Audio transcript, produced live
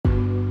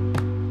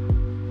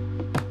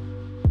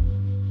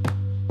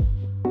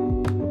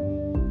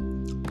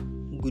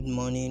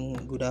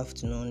morning, good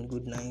afternoon,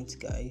 good night,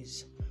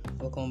 guys.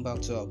 Welcome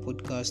back to our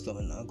podcast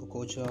on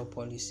agricultural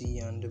policy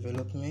and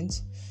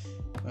development.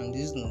 On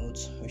this note,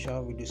 we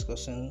shall be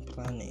discussing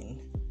planning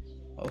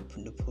of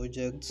the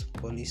projects,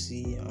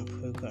 policy, and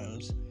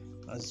programs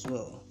as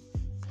well.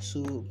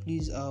 So,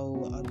 please,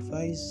 I'll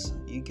advise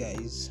you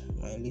guys,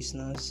 my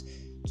listeners,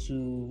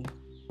 to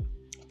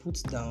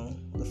put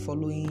down the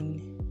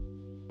following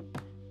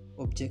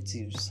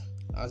objectives,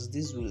 as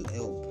this will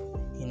help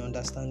in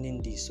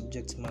understanding the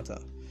subject matter.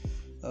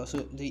 So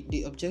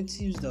the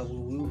objectives that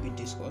we will be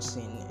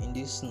discussing in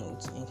this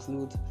note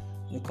include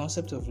the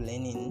concept of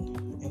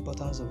learning,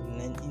 importance of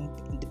learning,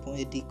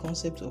 the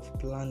concept of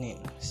planning,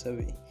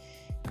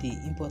 the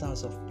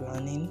importance of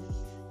planning,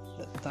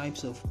 the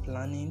types of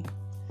planning.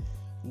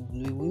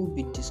 We will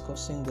be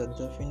discussing the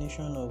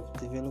definition of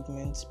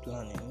development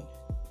planning,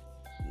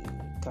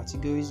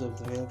 categories of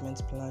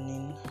development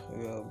planning.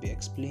 We will be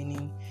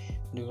explaining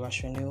the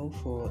rationale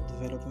for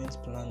development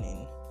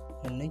planning,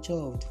 the nature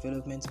of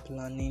development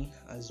planning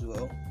as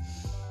well.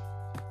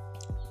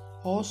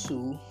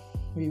 Also,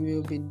 we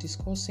will be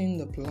discussing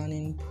the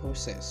planning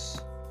process,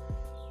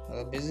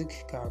 the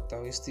basic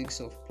characteristics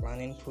of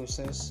planning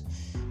process,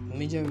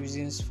 major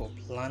reasons for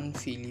plan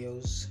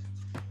failures,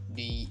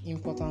 the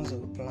importance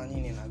of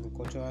planning in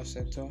agricultural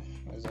sector,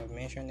 as I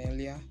mentioned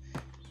earlier.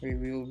 We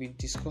will be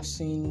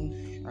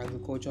discussing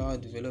agricultural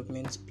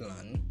development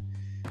plan,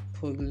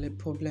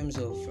 problems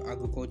of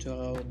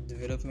agricultural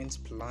development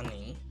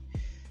planning,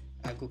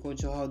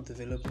 agricultural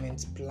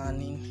development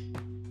planning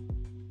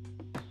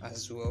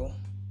as well,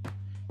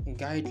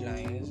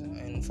 guidelines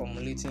and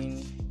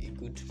formulating a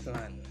good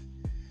plan.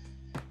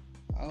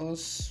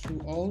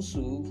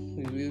 Also,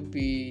 we will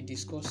be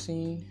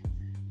discussing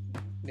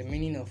the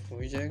meaning of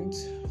project,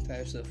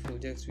 types of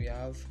projects we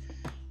have,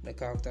 the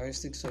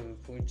characteristics of a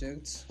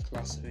project,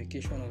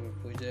 classification of a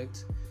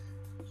project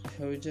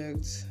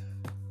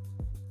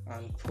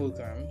and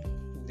program,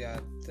 their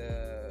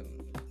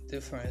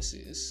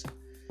differences.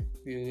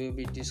 We will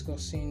be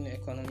discussing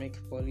economic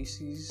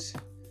policies,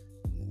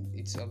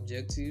 its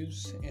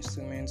objectives,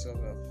 instruments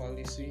of a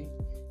policy.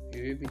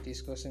 We will be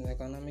discussing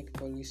economic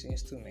policy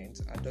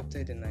instruments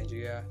adopted in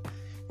Nigeria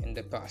in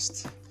the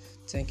past.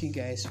 Thank you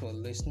guys for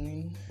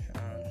listening,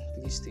 and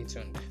please stay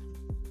tuned.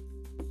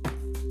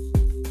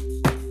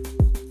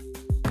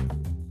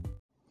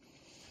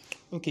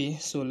 Okay,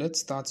 so let's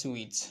start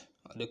with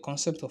the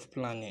concept of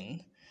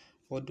planning.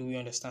 What do we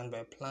understand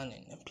by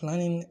planning?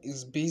 Planning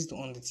is based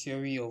on the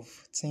theory of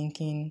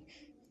thinking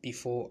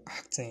before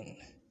acting,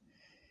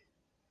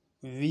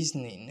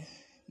 reasoning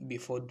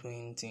before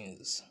doing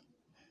things.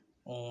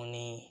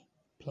 Only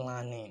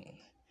planning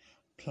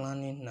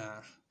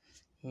na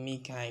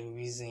make I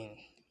reason,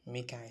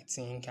 make I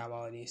think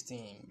about this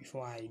thing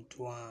before I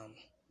do am.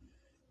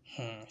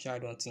 I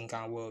don't think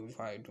I will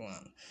before I do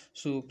am.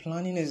 So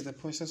planning is the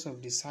process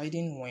of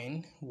deciding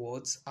when,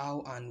 what,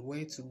 how, and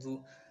where to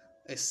do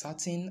a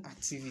certain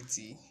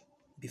activity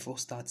before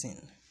starting.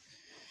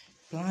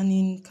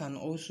 Planning can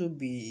also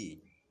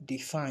be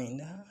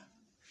defined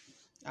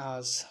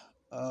as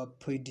a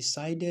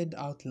pre-decided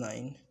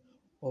outline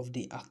of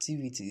the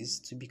activities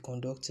to be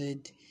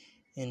conducted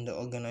in the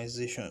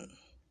organization.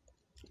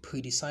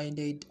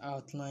 Pre-decided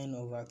outline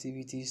of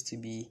activities to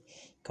be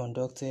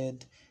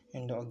conducted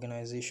in the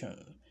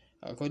organization.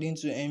 According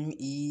to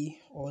M.E.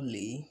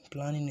 Oley,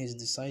 planning is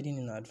deciding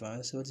in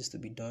advance what is to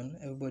be done.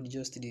 Everybody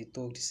just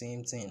talk the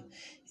same thing.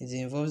 It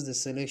involves the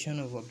selection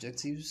of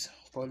objectives,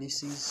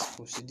 policies,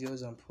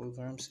 procedures, and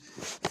programs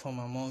from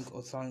among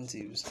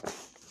alternatives.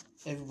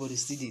 Everybody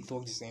still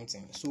talk the same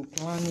thing. So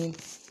planning,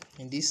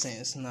 in this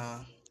sense,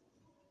 now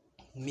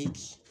make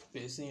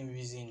person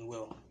reason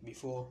well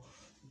before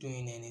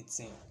doing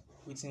anything.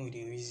 Waiting with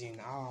the reason,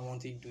 how I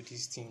want to do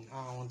this thing,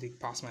 how I want to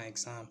pass my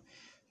exam,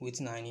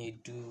 waiting I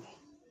need to do.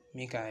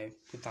 Make I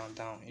put them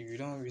down. If you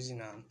don't reason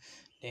them,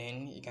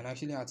 then you can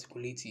actually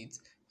articulate it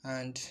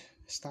and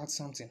start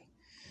acting.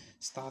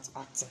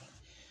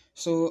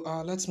 So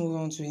let's move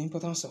on to the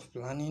importance of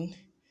planning.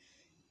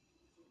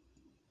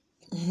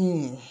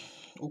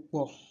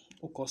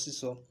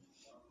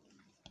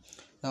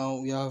 Now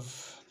we have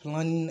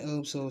planning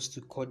helps us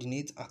to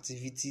coordinate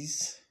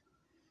activities.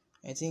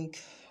 I think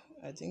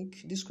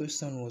this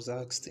question was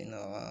asked in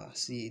our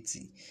CAT.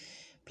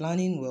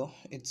 Planning, well,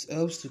 it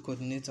helps to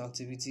coordinate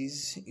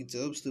activities. It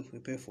helps to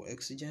prepare for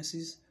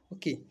exigencies.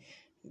 Okay,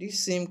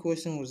 this same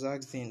question was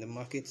asked in the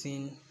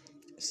marketing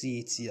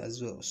CAT as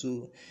well.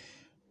 So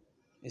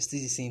it's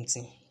still the same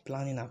thing.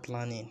 Planning and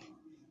planning.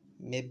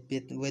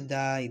 Maybe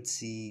whether it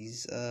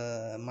is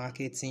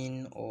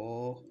marketing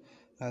or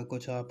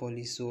agricultural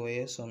policy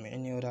or some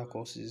any other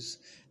courses,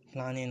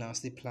 planning and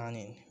still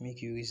planning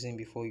make you reason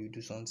before you do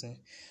something.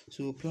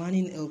 So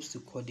planning helps to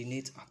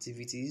coordinate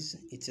activities.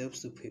 It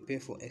helps to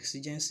prepare for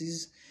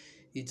exigencies.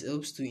 It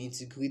helps to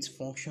integrate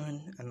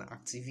function and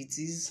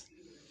activities.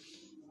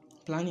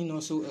 Planning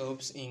also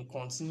helps in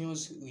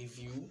continuous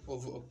review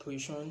of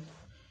operation.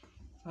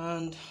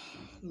 And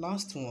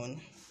last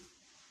one,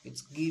 it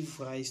gives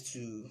rise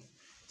to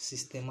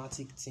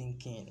systematic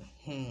thinking.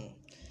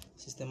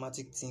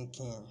 systematic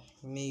thinking.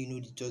 May you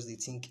know just they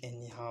think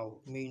anyhow.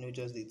 May you know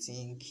just they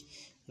think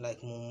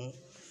like mumu.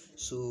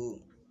 So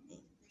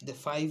the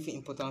 5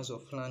 importance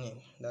of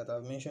planning that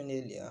I've mentioned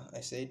earlier,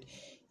 I said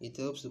it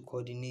helps to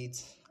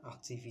coordinate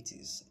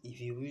activities. If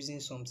you're using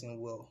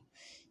something well,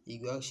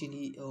 it will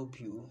actually help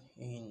you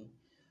in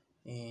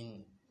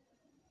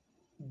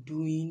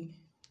doing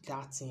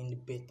that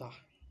thing better.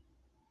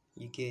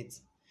 You get?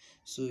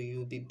 So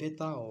you'll be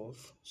better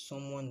off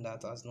someone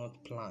that has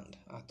not planned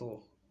at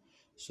all.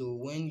 So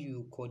when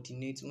you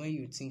coordinate, when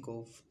you think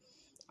of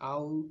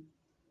how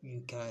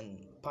you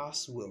can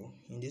pass well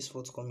in this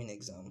forthcoming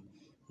exam,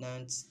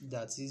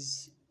 that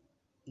is,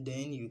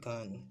 then you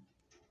can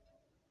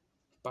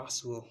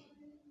pass well.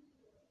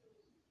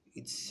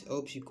 It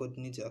helps you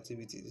coordinate your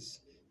activities.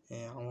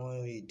 I want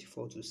to read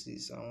 4 to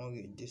 6. I want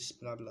to read this,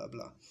 blah blah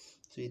blah.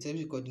 So it helps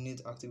you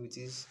coordinate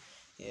activities.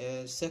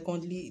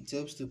 Secondly, it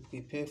helps to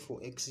prepare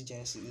for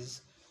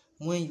exigencies.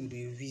 When you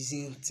be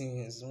reason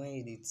things, when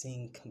you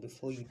think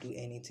before you do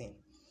anything,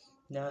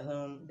 there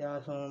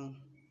are some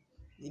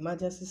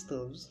emergency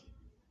stuffs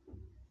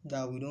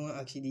that we don't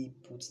actually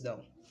put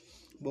down.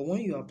 But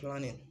when you are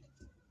planning,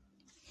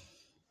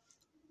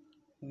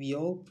 we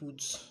all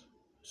put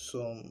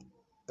some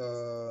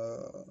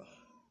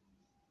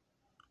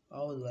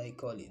how do I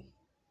call it?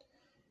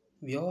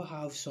 We all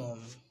have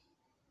some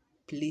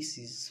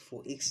places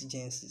for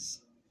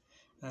exigencies,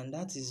 and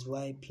that is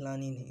why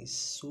planning is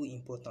so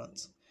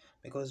important.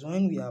 Because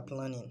when we are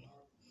planning,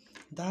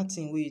 that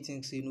thing where you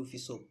think say no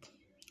fit up,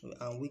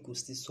 and we could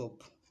still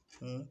sup.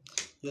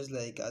 Just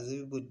like as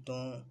everybody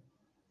don't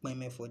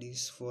payment for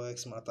this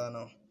forex matter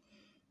now.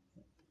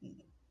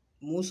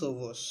 Most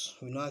of us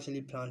we don't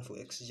actually plan for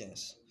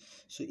exigence.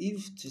 So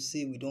if to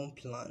say we don't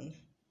plan,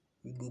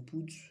 we go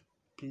put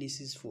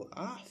places for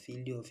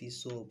failure of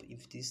his up,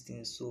 if this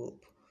thing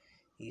up,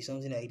 if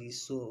something like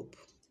this up,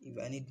 if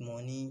I need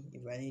money,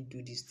 if I need to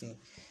do this thing.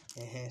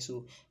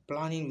 So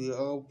planning will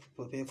help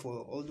prepare for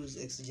all those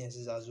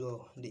exigencies as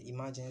well, the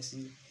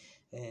emergency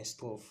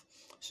stuff.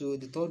 So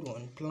the third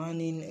one,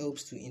 planning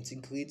helps to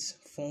integrate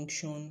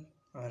function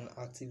and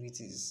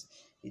activities.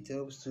 It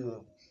helps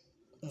to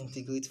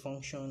integrate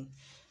function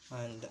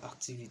and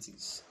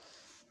activities.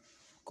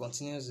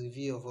 Continuous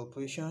review of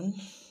operation,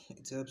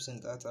 it helps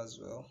in that as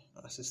well,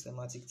 and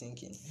systematic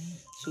thinking.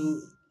 So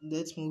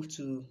let's move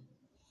to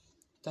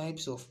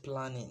types of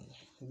planning.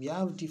 We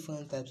have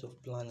different types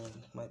of planning,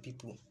 my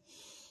people.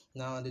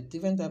 Now the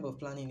different type of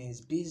planning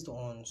is based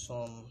on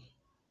some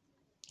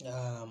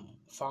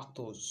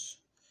factors.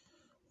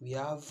 We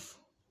have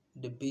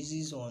the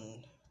basis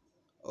on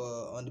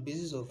the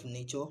basis of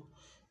nature,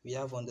 we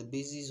have on the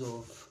basis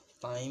of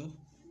time,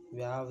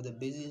 we have the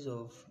basis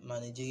of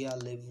managerial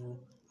level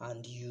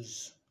and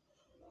use.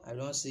 I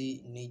don't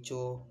say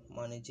nature,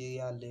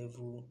 managerial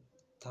level,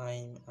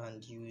 time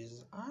and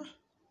use.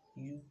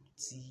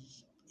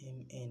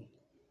 UTMN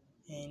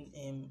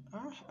NM.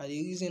 The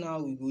reason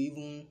how we go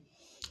even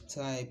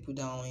try put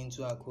down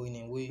into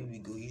acronym where we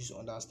go use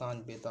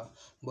understand better.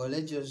 But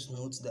let's just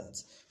note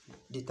that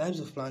the types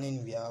of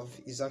planning we have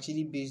is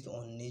actually based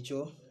on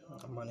nature,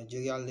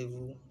 managerial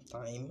level,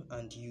 time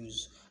and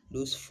use.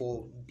 Those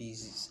 4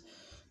 bases.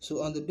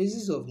 So on the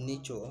basis of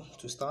nature,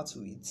 to start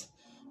with,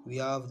 we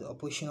have the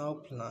operational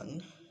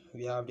plan,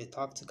 we have the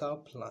tactical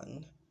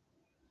plan,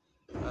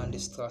 and the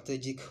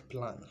strategic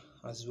plan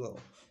as well.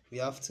 We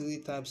have 3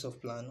 types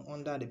of plan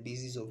under the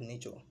basis of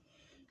nature.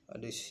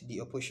 The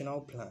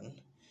operational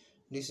plan,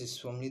 this is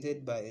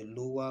formulated by a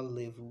lower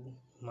level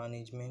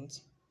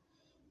management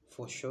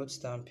for short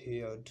term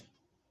period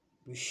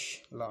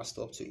which lasts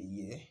up to a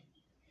year.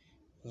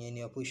 In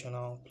the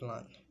operational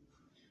plan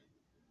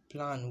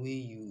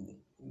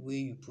where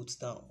you put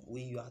down,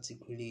 where you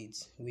articulate,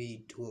 where you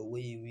do,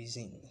 where you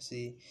reason.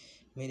 Say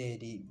where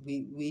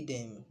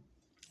them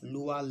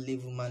lower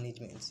level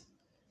management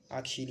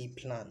actually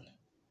plan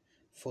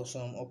for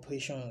some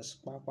operations.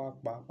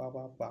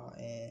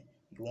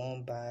 You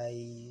want buy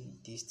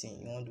this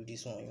thing, you want to do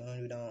this one, you want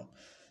to do that one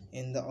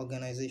in the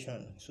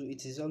organization. So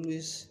it is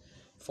always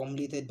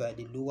formulated by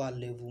the lower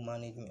level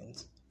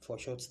management for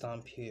short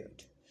term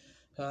period.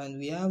 And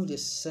we have the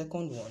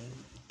second one,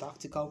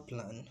 tactical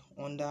plan,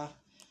 under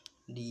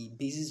the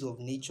basis of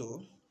nature,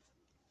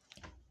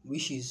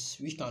 which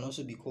can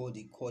also be called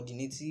the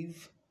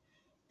coordinative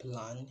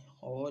plan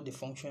or the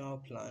functional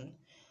plan.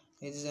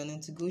 It is an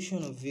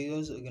integration of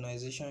various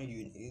organization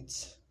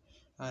units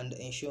and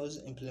ensures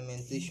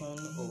implementation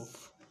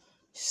of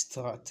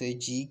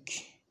strategic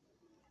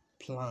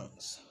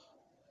plans.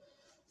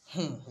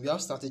 We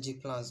have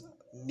strategic plans.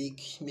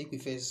 Make we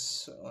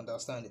first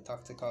understand the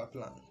tactical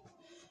plan.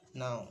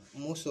 Now,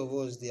 most of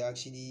us they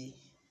actually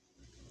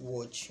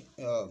watch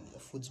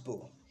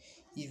football.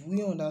 If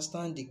we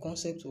understand the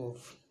concept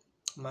of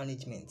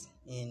management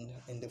in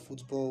the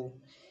football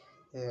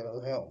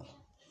realm,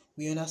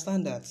 we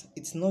understand that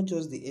it's not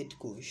just the head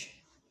coach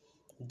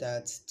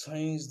that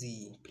trains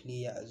the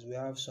players. We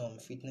have some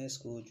fitness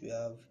coach, we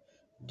have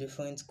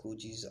different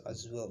coaches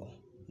as well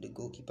the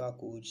goalkeeper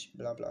coach,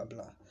 blah blah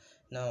blah.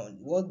 Now,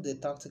 what the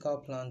tactical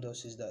plan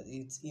does is that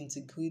it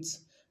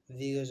integrates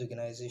various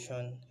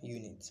organization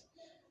units.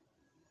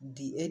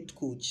 The head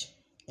coach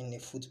in a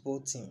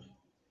football team,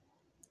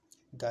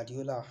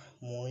 Guardiola,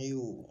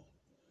 Mourinho,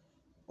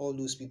 all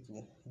those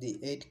people, the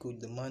head coach,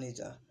 the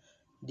manager,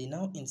 they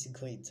now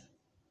integrate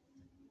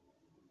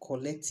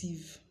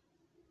collective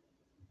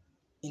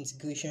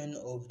integration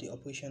of the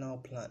operational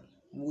plan.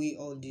 We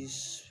all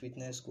these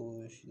fitness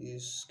coach,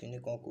 this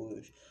clinical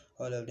coach,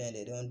 all of them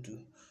they don't do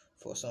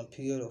for some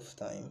period of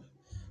time.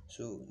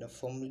 So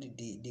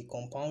they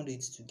compound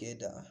it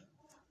together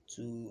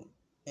to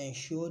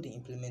ensure the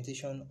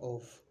implementation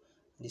of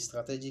the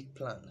strategic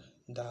plan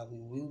that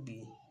we will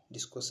be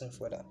discussing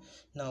further.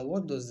 Now,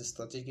 what does the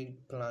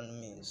strategic plan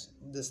means?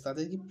 The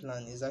strategic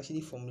plan is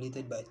actually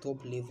formulated by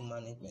top level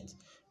management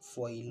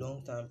for a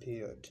long time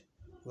period,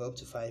 well up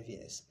to 5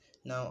 years.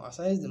 Now,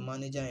 aside the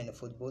manager in the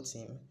football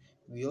team,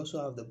 we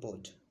also have the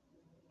board,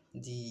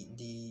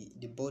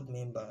 the board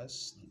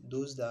members,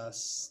 those that are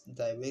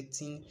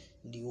directing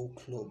the whole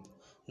club.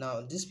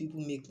 Now, these people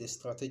make the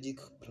strategic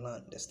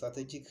plan,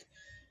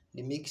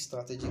 they make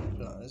strategic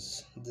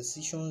plans,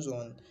 decisions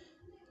on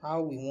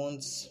how we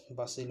want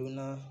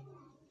Barcelona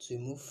to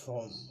move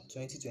from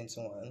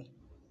 2021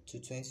 to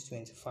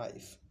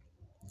 2025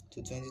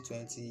 to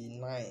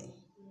 2029.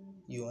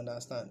 You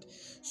understand?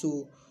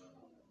 So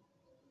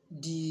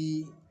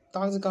the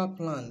tactical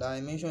plan that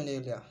I mentioned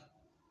earlier,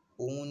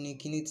 òun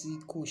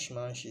coach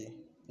máa ń ṣe,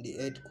 the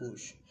head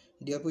coach.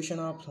 The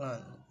operational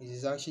plan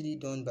is actually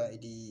done by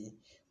the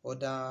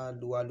other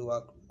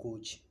lower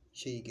coach.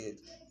 Shey you get?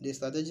 The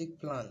strategic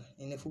plan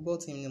in a football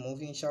team,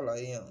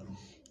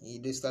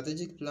 the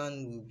strategic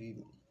plan will be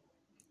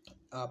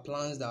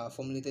plans that are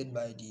formulated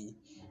by the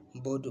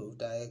board of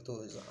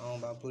directors,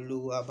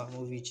 Babolo,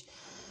 Abramovich.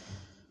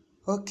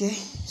 Okay,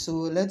 so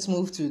let's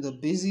move to the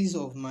basis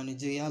of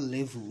managerial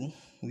level.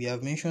 We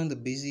have mentioned on the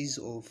basis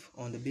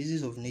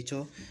of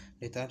nature,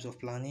 the types of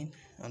planning.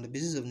 On the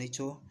basis of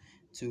nature,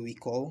 to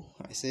recall,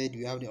 I said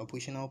we have the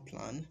operational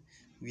plan,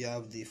 we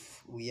have the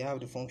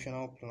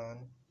functional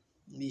plan,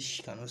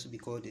 which can also be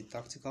called the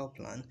tactical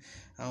plan,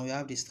 and we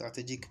have the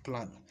strategic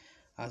plan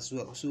as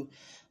well. So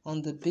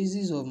on the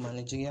basis of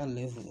managerial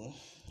level,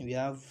 we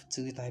have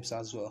three types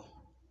as well: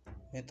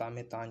 meta,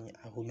 and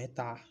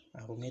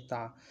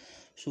arometa.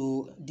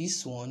 So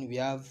this one, we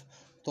have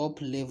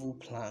top level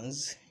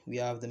plans, we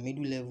have the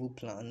middle level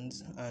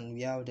plans, and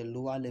we have the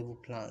lower level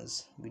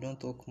plans. We don't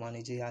talk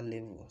managerial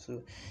level.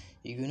 So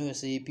you're going to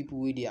say people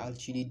where they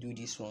actually do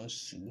this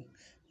ones too.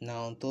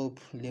 Now on top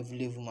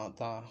level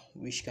matter,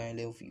 which kind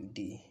of level you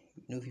do,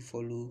 if you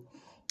follow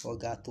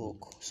Oga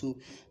talk. So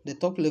the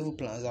top level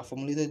plans are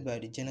formulated by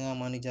the general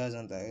managers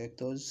and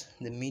directors.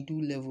 The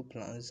middle level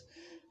plans,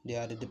 they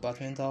are the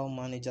departmental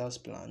managers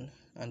plan,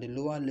 and the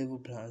lower level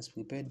plans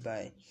prepared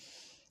by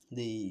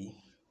the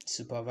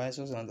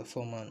supervisors and the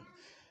foreman.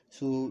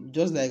 So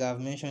just like I've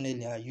mentioned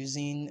earlier,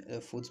 using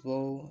the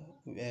football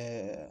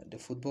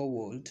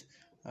world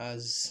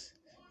as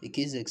a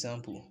case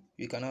example,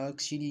 you can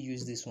actually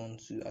use this one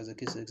too as a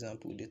case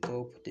example: the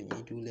top, the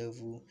middle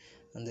level,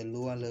 and the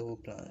lower level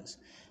plans.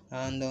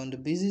 And on the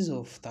basis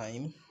of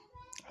time,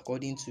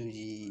 according to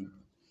the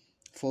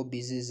 4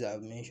 bases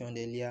I've mentioned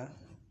earlier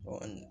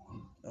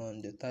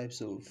on the types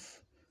of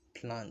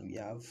plan we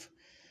have.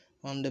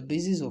 On the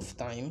basis of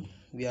time,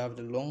 we have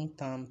the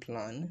long-term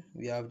plan,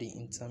 we have the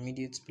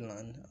intermediate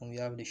plan, and we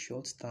have the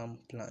short-term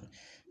plan.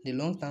 The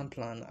long-term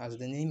plan, as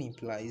the name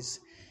implies,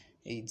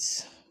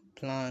 it's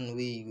plan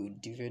where you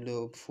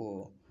develop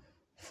for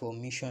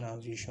mission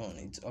and vision.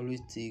 It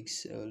always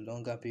takes a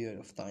longer period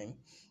of time.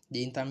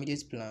 The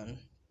intermediate plan,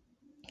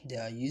 they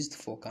are used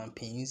for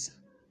campaigns.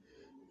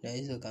 Up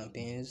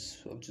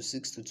to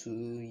 6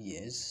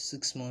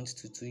 months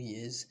to 2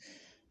 years.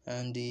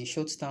 And the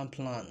short-term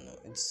plan,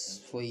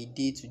 it's for a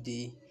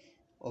day-to-day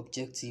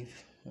objective.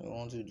 We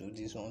want to do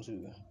this, want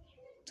to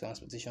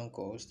transportation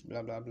cost,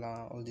 blah blah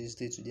blah, all these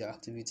day-to-day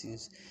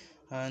activities.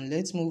 And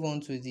let's move on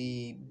to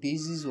the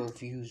basis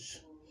of use,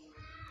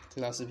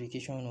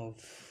 classification of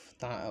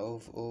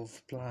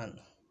plan.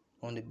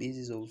 On the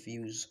basis of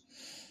use,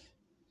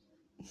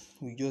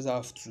 we just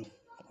have two.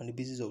 On the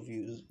basis of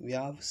use, we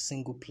have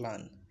single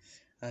plan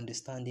and the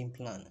standing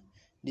plan.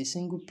 The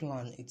single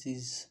plan, it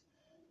is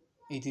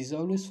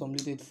always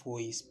formulated for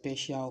a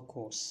special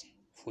cause,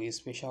 for a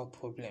special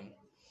problem.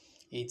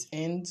 It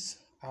ends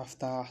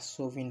after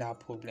solving that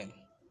problem,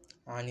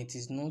 and it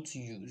is not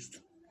used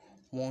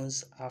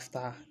once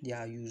after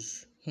their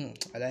use.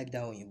 I like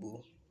that one,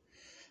 bro.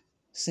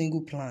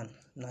 Single plan,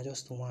 not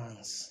just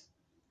once.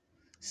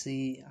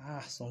 Say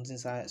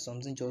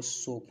something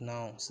just soap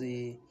now.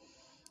 Say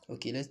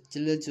okay,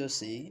 let's just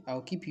say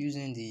I'll keep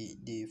using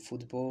the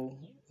football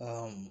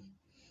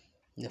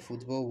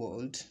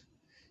world.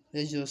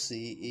 Let's just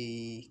say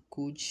a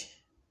coach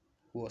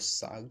was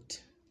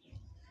sacked.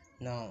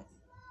 Now,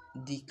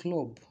 the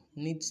club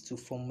needs to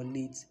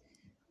formulate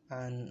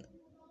an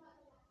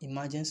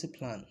emergency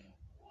plan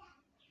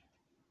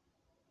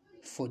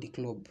for the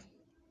club,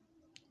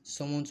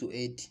 someone to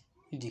head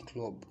the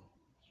club.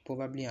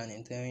 probably an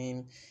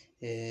interim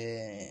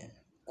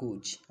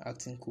coach,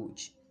 acting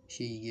coach.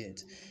 You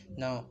get.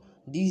 Now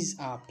these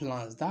are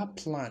plans. That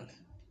plan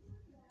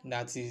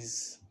that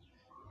is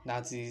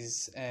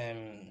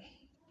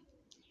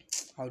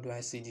how do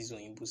I say this on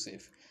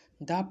impulsive?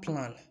 That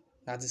plan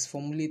that is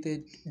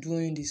formulated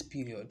during this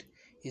period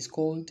is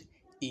called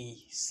a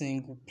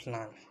single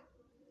plan.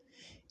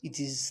 It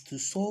is to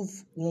solve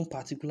one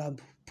particular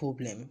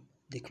problem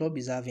the club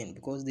is having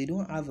because they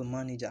don't have a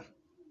manager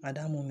at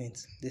that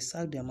moment. They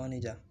sack their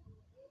manager.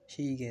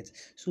 You get.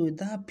 So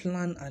that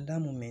plan at that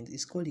moment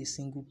is called a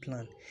single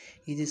plan.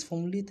 It is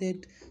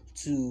formulated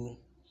to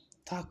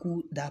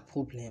tackle that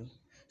problem.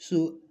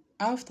 So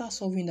after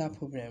solving that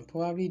problem,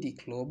 probably the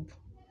club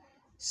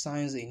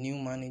signs a new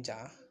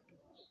manager,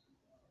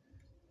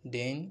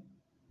 then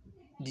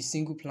the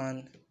single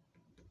plan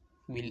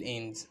will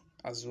end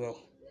as well.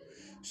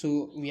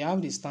 So we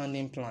have the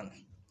standing plan.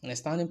 In a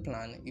standing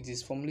plan, it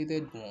is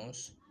formulated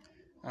once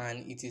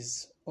and it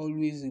is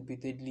always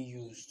repeatedly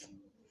used.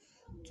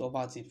 So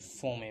about it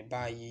form a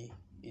buy,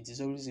 it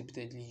is always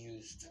repeatedly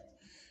used.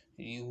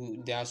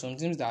 There are some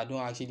teams that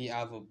don't actually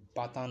have a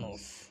pattern of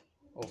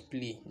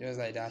play, just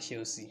like that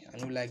Chelsea. I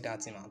don't like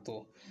that team at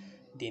all.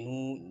 They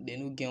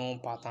no get one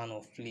pattern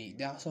of play.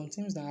 There are some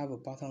teams that have a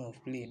pattern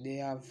of play. They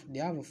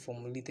have a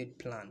formulated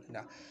plan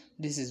that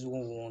this is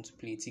what we want to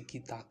play,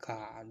 tiki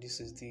taka,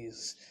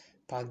 this,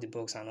 pack the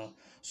box and all.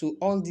 So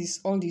all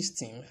these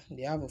teams,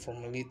 they have a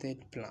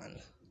formulated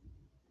plan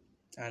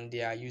and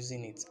they are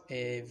using it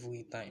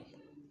every time.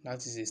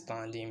 That is a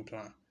standing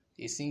plan.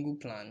 A single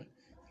plan,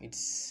 it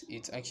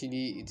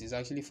is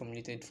actually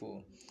formulated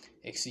for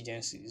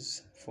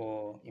exigencies,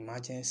 for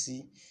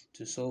emergency,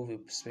 to solve a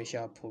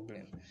special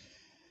problem.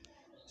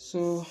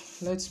 So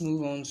let's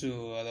move on to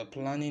the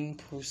planning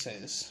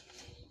process.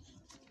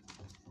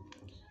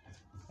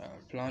 The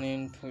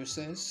planning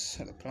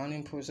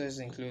process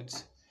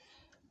includes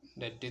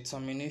the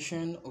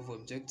determination of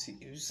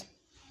objectives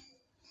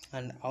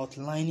and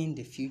outlining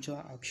the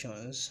future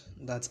actions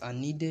that are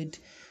needed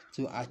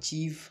to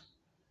achieve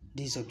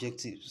these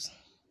objectives.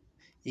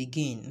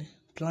 Again,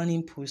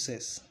 planning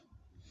process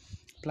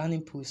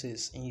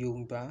in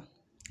Yoruba,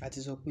 at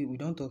Isope, we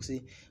don't talk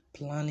say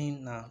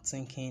planning na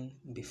thinking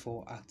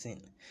before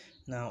acting.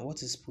 Now,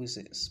 what is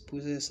process?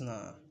 Process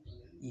na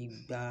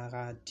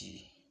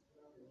ìgbáradì,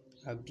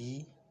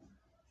 abi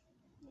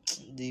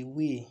the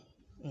way.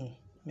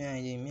 Me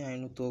I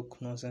no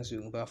talk nonsense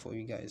Yoruba for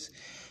you guys.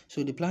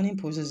 So the planning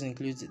process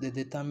includes the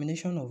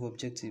determination of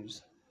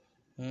objectives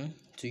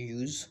to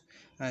use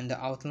and the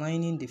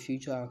outlining the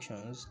future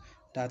actions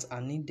that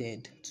are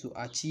needed to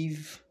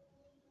achieve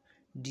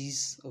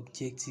these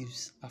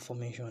objectives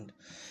aforementioned.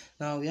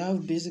 Now we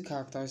have basic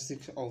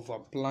characteristics of a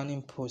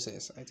planning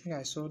process. I think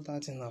I saw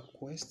that in a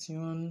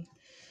question.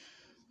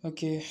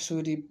 Okay,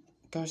 so the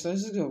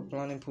characteristics of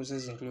planning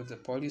process include the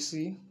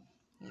policy.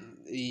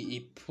 A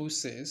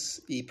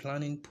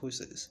planning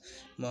process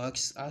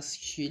must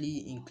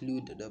actually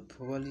include the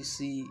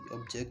policy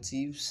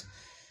objectives,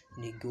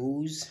 the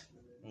goals.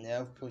 We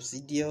have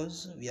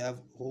procedures, we have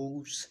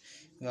goals,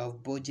 we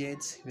have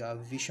budgets, we have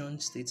vision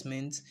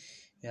statements,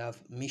 we have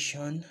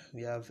mission,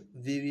 we have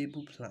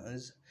variable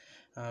plans.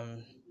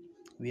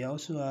 We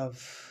also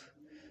have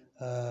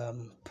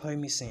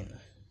premising.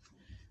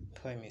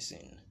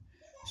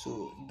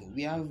 So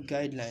we have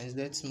guidelines.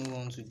 Let's move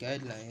on to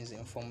guidelines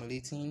in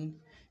formulating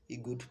a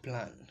good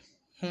plan.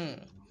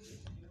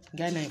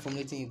 Guideline in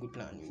formulating a good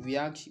plan. We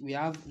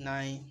have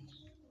nine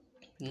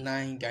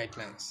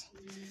guidelines.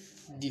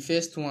 The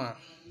first one,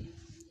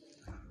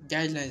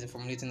 guidelines in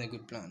formulating a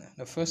good plan.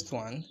 The first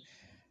one,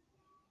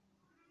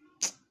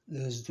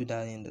 let's do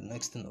that in the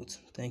next note.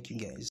 Thank you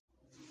guys.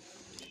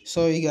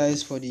 Sorry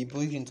guys for the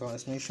breaking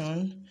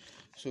transmission.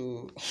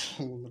 So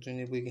between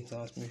the breaking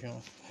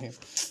transmission,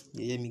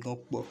 yeah, me go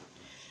up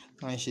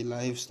and she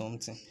live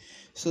something.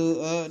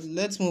 So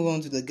let's move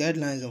on to the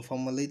guidelines on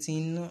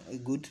formulating a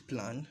good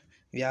plan.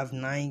 We have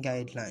 9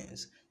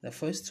 guidelines. The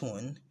first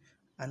one,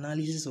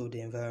 analysis of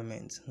the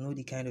environment. Know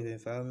the kind of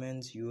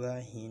environment you are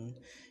in.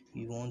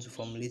 You want to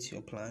formulate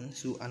your plan.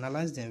 So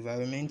analyze the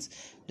environment.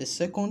 The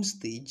second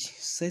stage,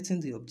 setting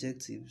the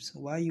objectives.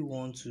 Why you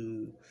want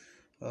to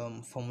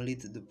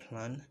formulate the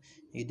plan.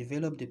 You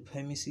develop the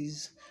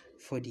premises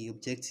for the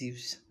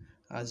objectives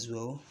as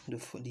well.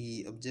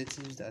 The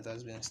objectives that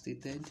has been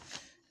stated.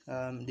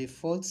 The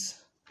fourth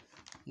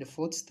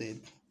step,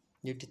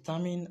 you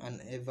determine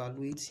and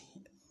evaluate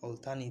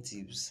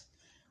alternatives.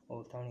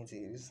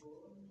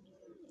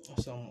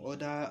 Some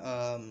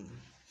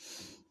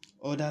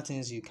other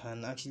things you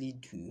can actually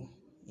do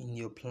in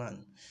your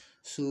plan.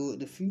 So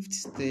the fifth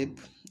step,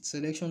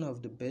 selection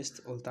of the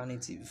best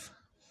alternative.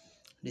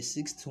 The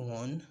fifth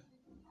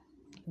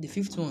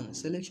one,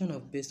 selection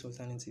of best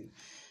alternative.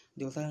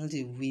 The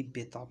alternative we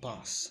better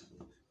pass.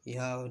 You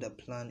have the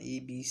plan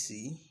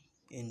ABC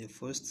in the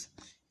first.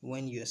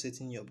 When you are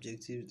setting your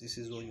objective, this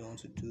is what you want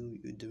to do.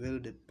 You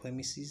develop the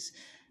premises.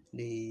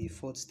 The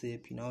fourth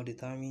step, you now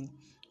determine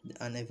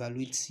and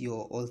evaluate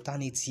your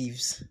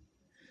alternatives.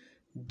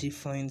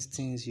 Different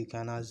things you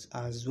can as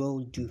well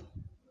do.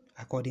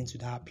 according to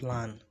that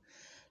plan.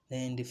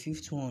 Then the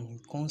fifth one, you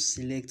can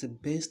select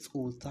best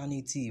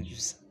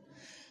alternatives.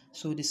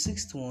 So the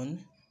sixth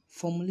one,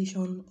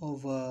 formulation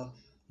of a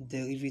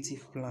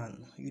derivative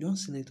plan. You don't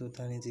select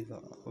alternative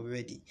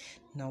already.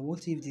 Now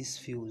what if this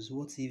fails?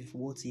 What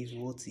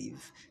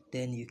if?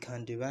 Then you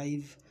can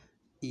derive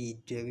a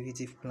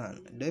derivative plan.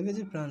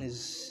 Derivative plan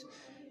is,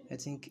 I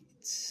think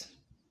it's,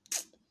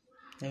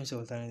 let me say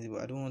alternative,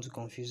 but I don't want to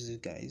confuse you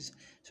guys.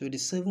 So the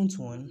seventh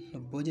one,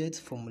 budget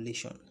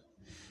formulation.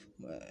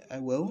 I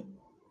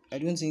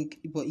don't think,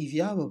 but if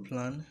you have a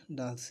plan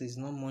that is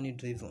not money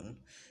driven,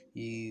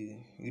 you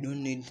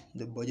don't need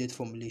the budget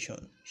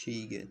formulation. Sure,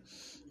 you get.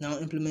 Now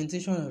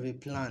implementation of a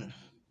plan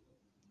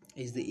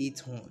is the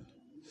eighth one.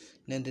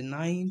 Then the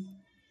ninth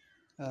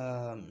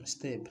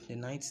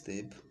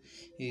step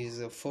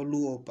is a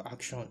follow-up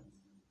action.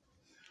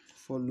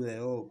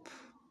 Follow up.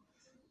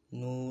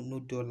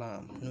 No dull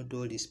no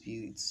dull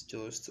spirits,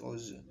 just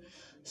also.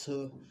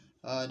 So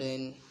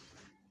then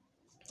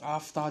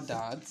after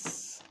that,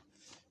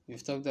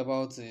 we've talked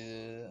about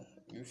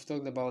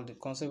the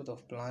concept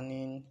of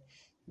planning.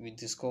 We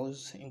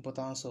discussed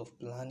importance of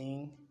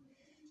planning,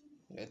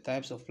 the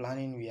types of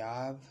planning we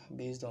have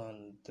based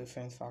on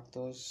different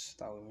factors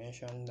that we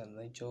mentioned: the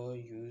nature,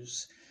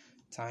 use,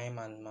 time,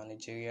 and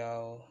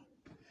managerial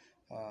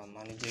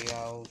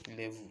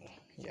level.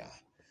 Yeah.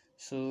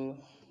 So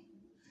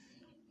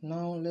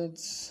now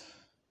let's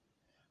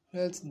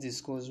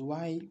discuss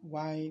why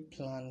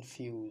plan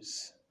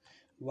fails.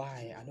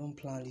 Why I don't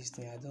plan this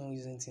thing, I don't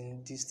reason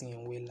this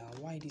thing well.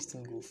 Why this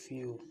thing go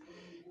fail?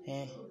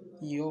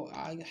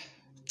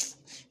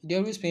 They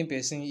always pain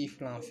person if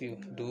plan fail.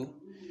 Though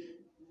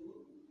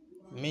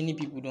many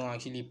people don't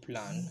actually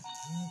plan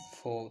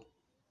for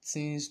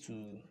things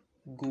to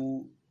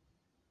go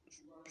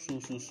so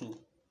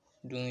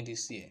during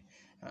this year,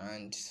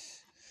 and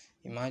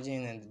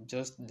imagine in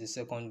just the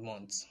second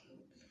month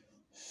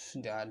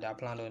their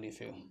plan don't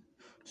fail.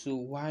 So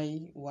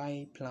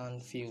why plan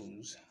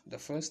fails? The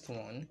first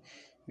one,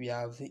 we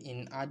have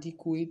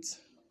inadequate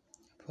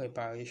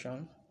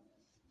preparation.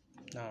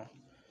 Now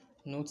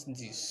note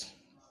this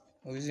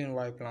reason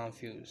why plan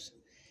fails: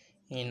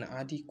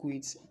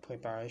 inadequate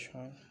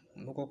preparation.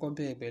 Inadequate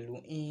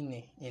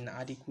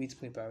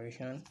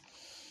preparation,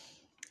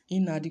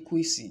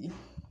 inadequacy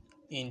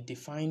in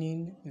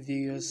defining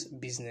various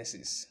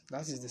businesses.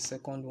 That is the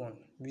second one.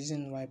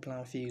 Reason why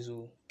plan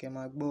fails.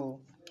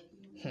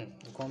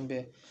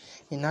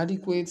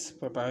 Inadequate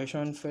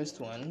preparation, first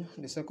one.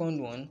 The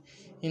second one,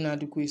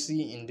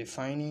 inadequacy in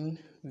defining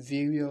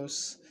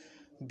various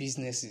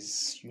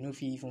businesses. You know,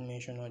 if you even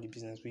mention all the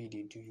business where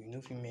they do, you know,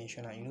 if you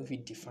mention and you know if you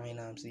define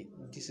and say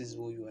this is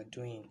what you are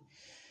doing.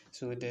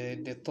 So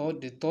the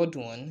third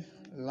one,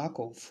 lack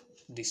of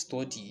the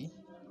study.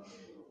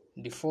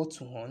 The fourth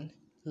one,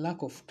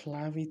 lack of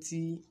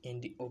clarity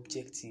in the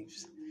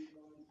objectives.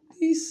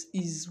 This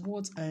is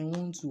what I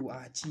want to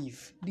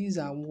achieve. These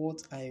are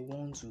what I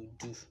want to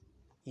do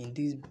in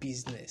this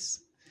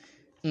business.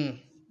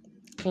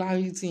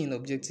 Clarity in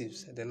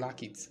objectives, they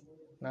lack it.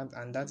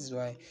 And that is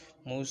why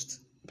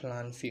most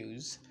plan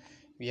fails.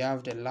 We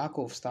have the lack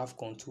of staff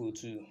control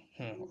too.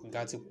 You know,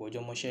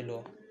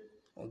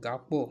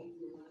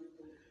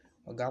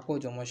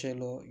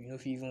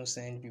 if you even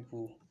send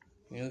people,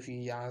 you know, if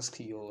you ask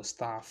your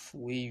staff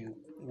where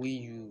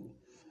you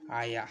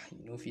hire,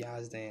 you know, if you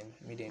ask them,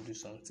 make them do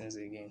some things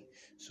again.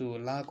 So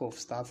lack of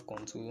staff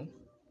control.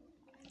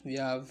 We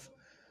have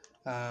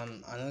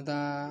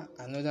another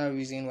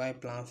reason why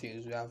plan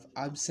fails. We have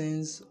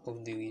absence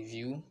of the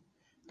review,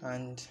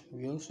 and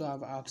we also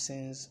have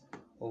absence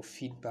of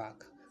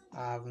feedback.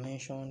 I have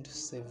mentioned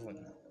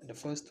 7. The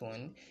first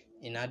one,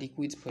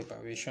 inadequate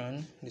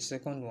preparation. The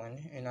second one,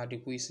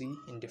 inadequacy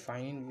in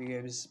defining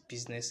various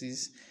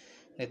businesses.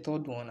 The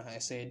third one, I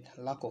said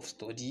lack of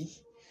study.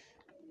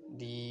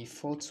 The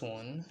fourth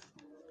one,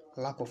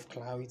 lack of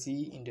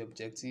clarity in the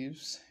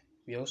objectives.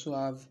 We also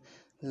have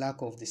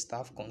lack of the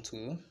staff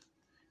control.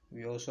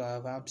 We also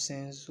have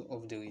absence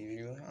of the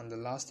review, and the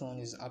last one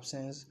is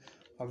absence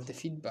of the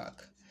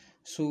feedback.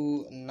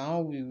 So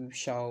now we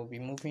shall be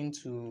moving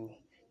to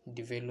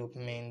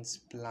development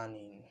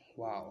planning.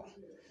 Wow.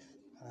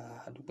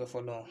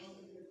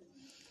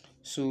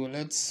 So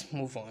let's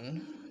move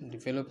on.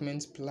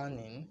 Development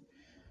planning.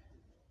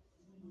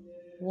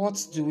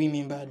 What do we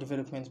mean by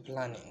development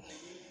planning?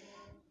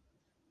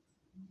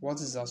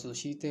 What is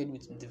associated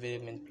with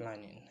development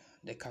planning?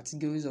 The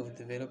categories of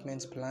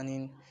development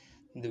planning,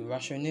 the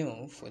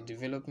rationale for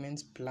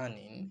development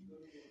planning.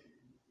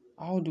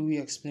 How do we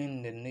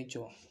explain the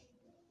nature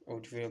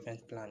of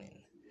development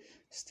planning?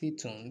 Stay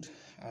tuned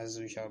as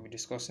we shall be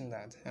discussing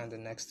that on the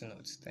next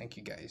note. Thank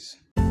you guys.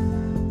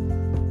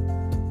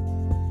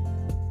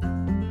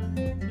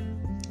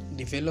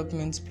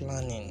 Development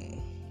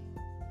planning.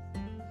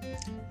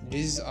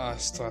 These are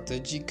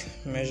strategic,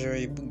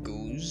 measurable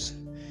goals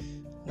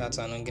that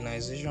an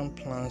organization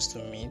plans to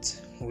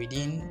meet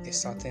within a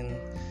certain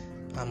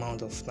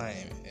amount of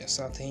time, a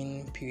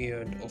certain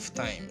period of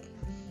time.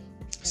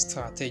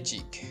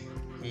 Strategic,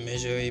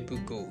 measurable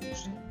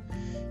goals.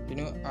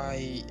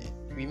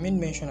 We made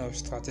mention of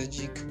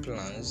strategic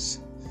plans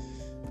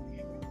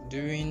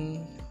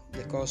during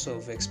the course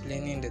of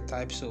explaining the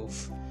types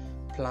of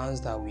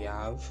plans that we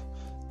have.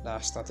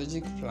 That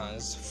strategic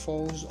plans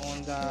falls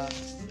under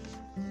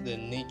the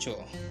nature.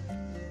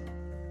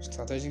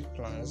 Strategic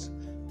plans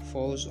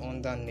falls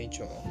under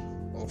nature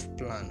of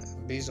plan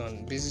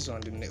basis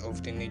on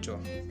the nature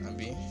and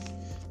be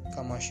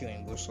commercial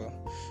in Boso.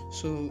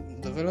 So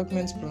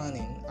development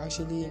planning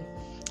actually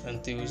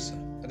entails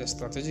the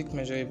strategic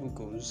measurable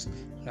goals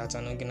that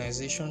an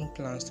organization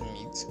plans to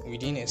meet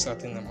within a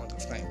certain amount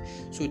of time.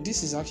 So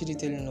this is actually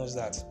telling us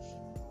that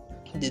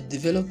the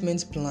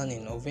development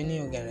planning of any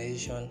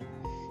organization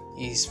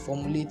is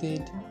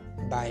formulated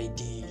by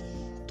the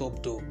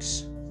top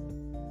dogs,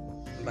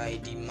 by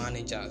the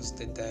managers,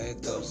 the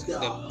directors, the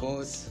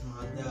board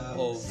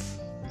of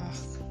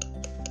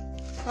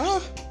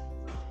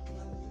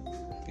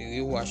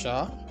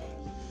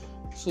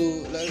So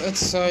let's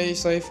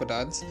sorry for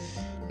that.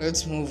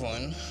 Let's move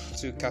on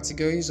to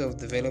categories of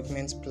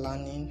development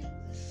planning.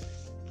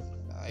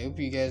 I hope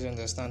you guys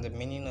understand the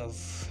meaning of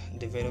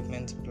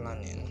development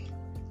planning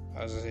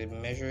as a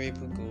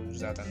measurable goals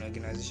that an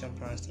organization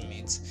plans to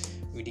meet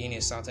within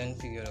a certain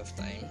period of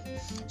time.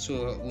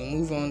 So we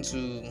move on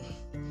to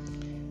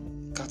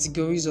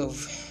categories of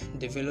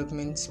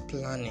development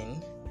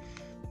planning.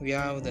 We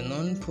have the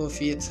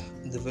non-profit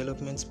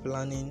development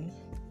planning,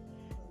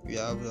 we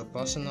have the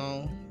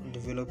personal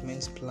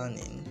development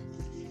planning,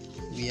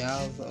 we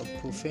have a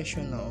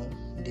professional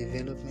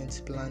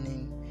development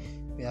planning,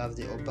 we have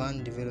the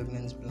urban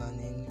development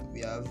planning,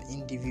 we have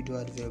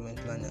individual development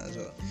planning as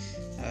well.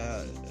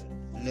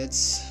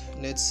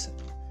 Let's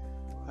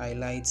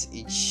highlight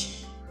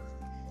each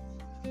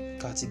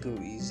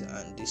categories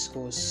and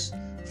discuss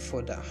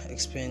further,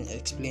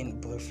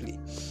 explain briefly.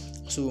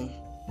 So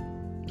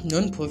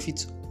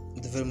non-profit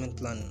development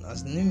planning,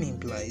 as the name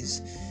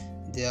implies,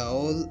 they are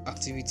all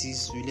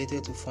activities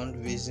related to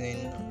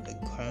fundraising, the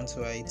grant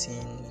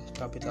writing,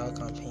 capital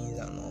campaigns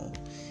and all.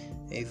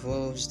 It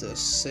involves the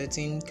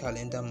setting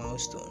calendar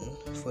milestone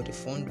for the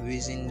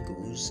fundraising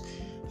goals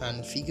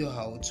and figure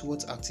out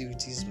what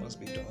activities must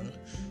be done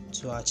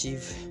to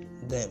achieve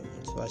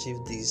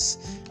these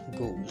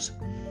goals.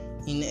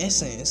 In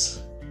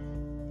essence,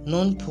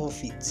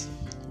 non-profit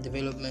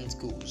development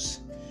goals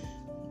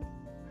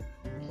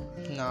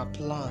now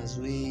plans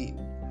where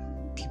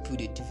people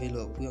they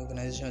develop, where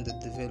organizations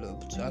that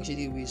develop to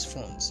actually raise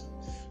funds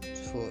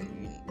for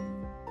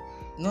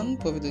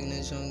non-profit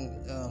organizations.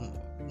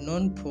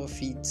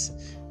 Non-profit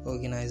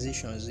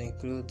organizations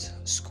include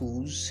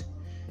schools,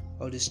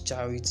 all these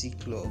charity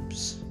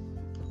clubs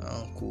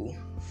and co.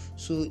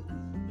 So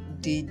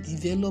they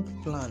develop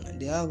plan.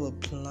 They have a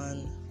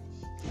plan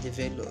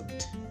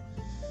developed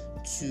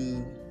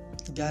to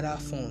gather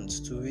funds,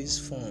 to raise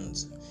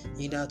funds,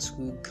 either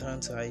through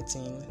grant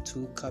writing,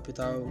 through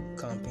capital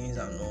campaigns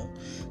and all.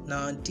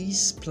 Now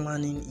this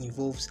planning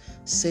involves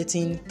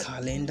setting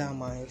calendar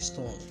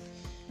milestone.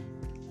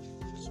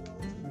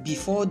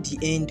 Before the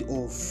end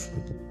of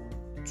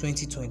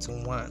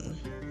 2021,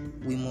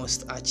 we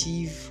must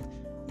achieve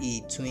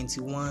a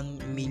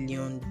 $21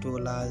 million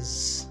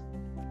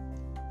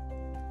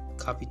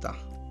capital.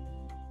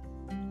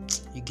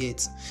 You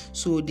get?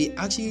 So they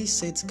actually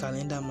set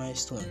calendar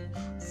milestone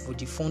for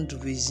the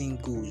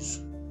fundraising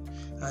goals,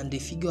 and they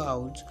figure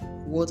out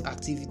what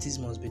activities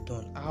must be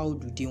done. How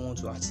do they want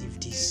to achieve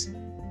this?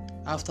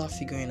 After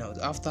figuring out,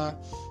 after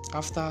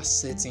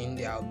setting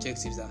their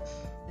objectives that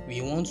we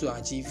want to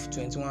achieve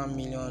 21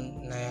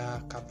 million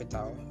naira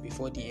capital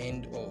by the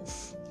end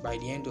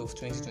of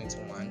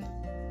 2021.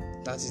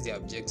 That is the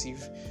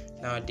objective.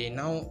 Now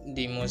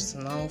they must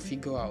now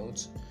figure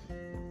out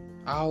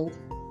how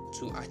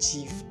to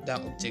achieve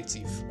that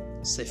objective.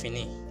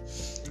 Stephanie.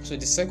 So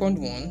the second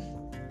one,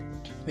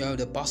 we have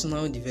the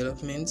personal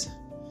development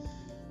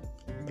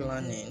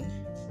planning.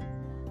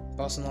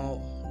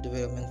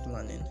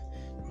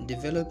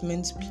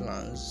 Development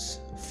plans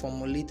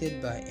formulated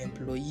by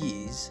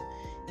employees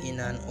in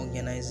an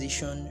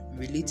organization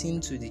relating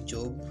to the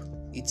job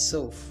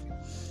itself.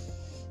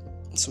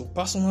 So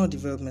personal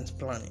development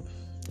planning.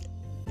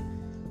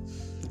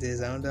 There's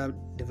another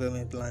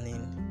development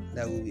planning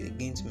that we are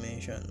going to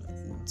mention.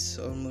 It's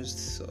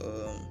almost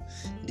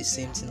the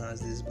same thing as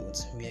this,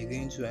 but we are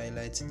going to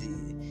highlight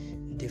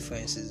the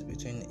differences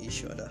between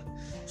each other.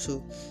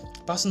 So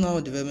personal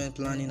development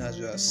planning, as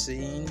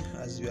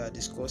we are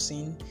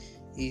discussing,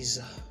 is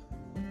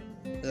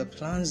the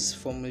plans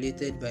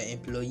formulated by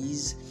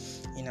employees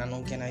in an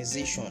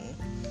organization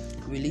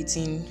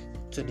relating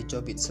to the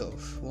job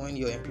itself. When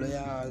your employer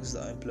asks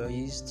the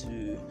employees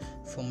to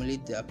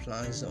formulate their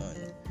plans on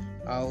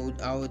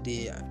how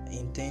they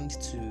intend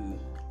to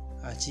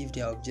achieve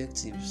their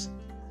objectives,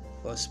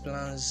 because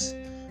plans,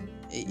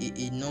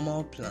 a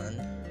normal plan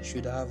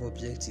should have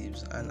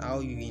objectives and how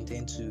you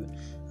intend to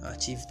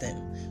achieve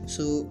them.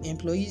 So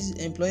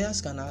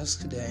employers can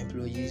ask their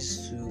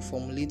employees to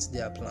formulate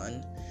their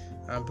plan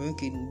and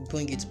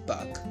bring it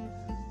back.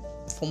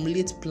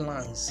 Formulate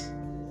plans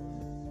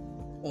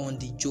on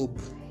the job.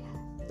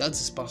 That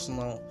is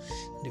personal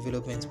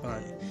development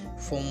planning.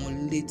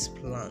 Formulate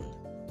plan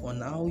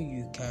on how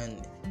you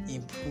can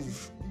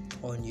improve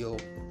on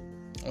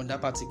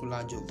that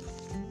particular job.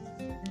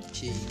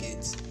 You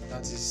get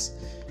that is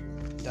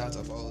that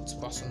about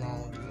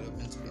personal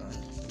development plan.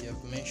 We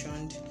have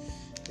mentioned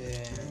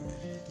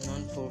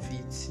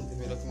non-profit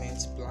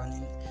development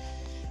planning.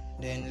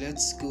 Then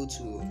let's go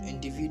to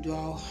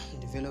individual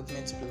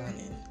development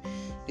planning.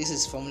 This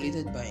is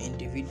formulated by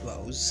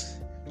individuals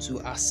to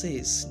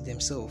assess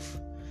themselves,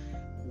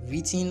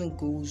 written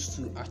goals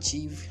to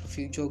achieve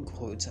future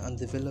growth and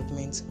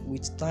development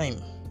with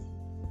time.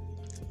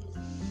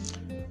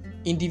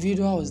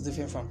 Individual is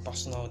different from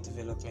personal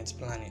development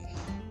planning.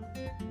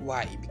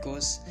 Why?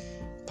 Because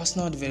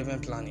personal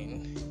development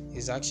planning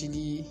is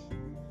actually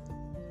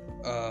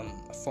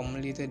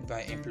formulated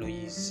by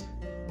employees.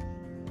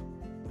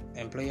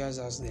 Employers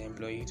ask the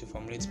employee to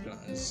formulate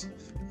plans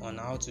on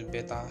how to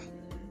better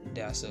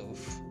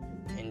themselves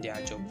in their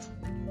job.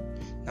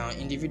 Now,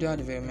 individual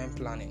development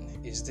planning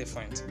is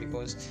different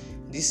because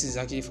this is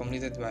actually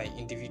formulated by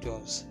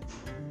individuals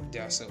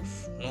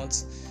themselves,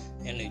 not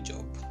any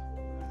job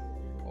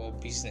or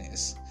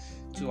business,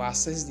 to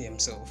assess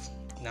themselves.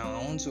 Now,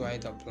 I want to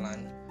write a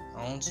plan.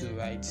 I want to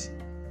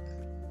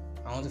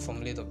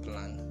formulate a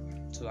plan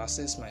to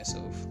assess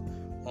myself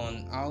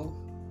on how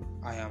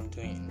I am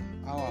doing,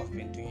 how I've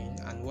been doing,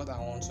 and what I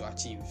want to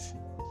achieve.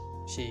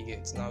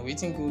 Now,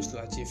 waiting goals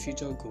to achieve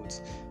future growth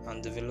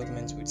and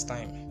development with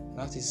time.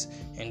 That is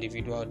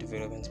individual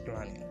development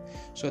planning.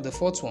 So the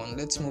fourth one,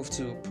 let's move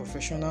to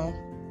professional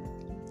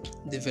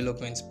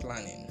development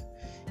planning.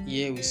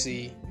 Here we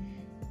say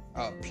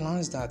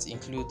plans that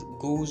include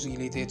goals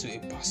related to a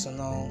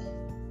personal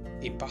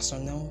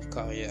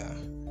career.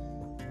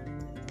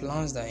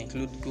 Plans that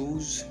include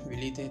goals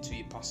related to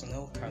a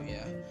personal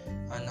career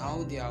and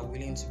how they are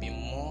willing to be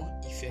more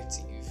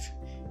effective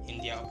in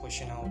their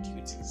operational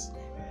duties.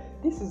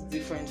 This is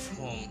different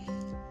from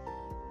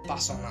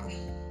personal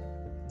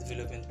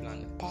development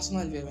planning.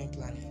 Personal development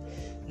planning.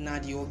 Now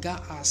the oga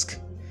ask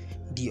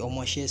the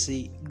omoche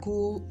say,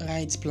 go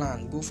write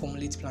plan, go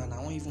formulate plan.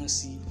 I won't even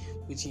see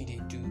what you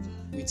do,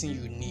 what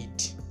you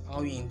need,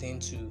 how you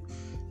intend to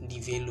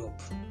develop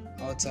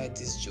outside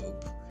this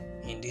job,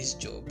 in this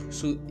job.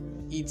 So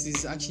it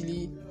is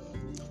actually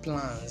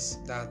plans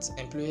that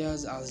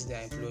employers ask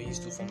their employees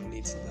to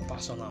formulate. The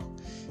personal.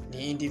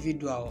 The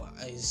individual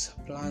is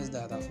plans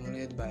that are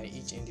formulated by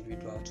each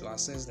individual to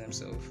assess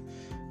themselves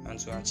and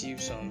to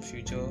achieve some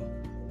future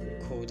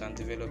growth and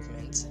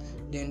development.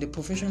 Then the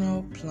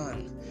professional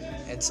plan,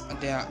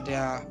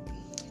 there are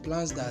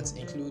plans that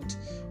include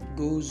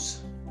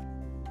goals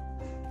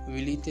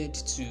related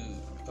to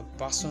a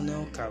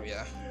personal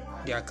career,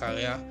 their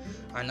career,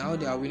 and how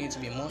they are willing to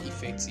be more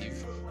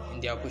effective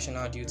in their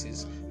operational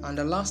duties. And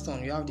the last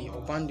one, we have the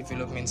urban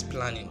development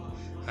planning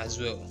as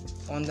well,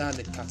 under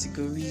the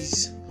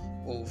categories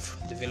of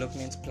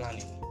development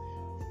planning.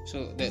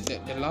 So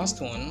the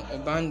last one,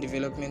 urban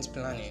development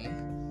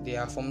planning, they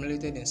are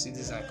formulated in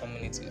cities and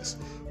communities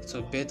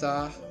to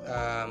better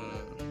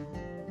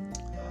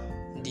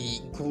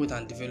the growth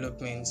and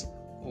development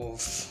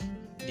of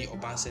the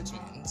urban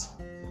settlement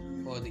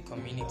or the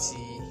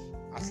community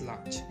at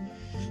large.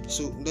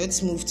 So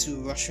let's move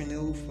to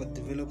rationale for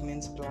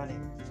development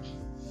planning.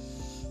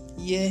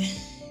 Here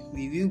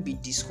we will be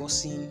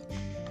discussing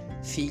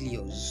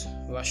failures,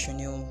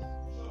 rationale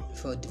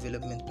for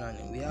development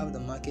planning. We have the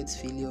market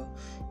failure,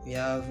 we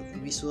have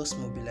resource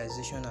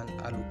mobilization and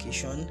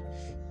allocation,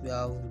 we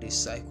have the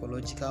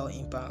psychological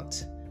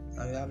impact,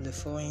 and we have the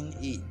foreign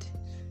aid.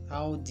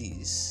 How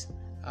these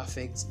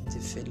affect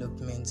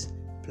development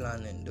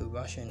planning, the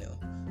rationale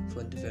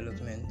for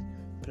development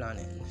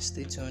planning.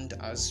 Stay tuned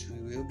as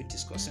we will be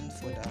discussing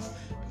further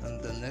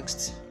on the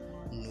next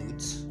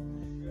note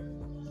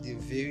the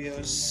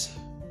various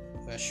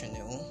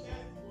rationale,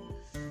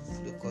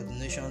 the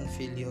coordination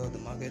failure, the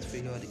market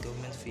failure, the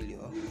government failure,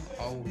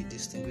 how we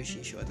distinguish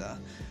each other,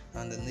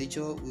 and the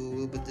nature. We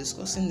will be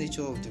discussing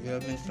nature of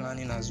development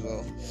planning as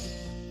well.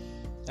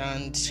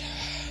 And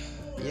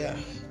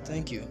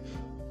thank you.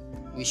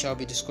 We shall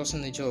be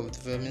discussing nature of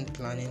development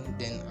planning.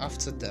 Then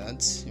after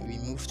that, we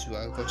move to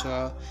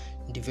agricultural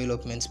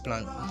development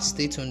planning.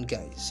 Stay tuned,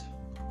 guys.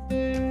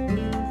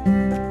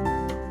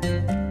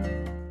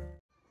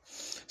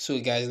 So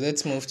guys,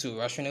 let's move to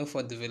rationale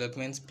for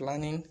development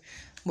planning.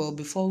 But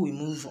before we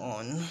move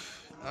on,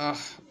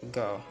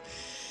 girl.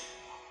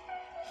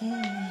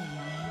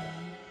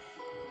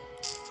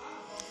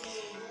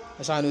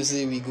 I try to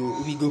say we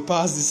go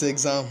pass this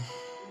exam.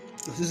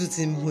 This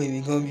thing when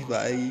we gonna be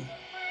by.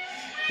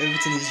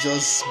 Everything is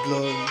just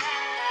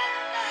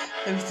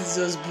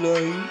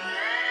blurry.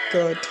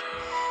 God.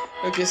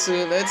 Okay, so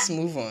let's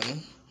move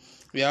on.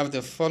 We have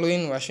the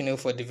following rationale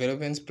for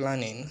development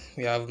planning.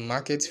 We have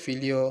market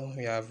failure,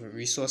 we have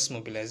resource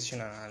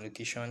mobilization and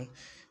allocation,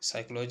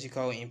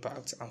 psychological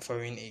impact, and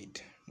foreign aid.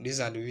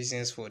 These are the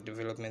reasons for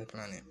development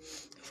planning.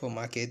 For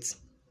market,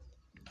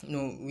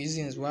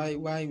 reasons why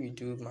we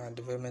do my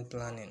development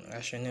planning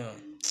rationale.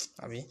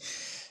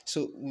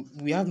 So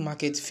we have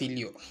market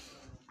failure.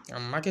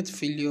 And market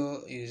failure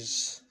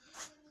is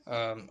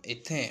a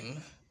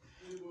term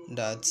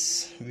that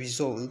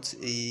results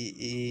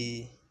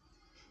a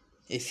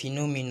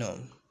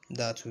phenomenon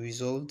that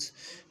results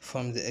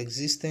from the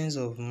existence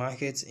of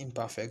market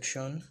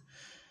imperfection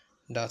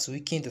that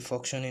weaken the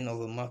functioning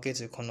of a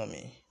market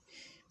economy.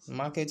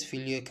 Market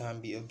failure can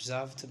be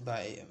observed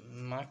by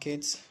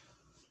market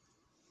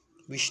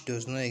which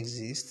does not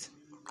exist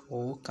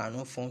or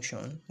cannot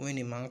function. When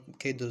a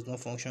market does not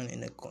function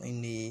in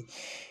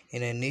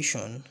a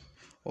nation,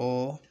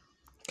 or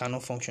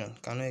cannot function,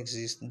 cannot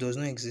exist, does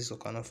not exist or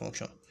cannot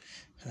function.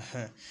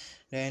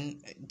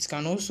 Then it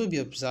can also be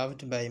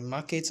observed by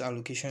market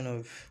allocation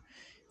of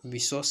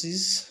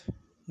resources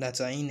that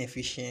are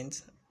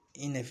inefficient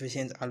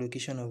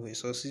allocation of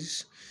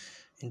resources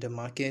in the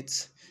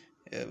market.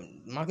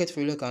 Market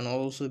failure can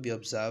also be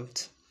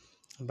observed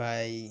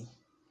by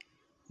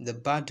the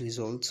bad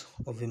result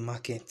of a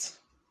market.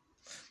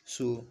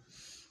 So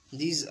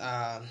these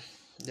are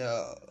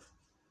the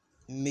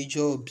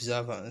major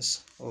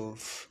observation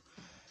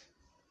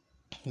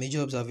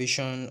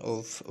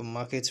of a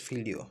market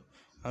failure.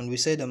 And we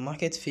said the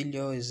market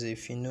failure is a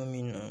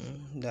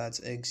phenomenon that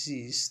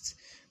exists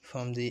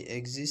from the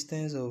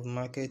existence of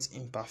market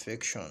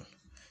imperfection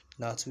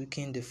that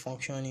weaken the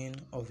functioning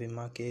of a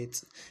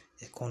market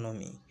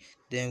economy.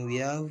 Then we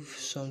have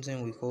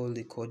something we call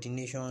the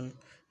coordination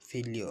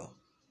failure.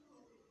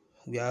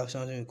 We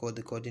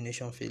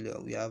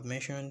have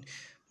mentioned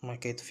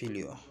market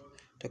failure.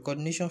 The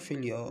coordination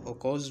failure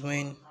occurs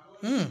when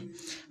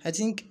I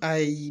think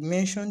I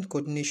mentioned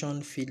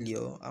coordination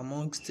failure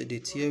amongst the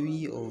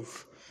theory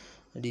of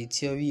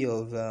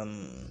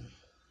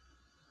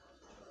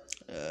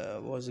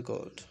what's it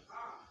called?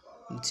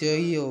 The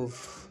theory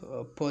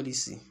of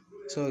policy.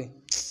 Sorry.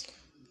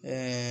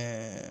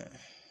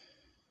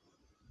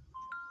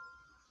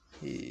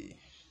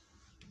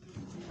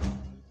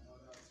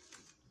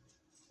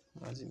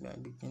 What's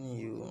it beginning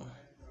you?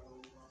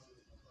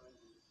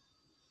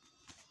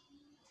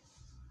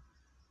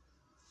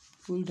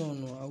 Hold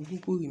on, I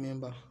will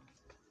remember.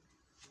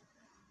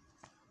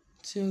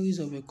 Theories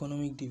of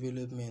economic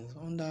development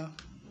under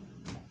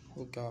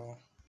Ogawa.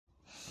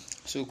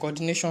 So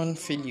coordination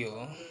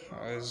failure,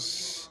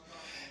 as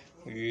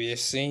we were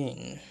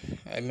saying,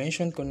 I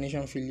mentioned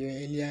coordination failure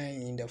earlier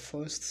in the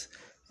first,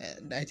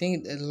 I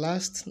think the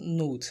last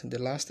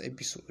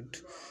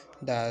episode,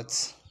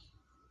 that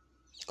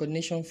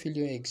coordination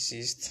failure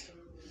exists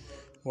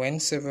when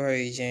several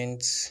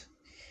agents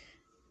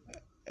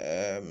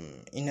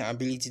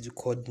inability to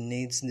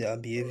coordinate their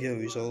behavior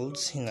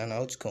results in an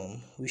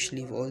outcome which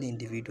leave all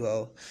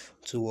individual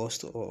to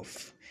worst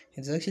off.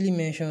 It's actually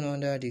mentioned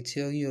under the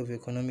theory of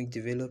economic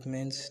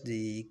development,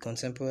 the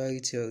contemporary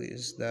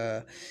theories,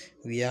 that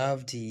we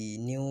have the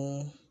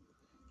new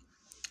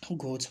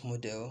growth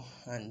model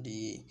and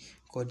the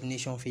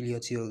coordination failure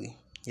theory.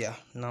 Yeah,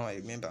 now I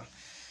remember.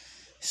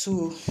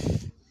 So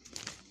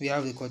we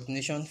have the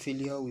coordination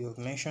failure, we have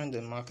mentioned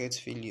the market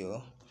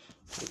failure,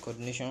 the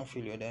coordination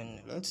failure.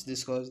 Then let's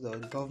discuss the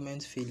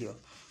government failure.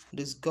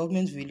 This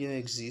government failure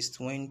exists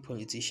when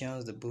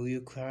politicians, the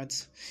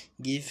bureaucrats,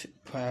 give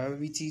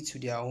priority to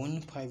their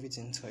own private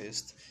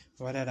interest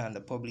rather than the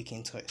public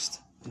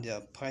interest.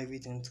 Their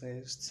private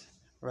interest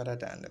rather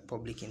than the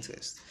public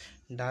interest.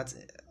 That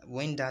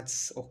when that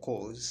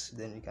occurs,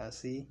 then we can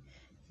see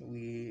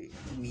we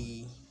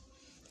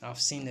have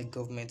seen a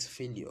government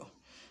failure.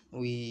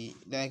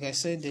 Like I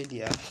said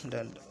earlier,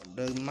 that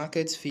the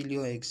market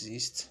failure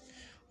exists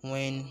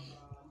when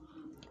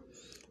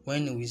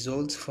the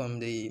result from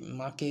the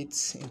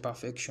market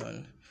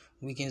imperfection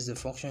weakens the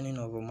functioning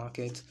of a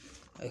market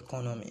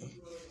economy.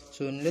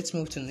 So let's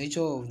move to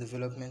nature of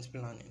development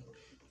planning.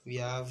 We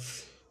have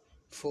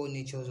 4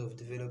 natures of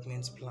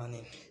development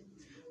planning.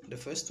 The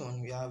first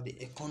one, we have the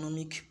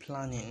economic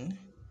planning.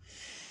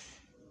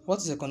 What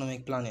is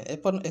economic planning?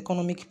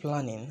 Economic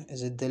planning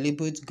is a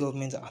deliberate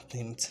government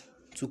attempt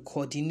to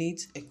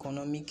coordinate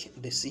economic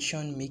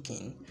decision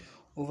making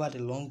over the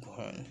long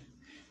run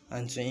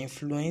and to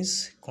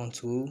influence,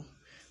 control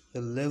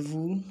the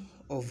level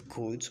of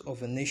growth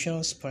of a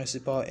nation's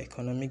principal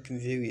economic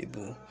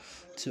variable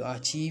to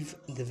achieve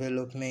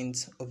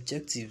development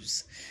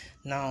objectives.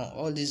 Now,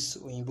 all this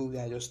Oyinbo we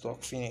are just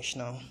talk finish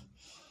now.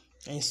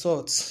 In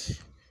short,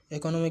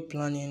 economic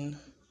planning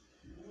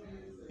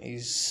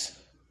is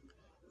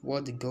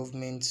what the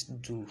government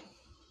do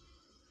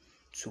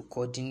to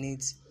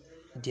coordinate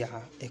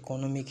their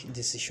economic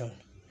decision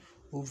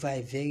over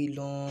a very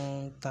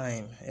long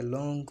time,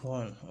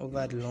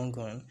 over the long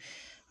run,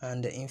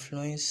 and the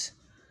influence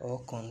or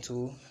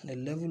control the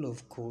level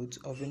of growth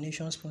of a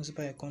nation's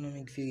principal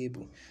economic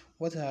variable.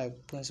 What are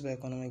principal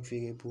economic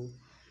variable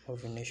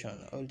of a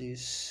nation? All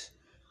these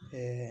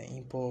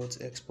imports,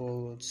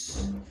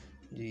 exports,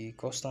 the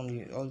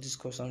custom, all these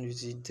custom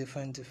duty,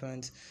 different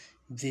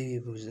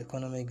variables,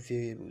 economic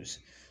variables.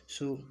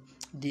 So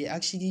they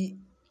actually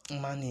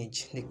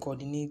manage, they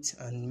coordinate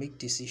and make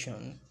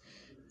decisions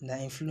that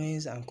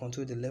influence and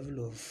control the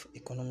level of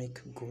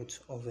economic growth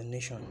of a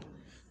nation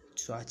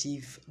to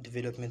achieve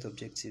development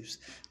objectives.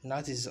 And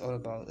that is all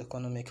about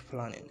economic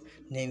planning.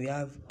 Then we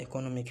have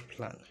economic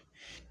plan.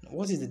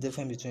 What is the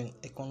difference between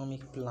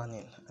economic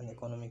planning and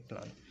economic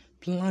plan?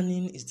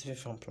 Planning is different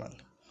from plan.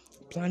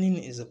 Planning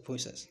is a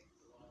process.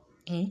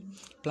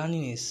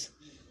 Planning is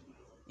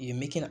you're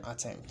making an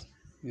attempt.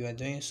 You are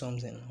doing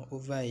something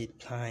over a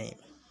time.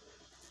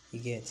 You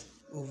get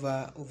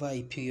over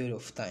a period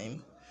of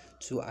time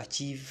to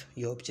achieve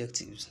your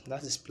objectives.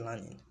 That is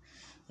planning.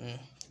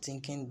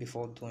 Thinking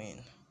before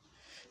doing.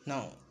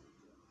 Now,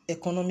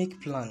 economic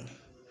plan.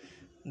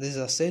 These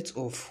are set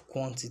of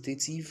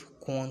quantitative.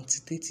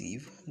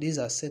 These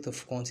are set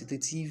of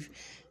quantitative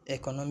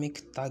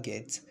economic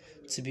targets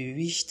to be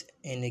reached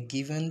in a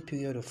given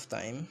period of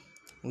time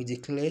with a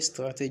clear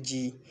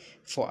strategy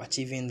for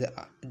achieving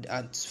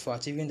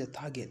the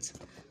target.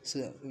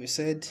 So we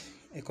said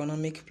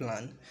economic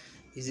plan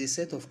is a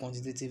set of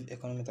quantitative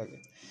economic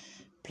targets.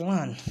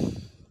 Plan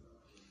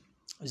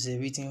is a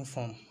written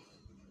form.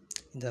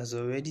 It has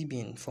already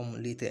been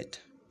formulated.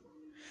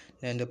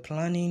 Then the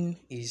planning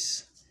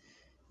is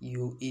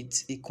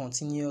it's a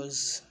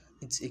continuous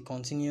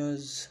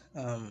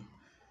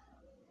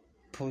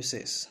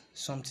process,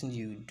 something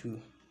you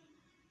do.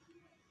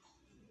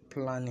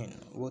 Planning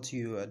what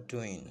you are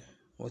doing.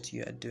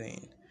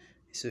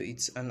 So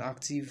it's an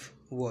active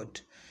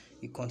word.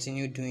 You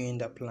continue doing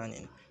the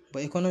planning.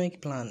 But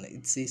economic plan,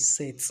 it's a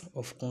set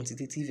of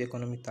quantitative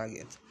economic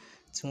targets.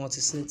 It's what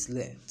is set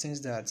there,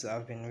 things that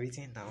have been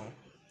written down,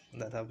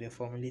 that have been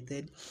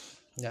formulated,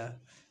 the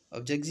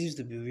objectives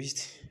to be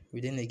reached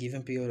within a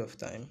given period of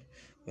time,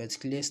 with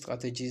clear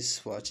strategies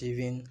for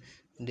achieving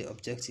the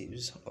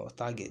objectives or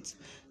targets.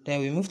 Then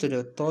we move to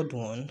the third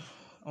one.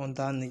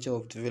 Under nature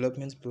of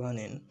development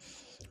planning,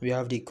 we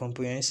have the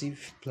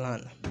comprehensive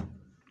plan.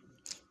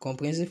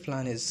 Comprehensive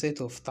plan is a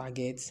set of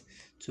targets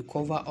to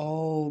cover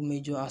all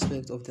major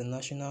aspects of the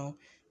national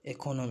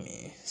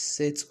economy.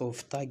 Set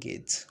of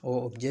targets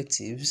or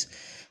objectives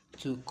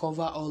to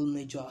cover all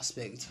major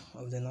aspects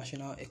of the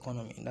national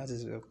economy. That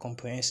is a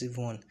comprehensive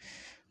one.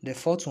 The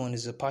fourth one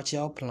is a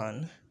partial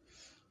plan.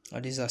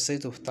 These are a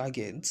set of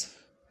targets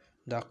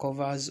that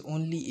covers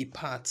only a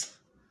part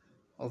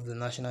of the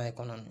national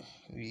economy.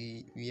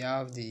 We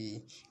have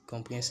the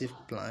comprehensive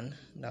plan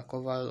that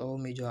covers all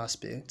major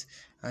aspects,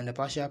 and the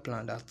partial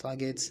plan that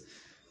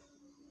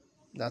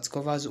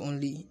covers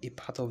only a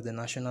part of the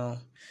national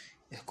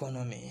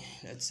economy.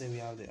 Let's say we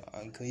have the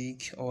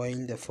agric,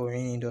 oil, the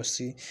foreign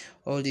industry.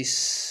 All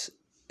this,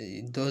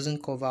 it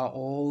doesn't cover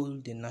all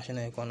the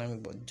national economy,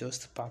 but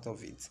just part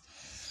of it.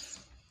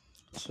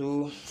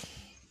 So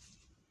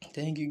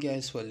thank you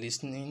guys for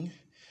listening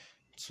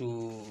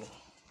to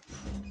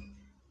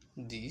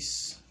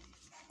this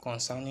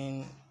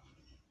concerning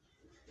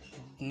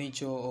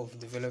nature of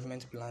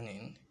development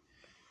planning.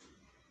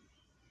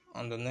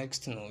 On the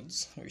next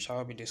notes, we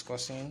shall be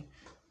discussing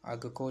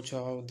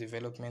agricultural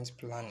development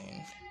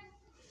planning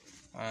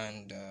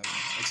and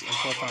its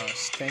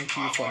importance. Thank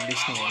you for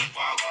listening.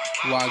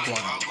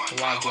 Wagwan.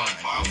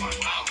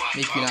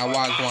 Make me a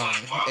wagwan.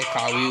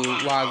 Ekawi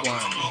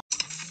wagwan.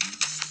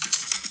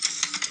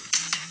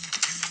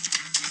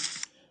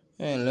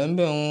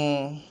 Lembe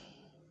won.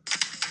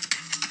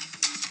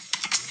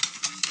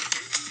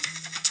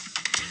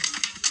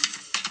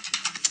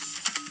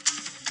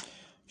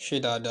 Ṣé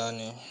dáadáa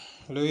ni?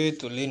 Lórí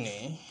ètò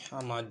lénìí,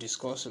 a máa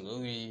discuss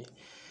lórí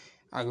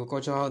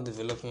agricultural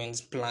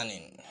development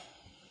planning.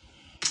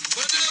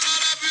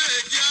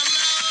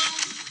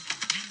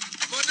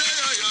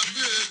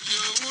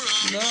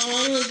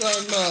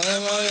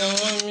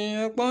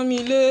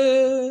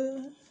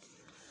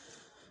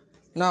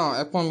 Now,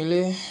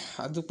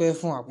 adúpẹ́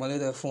fún àpọ́nlé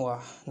tẹ́ fún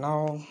wa.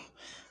 Now,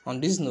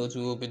 on this note,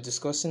 we will be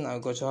discussing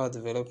agricultural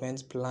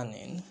development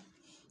planning.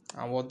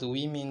 And what do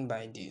we mean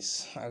by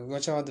this?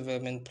 Agricultural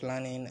development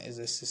planning is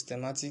a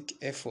systematic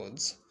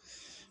effort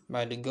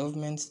by the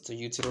government to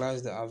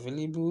utilize the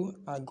available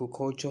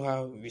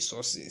agricultural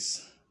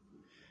resources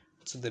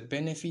to the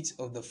benefit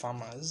of the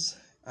farmers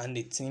and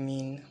the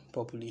teeming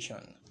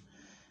population.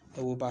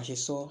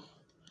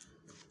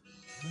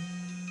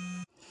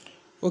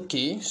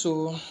 Okay,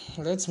 so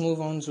let's move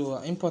on to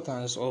the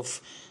importance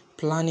of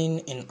planning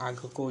in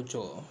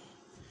agriculture.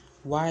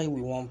 Why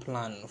we want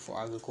plan for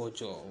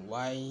agriculture?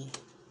 Why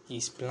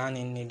is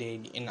planning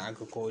needed in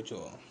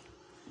agriculture?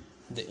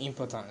 The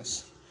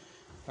importance.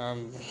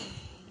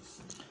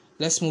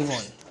 Let's move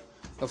on.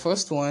 The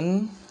first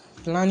one,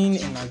 planning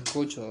in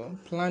agriculture.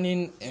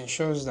 Planning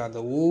ensures that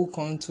the whole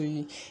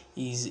country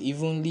is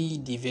evenly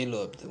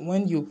developed.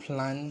 When you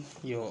plan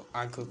your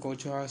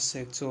agricultural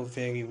sector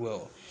very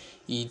well,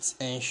 it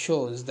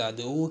ensures that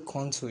the whole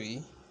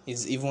country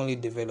is evenly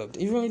developed.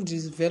 Evenly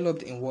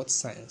developed in what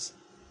sense?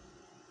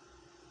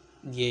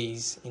 There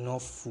is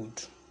enough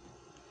food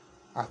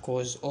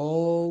across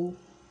all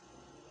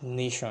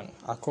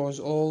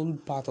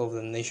part of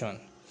the nation.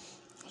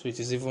 So it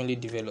is evenly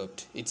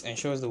developed. It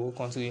ensures the whole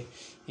country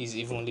is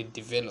evenly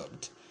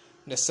developed.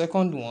 The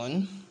second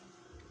one,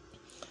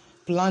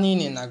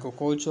 planning in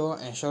agriculture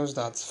ensures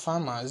that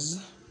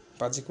farmers,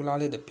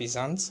 particularly the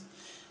peasants,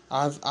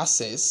 have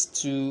access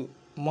to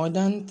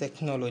modern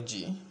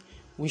technology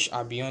which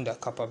are beyond their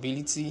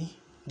capability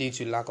due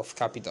to lack of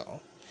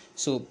capital.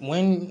 So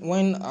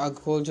when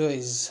agriculture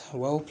is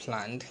well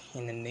planned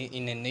in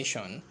a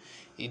nation,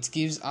 it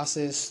gives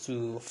access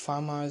to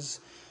farmers.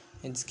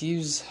 It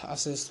gives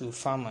access to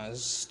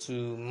farmers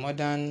to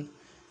modern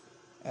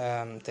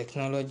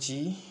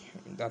technology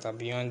that are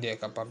beyond their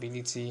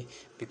capability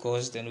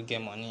because they don't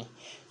get money.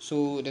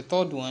 So the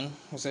third one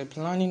was that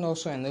planning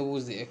also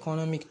enables the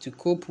economy to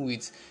cope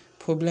with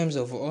problems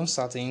of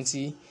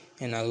uncertainty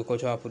in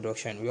agricultural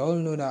production. We all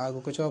know that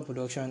agricultural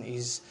production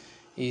is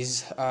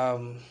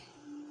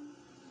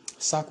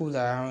circled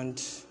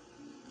around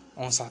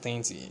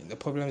uncertainty, the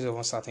problems of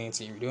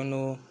uncertainty. We don't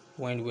know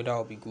when the weather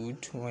will be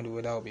good, when the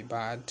weather will be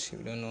bad.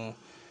 We don't know.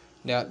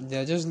 There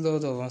are just a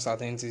lot of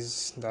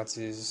uncertainties that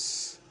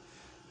is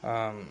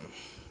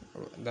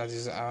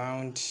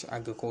around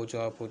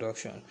agricultural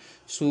production.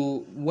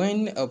 So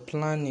when a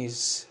plan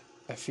is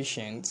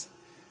efficient,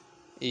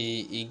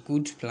 a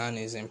good plan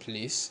is in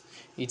place,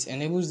 it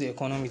enables the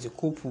economy to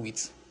cope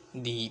with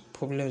the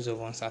problems of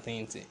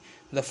uncertainty.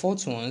 The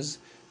fourth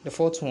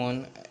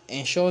one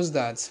ensures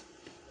that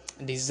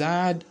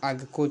desired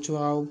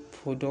agricultural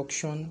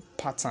production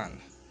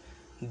pattern,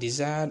 or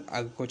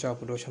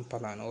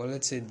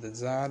let's say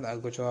desired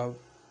agricultural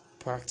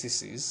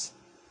practices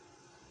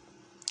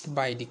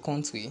by the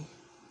country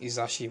is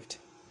achieved.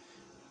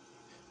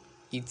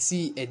 It's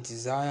a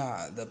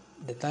desire,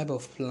 the type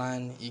of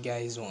plan you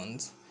guys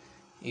want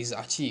is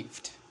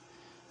achieved.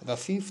 The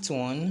fifth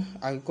one,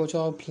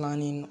 agricultural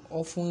planning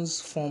often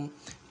form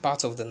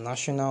part of the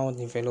national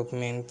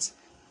development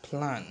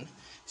plan.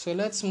 So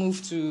let's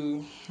move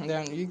to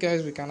then you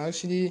guys, we can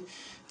actually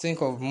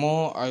think of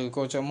more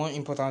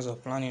importance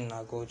of planning in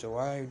agriculture.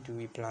 Why do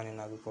we plan in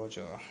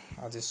agriculture?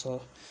 As I saw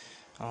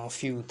a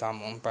few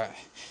time on by.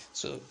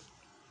 So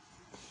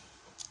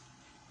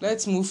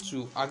let's move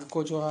to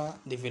agricultural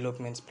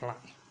development plan.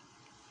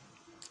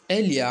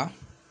 Earlier,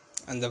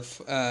 and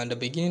the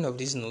beginning of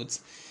this note,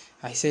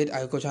 I said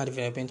agricultural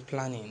development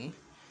planning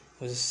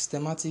was a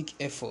systematic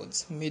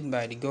effort made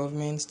by the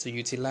government to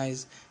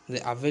utilize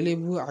the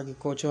available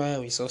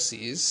agricultural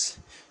resources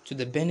to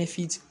the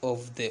benefit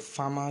of the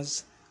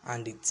farmers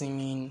and the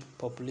teeming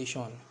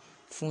population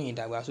fún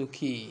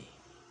ìdàgbàsókè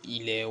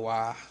ilẹ̀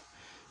wa.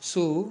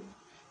 So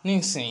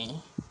nísìnyí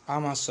a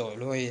máa sọ̀rọ̀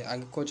lórí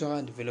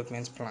agricultural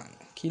development plan.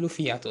 Kí ló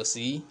fi yàtọ̀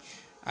sí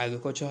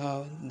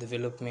agricultural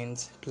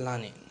development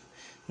planning?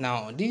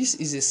 Now, this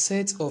is a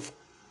set of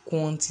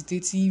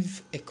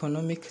quantitative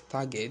economic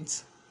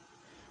targets.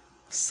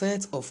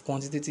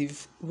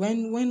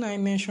 When I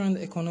mentioned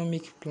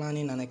economic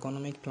planning and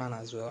economic plan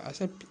as well, I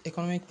said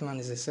economic plan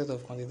is a set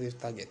of quantitative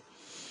targets.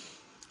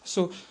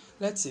 So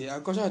let's say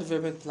agricultural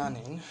development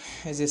planning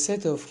is a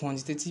set of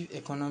quantitative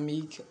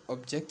economic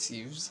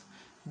objectives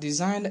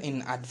designed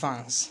in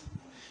advance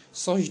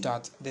such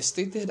that the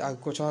stated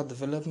agricultural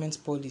development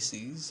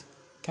policies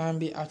can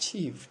be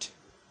achieved.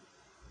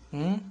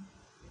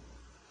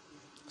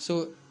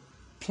 So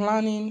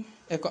planning,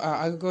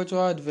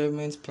 agricultural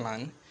development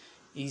plan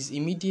is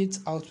immediate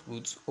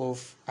output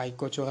of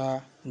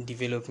agricultural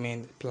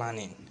development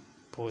planning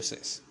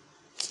process.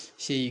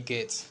 Shey you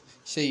get,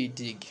 shey you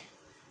dig.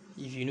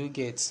 If you no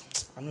get,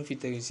 I know if you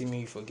tell you see me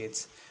you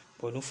forget,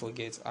 but don't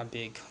forget,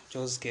 abeg,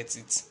 just get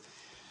it.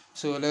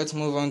 So let's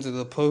move on to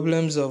the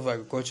problems of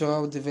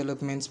agricultural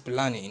development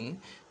planning.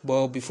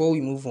 But before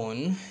we move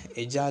on,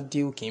 ẹja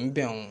dé òkè ń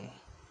bẹ̀ wọ́n.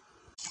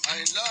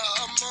 Àìlá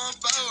ọmọ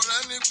báwo rẹ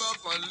ní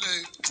gbọ́kànlé,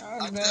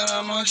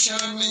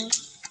 àtẹ̀rámọ́ṣẹ́ ni,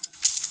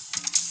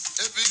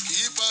 ebi kì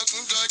í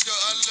pagún dọ́jọ́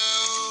alẹ́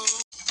o.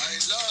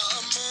 Àìlá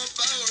ọmọ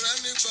báwo rẹ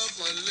ní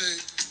gbọ́kànlé,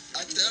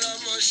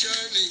 àtẹ̀rámọ́ṣẹ́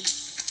ni,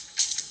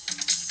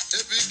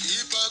 ebi kì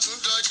í pagún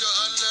dọ́jọ́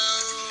alẹ́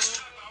o.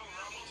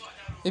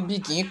 Ebi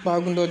kì í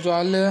pagún dọ́jọ́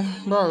alẹ́,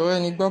 báwo rẹ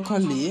ní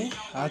gbọ́kànlé,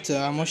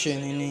 àtẹ̀rámọ́ṣẹ́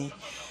ni.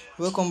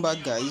 Welcome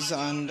back, guys,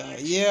 and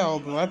I'll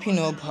be wrapping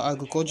up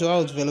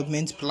agricultural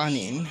development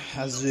planning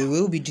as we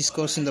will be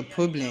discussing the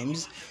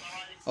problems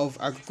of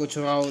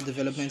agricultural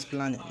development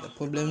planning, the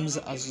problems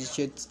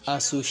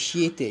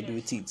associated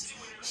with it.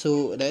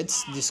 So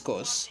let's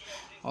discuss.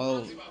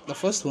 The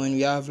first one,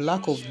 we have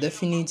lack of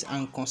definite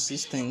and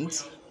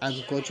consistent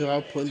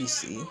agricultural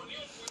policy.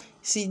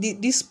 See,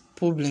 these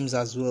problems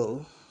as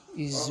well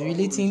is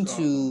relating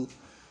to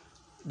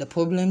the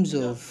problems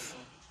of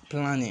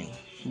planning,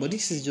 but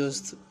this is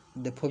just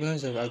the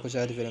problems of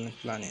agricultural development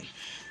planning.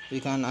 We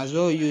can as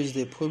well use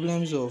the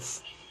problems of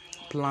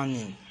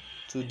planning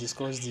to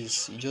discuss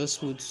this. You just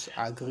put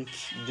agric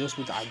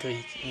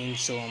in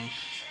some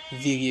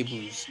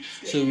variables.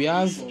 So we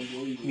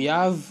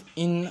have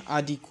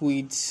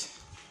inadequate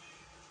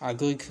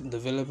agric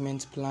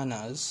development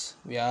planners.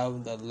 We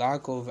have the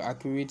lack of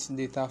accurate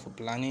data for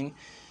planning.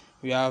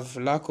 We have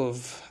lack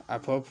of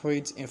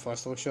appropriate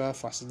infrastructural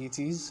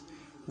facilities.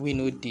 We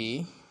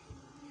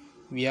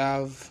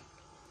have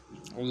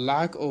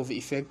lack of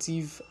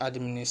effective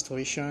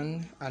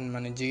administration and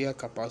managerial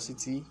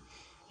capacity,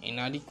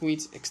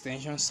 inadequate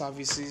extension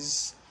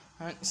services,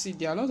 and see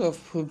there are a lot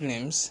of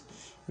problems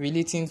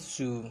relating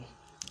to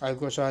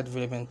agricultural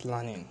development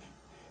planning.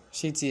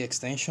 Ṣé ti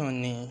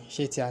extension ni,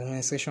 ṣé ti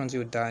administration tí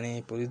ó dá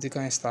ni,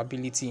 political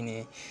instability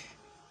ni,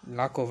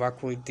 lack of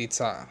accurate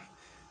data,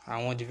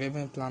 àwọn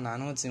development planner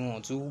náà tí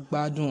wọ́n tún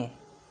gbádùn,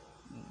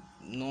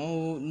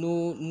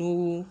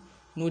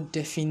 no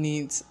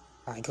definite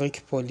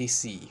agric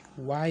policy.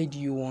 Why do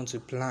you want to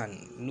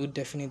plan? No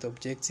definite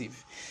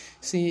objective.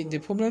 See, the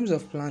problems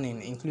of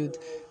planning include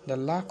the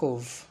lack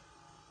of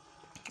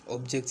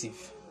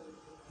objective,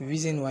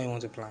 reason why you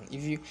want to plan.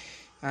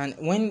 And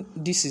when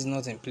this is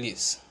not in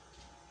place,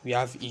 we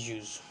have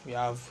issues, we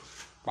have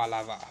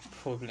palaver,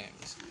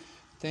 problems.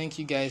 Thank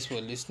you guys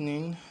for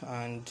listening,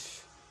 and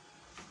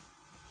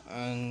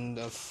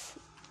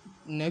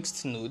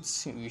next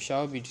notes we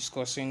shall be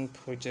discussing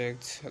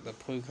project, the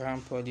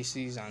program,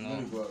 policies, and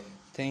all.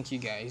 Thank you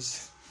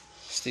guys.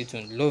 Stay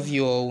tuned. Love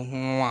you all.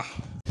 Mwah.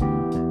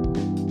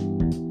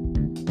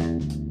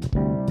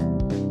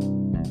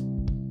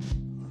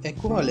 Ẹ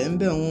kúrọ̀lẹ́ ń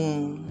bẹ̀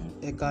wọ́n,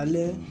 ẹ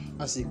káalẹ́,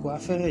 àsìkò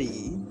afẹ́rẹ́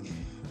yìí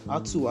á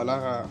tù wá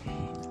lára,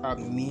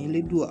 àmì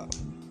elédùà.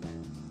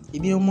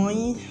 Ibi ọmọ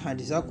yín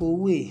Àdìsá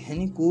Kowé,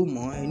 ẹni kò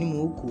mọ̀ ẹni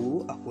mọ̀ kó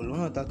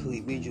àpòlọ́nà tákìrì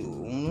ìgbẹ́jọ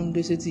òun ló ń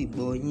dé sétí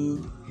ìgbọ́ yín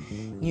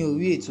ní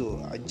orí ètò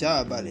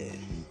Àjààbálẹ̀.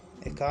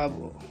 Ẹ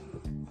káàbọ̀.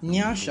 Ní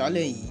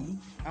àṣálẹ́ yìí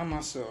a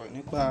máa sọ̀rọ̀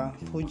nípa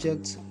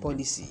project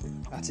policy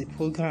àti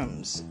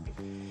programs.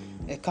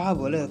 Ẹ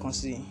káàbọ̀ lẹ́ẹ̀kan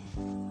sí.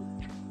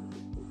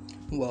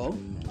 Well,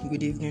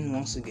 good evening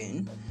once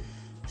again.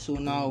 So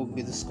now we'll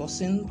be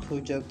discussing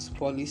project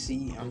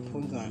policy and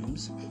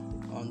programs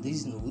on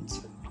these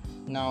notes.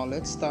 Now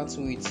let's start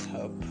with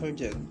a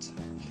project.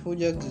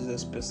 Project is a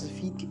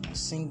specific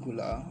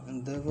singular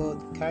endeavor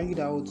carried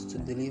out to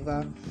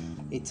deliver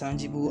a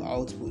tangible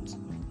output.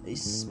 A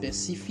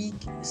specific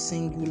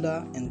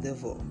singular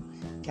endeavor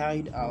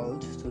carried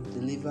out to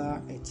deliver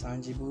a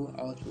tangible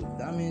output.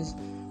 That means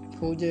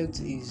project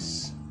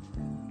is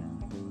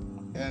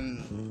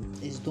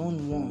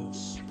done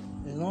once.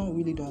 It's not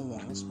really done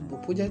once,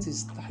 but project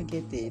is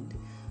targeted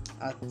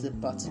at a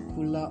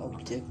particular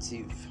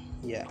objective.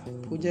 Yeah,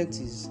 project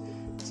is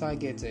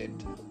targeted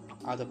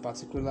at a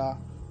particular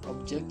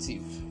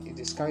objective. It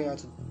is carried out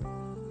to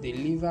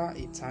deliver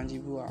a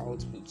tangible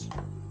output.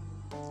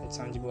 A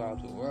tangible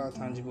output. What are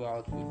tangible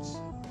outputs?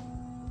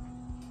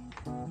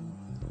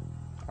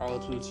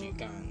 Outputs you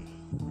can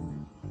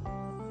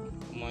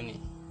money.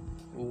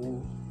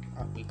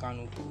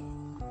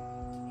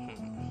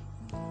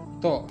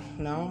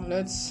 Now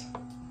let's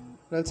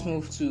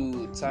move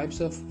to types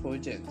of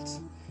projects.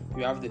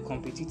 We have the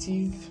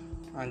competitive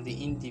and the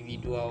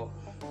individual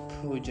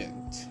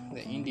project.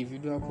 The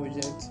individual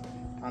project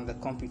and the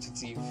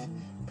competitive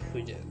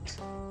project.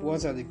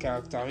 What are the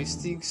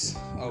characteristics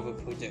of a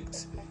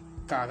project?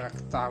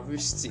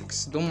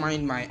 Characteristics. Don't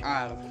mind my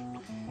R.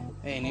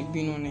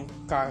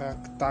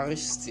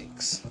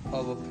 Characteristics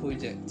of a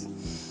project.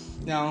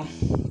 Now,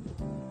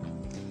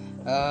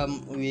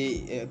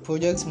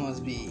 projects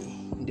must be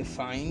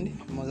defined,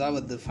 must have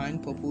a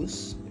defined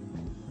purpose.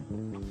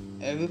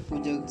 Every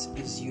project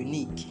is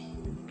unique.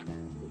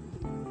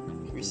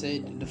 We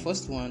said the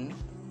first one,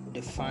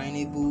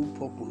 definable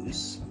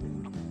purpose.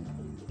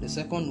 The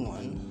second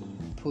one,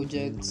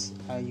 projects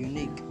are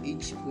unique.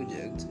 Each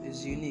project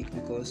is unique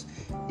because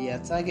they are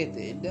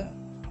targeted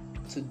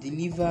to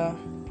deliver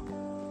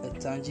a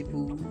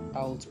tangible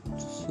output.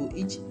 So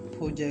each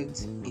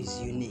project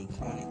is unique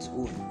on its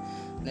own.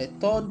 The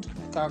third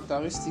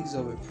characteristics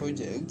of a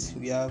project,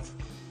 we have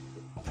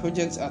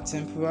projects are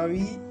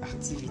temporary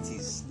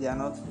activities. They are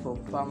not for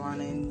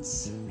permanent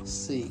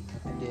sake.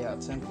 They are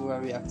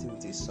temporary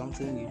activities,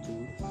 something you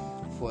do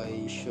for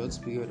a short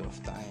period of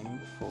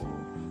time,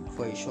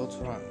 for a short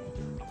run,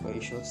 for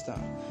a short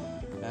time.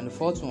 And the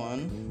fourth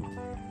one,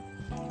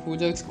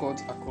 projects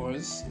cut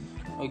across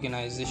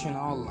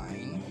organizational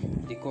line.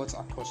 They cut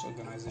across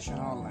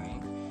organizational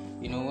line.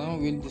 When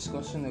we're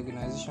discussing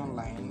organizational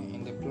line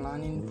in the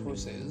planning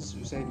process,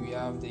 we said we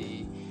have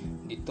the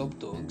top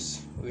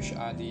dogs, which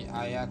are the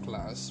higher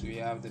class, we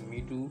have the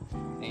middle,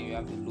 and we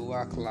have the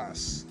lower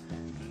class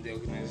in the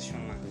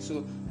organization line.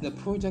 So the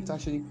project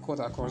actually cut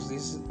across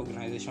this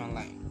organization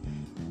line.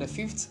 The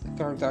fifth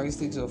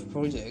characteristics of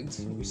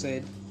projects, we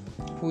said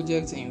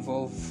projects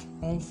involve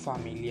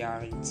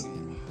unfamiliarity.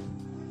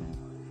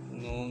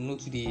 Not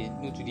to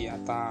the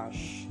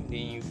attach.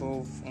 They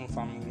involve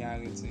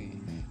unfamiliarity.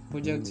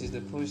 Project is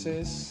the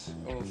process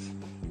of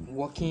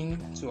working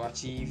to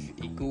achieve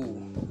a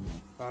goal.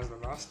 That's the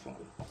last one.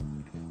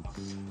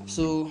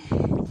 So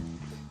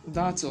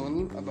that's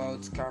all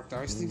about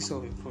characteristics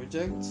of a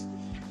project.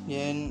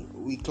 Then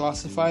we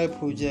classify a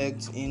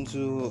project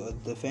into a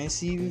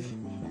defensive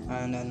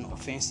and an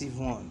offensive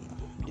one.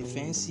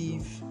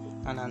 Defensive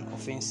and an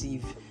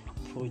offensive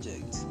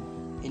project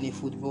in a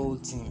football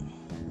team.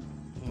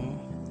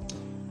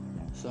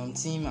 Some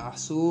teams are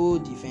so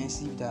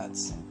defensive that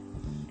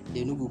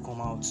they no go come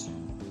out.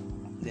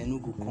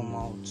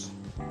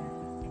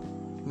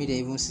 May they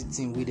even see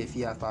team with the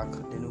fear attack,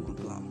 they no go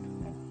do them.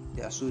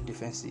 They are so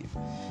defensive.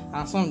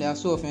 And some they are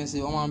so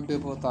offensive.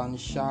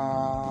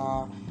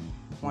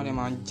 One of them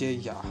man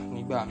Jeja,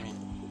 nígbà mi.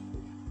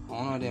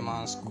 One of them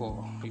man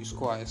score. You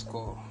score, I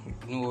score.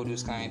 You know all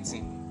those kind of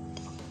things.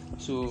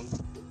 So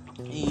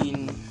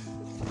in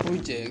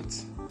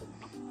project,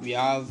 we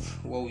have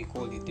what we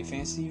call the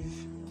defensive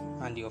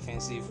and the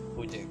offensive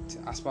project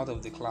as part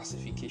of the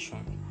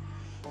classification.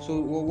 So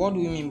what do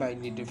we mean by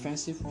the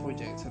defensive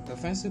project?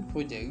 Defensive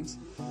projects,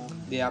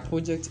 they are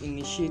projects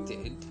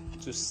initiated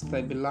to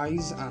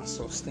stabilize and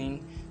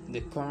sustain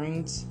the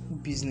current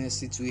business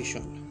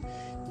situation.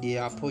 They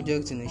are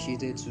projects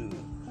initiated to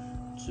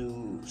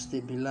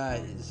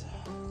stabilize,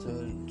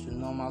 to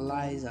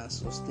normalize and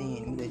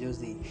sustain. They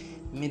just they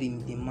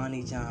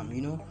manage them.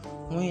 You know,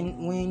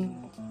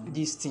 when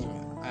this team,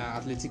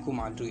 Atletico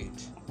Madrid,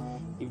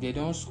 if they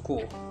don't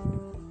score,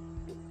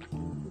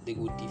 they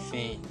will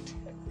defend.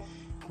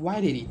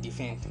 Why did they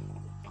defend?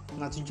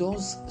 Now to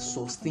just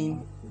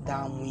sustain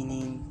that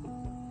winning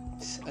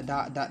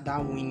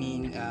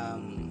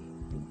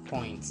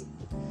point.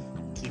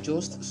 To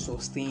just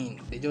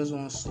sustain, they just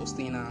want to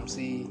sustain and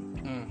say,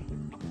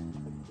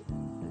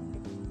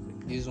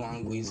 this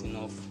one goes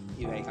enough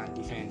if I can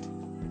defend.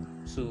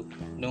 So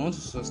they want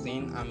to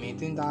sustain and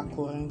maintain that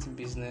current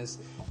business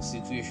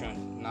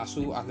situation. Now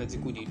so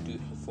Atletico they do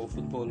for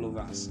football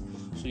lovers.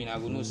 So you're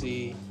not gonna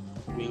say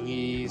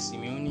really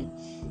Simeone,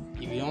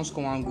 if you don't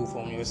score and go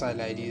from your side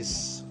like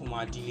this,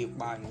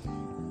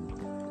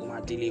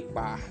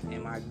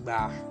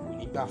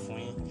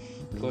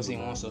 because he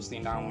wants to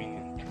sustain that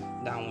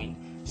win.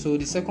 So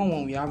the second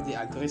one, we have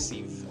the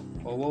aggressive,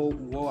 or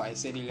what I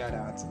said earlier,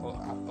 that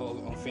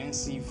or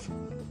offensive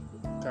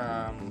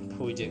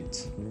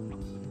project.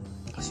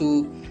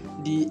 So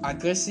the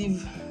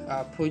aggressive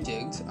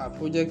projects are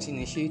projects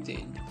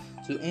initiated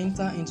to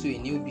enter into a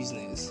new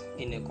business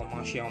in a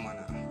commercial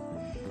manner.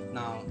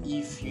 Now,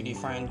 if you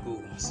define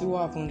goal, see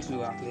what happened to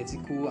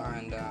Atletico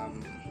and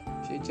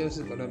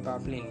Chelsea got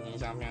up playing in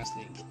Champions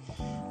League.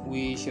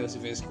 We Chelsea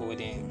first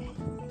scored in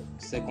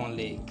second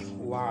leg.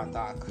 War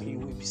attack. You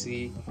will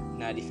say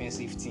na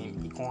defensive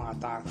team. He can't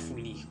attack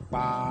fully.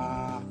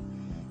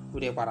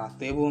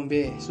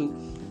 So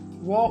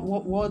what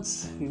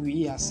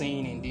we are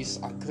saying in this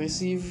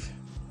aggressive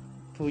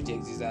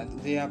project is that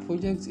they are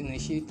projects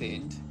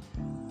initiated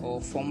or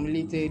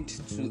formulated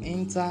to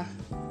enter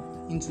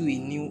into a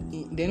new.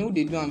 They know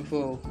they do them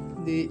before.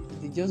 They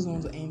just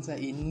want to enter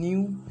a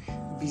new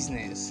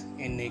business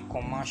in a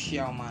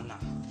commercial manner.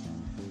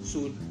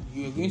 So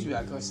you're going to be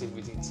aggressive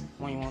with it.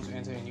 When you want to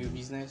enter a new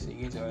business,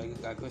 you're going to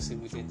be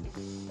aggressive with it.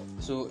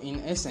 So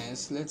in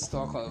essence,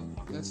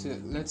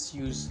 let's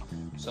use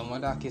some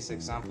other case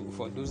example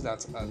for those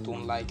that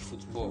don't like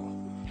football.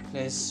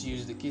 Let's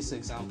use the case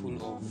example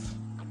of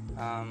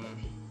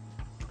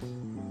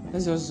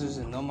let's just use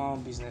a normal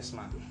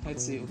businessman.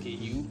 Let's say, okay,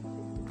 you,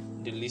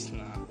 the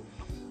listener,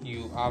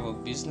 you have a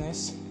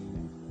business.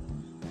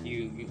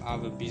 You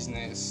have a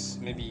business.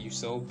 Maybe you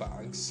sell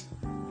bags.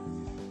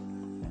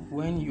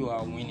 When you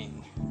are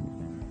winning,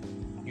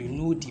 you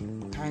know the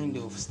kind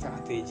of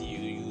strategy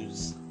you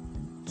use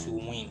to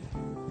win.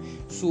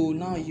 So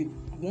now you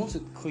want to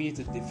create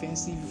a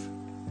defensive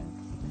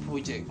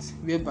project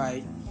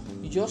whereby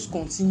you just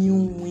continue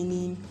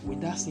winning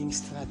with that same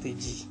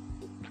strategy.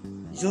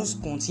 You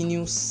just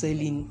continue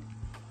selling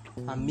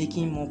and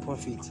making more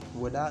profit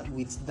with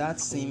that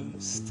same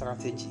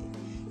strategy.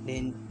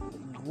 Then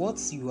what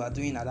you are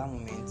doing at that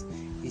moment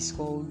is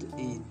called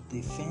a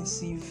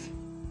defensive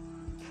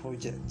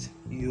project.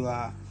 You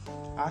are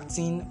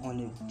acting on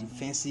a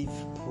defensive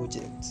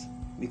project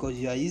because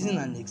you are using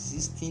an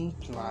existing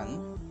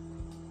plan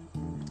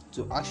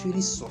to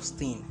actually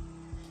sustain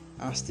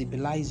and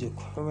stabilize your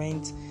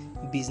current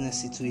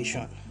business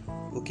situation.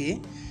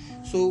 Okay,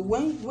 so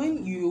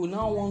when you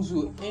now want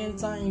to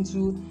enter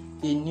into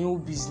a new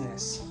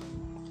business,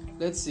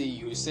 let's say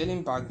you were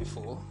selling bag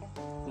before,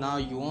 now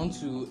you want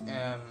to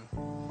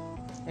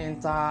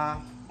enter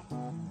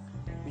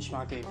which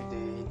market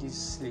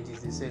these ladies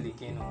they sell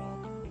again.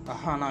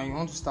 Now you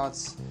want to start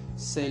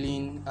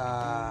selling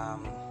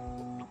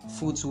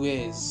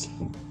footwears.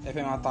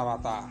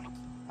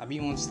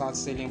 You want to start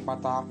selling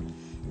pata.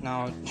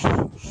 Now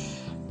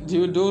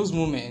during those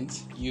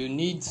moments you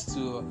need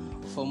to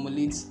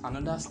formulate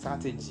another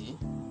strategy,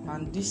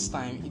 and this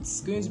time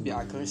it's going to be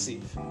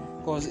aggressive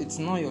because it's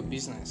not your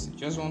business. You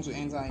just want to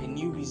enter a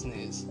new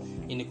business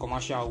in a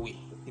commercial way.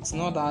 It's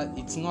not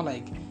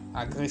like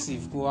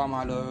aggressive no,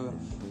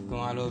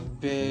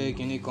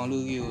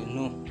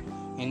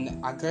 in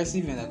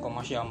aggressive in a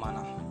commercial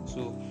manner.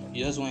 So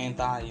you just want to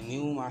enter a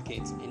new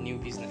market, a new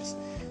business.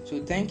 So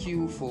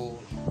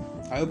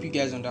I hope you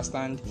guys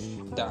understand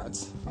that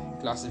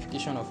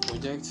classification of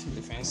project: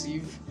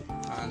 defensive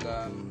and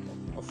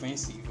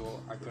offensive or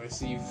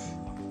aggressive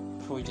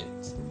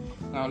project.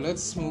 Now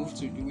let's move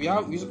to we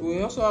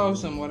also have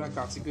some other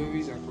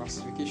categories and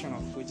classification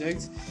of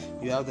projects.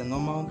 You have the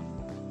normal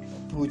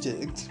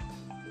project,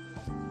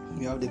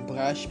 you have the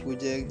brash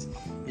project,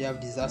 you have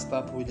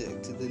disaster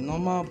project. The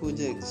normal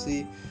project,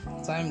 say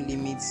time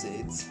limit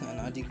set and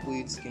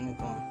adequate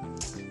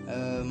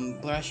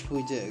brash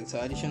project,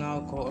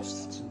 additional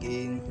cost to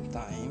gain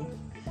time.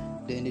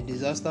 Then the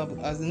disaster,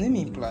 as the name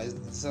implies,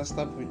 the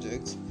disaster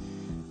project,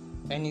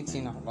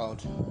 anything allowed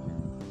to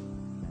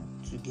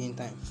gain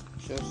time.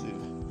 Just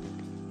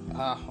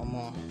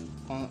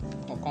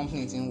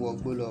company didn't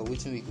work well,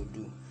 what we could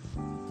do.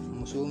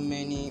 So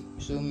many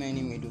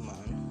middleman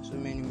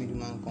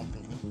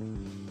company.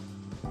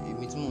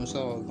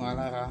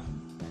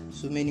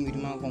 So many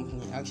middleman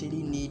company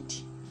actually need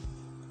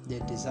the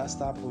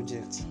disaster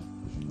project.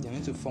 They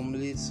need to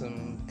formulate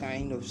some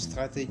kind of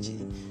strategy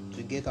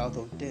to get out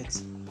of debt.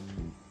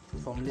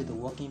 Formulate a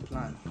working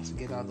plan to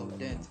get out of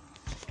debt.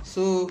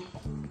 So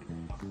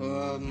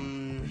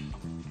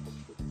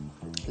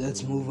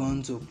let's move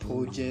on to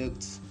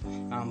project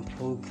and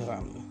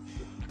program.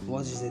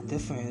 What is the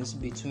difference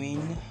between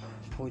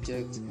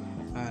project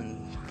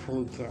and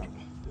program?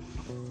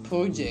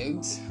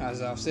 Project,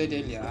 as I've said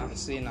earlier,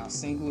 say na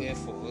single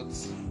effort,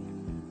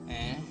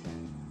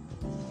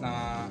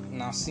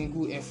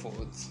 single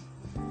effort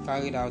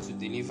carried out to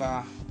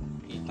deliver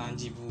a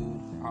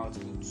tangible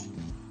output.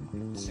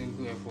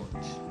 Single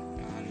effort,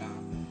 and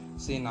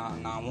say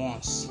na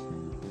once,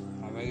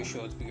 a very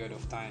short period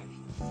of time.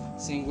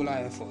 Singular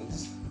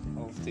efforts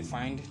of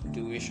defined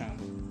duration.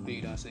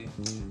 You don't say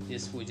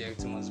this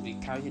project must be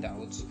carried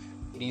out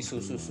within so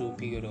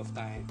period of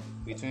time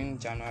between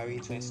January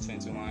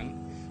 2021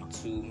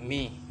 to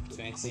May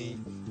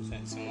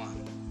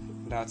 2021.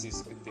 That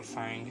is a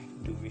defined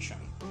duration.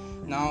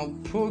 Now,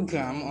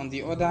 program, on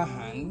the other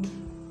hand,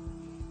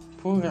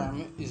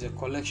 program is a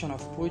collection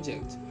of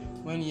projects.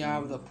 When you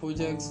have the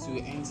projects to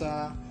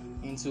enter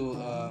into,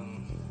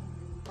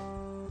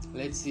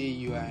 let's say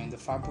you are in the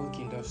fabric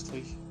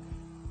industry,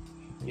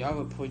 you have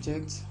a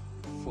project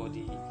for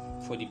the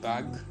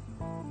bag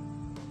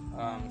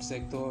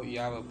sector, you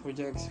have a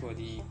project for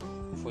the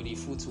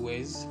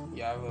footwears,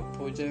 you have a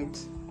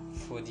project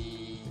for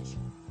the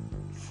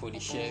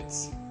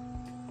shirts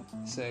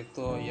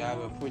sector, you have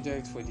a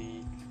project for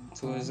the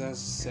trousers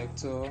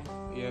sector,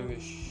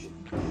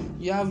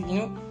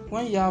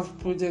 when you have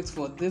projects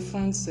for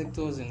different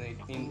sectors in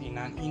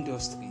an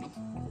industry,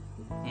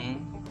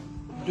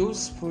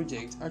 those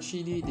projects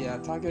actually they are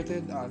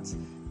targeted at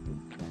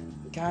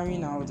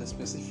carrying out a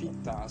specific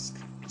task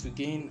to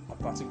gain a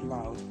particular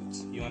output.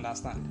 You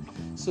understand?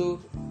 So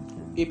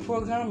a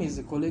program is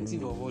a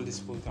collective of all these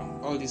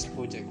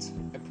projects.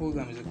 A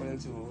program is a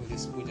collective of all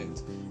these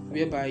projects,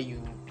 whereby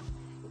you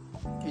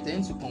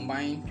tend to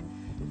combine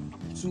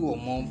two or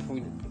more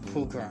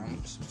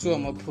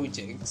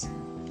projects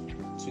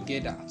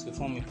together to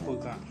form a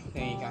program.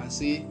 Then you can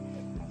say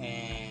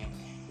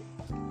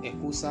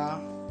Ecosa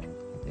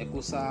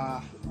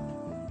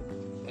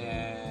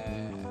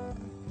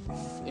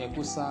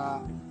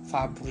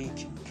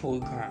Fabric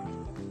Program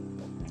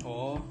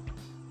or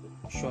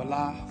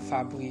Shola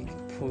Fabric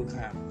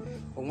Program.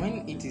 But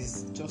when it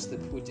is just a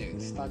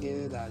project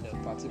targeted at a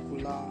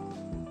particular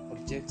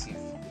objective,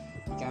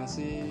 you can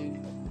say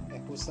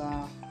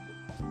Ecosa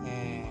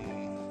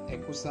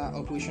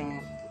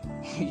Operation.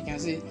 You can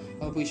say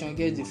Operation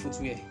Get the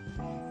Footwear,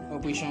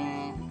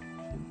 Operation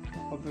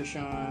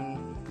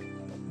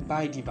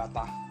Buy the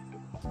Bata,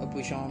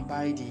 Operation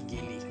Buy the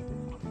Gilly.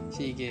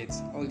 So you get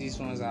all these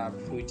ones are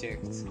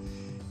projects.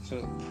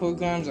 So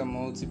programs are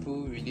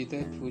multiple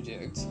related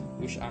projects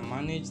which are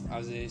managed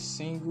as a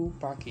single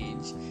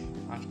package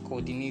and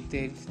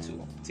coordinated to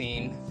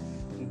obtain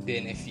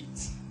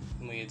benefits.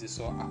 Mo yẹ ti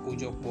sọ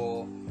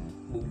àkójọpọ̀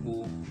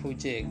gbogbo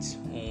project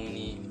òun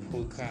ni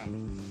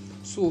program.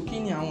 So kí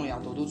ni àwọn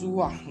ìyàtọ̀ tó tún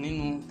wà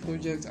nínú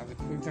project àti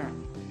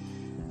program?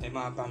 Ẹ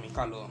máa bá mi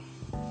ká lọ.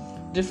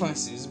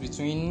 Differences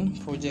between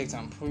projects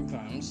and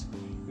programs.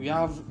 We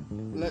have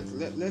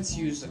let's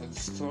use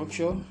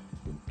structure.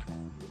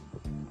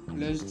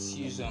 Let's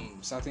use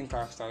certain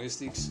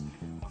characteristics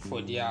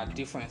for their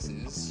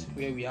differences,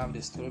 where we have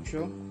the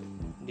structure,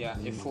 their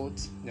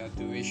effort, their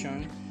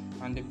duration,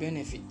 and the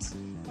benefit.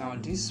 Now,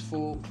 these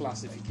four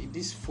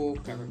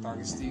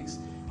characteristics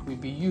will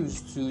be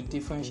used to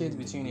differentiate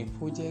between a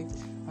project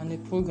and a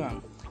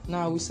program.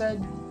 Now, we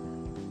said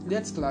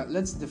let's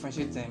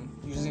differentiate them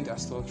using their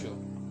structure.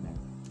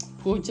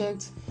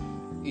 Project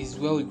is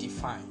well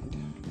defined,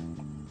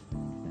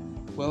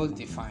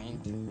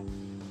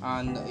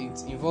 and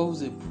it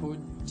involves a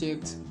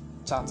project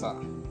charter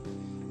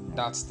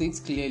that states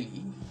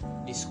clearly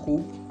the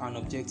scope and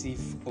objective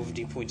of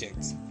the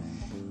project.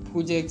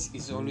 Project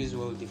is always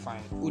well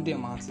defined. Ude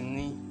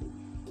Martini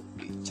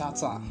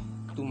charter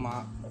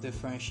to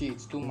differentiate,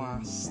 to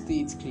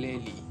state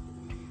clearly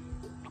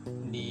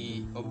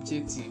the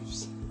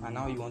objectives and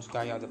how you want to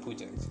carry out the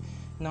project.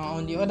 Now,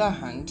 on the other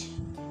hand,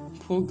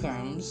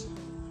 programs,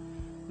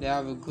 they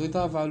have a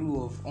greater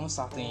value of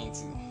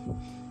uncertainty,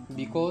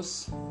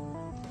 because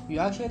you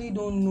actually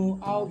don't know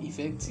how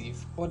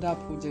effective other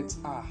projects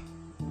are.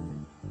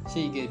 So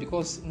you get,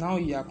 because now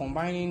you are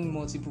combining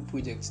multiple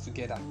projects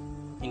together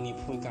in a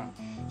program,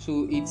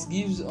 so it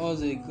gives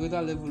us a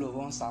greater level of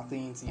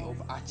uncertainty of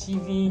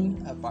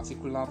achieving a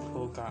particular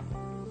program.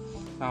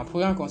 Now,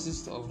 program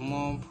consists of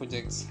more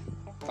projects,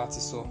 that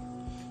is all.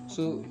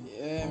 So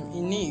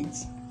in it,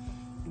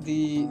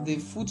 the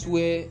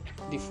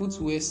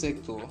footwear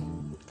sector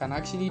can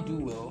actually do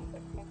well,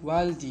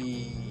 while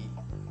the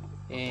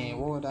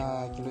what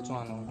other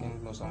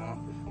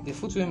the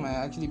footwear might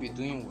actually be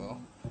doing well,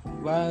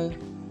 while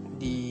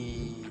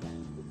the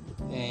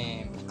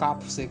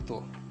cap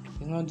sector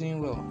is not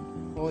doing well,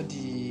 or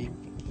the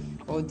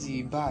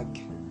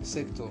bag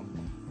sector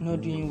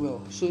not doing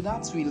well. So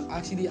that will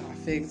actually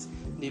affect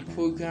the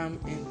program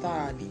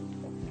entirely.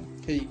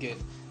 Okay, you get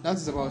that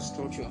is about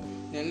structure.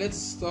 Then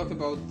let's talk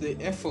about the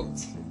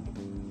effort.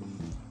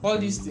 All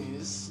these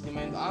things, they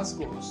might ask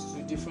us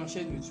to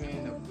differentiate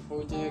between a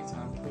project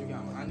and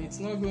program, and it's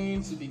not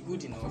going to be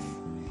good enough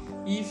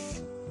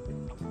if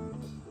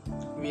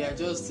we are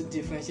just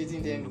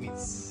differentiating them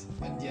with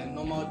their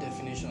normal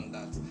definition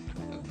that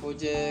a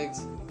project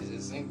is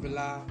a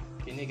singular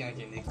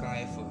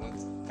effort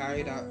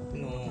carried out.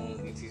 No,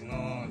 it is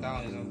not. That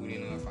one is not good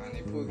enough. And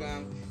a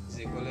program is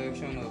a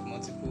collection of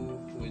multiple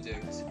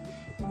projects.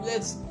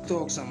 Let's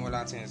talk some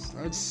other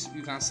things.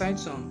 You can cite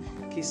some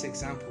case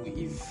example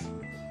if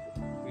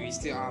we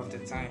still have the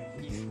time.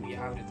 If we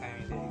have the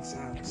time in the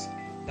exams,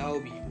 that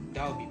will be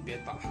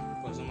better,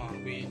 because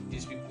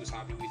these people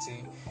have been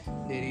waiting.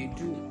 They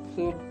do.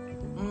 So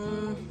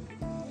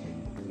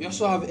we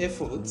also have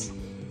effort.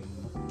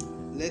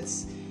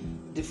 Let's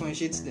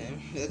differentiate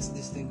them. Let's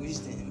distinguish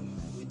them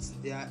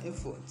with their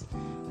effort.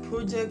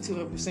 Project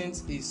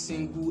represents a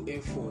single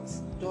effort,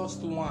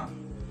 just one.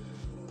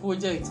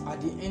 Project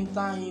at the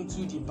enter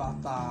into the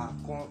bata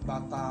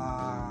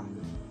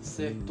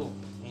sector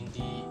in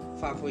the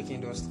fabric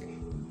industry.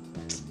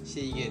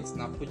 Say yet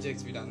now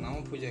project with that. Now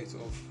one project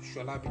of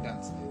Shola be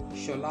that.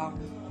 Shola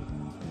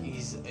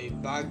is a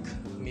bag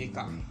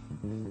maker.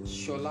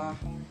 Shola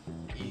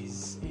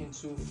is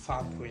into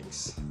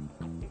fabrics.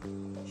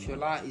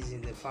 Shola is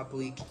in the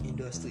fabric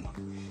industry.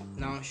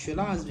 Now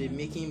Shola has been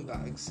making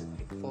bags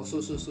for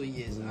so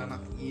years, and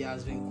he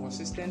has been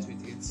consistent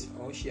with it,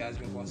 or she has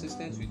been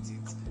consistent with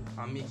it,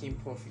 and making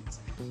profit.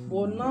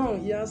 But now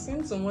he has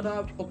seen some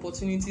other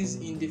opportunities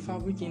in the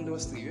fabric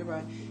industry,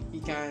 whereby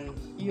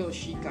he or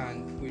she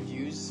can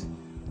produce,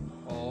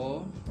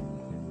 or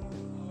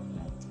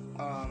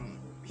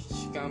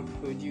she can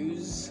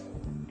produce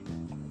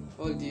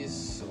all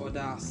these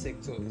other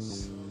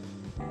sectors,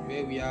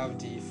 where we have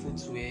the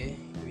footwear,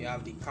 we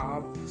have the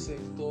cap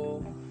sector,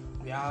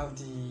 we have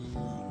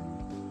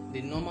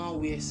the normal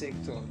wear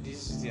sector.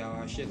 This is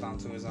our shirt and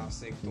trouser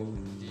sector,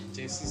 the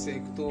jersey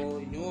sector.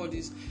 All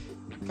this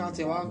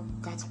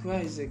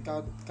categorize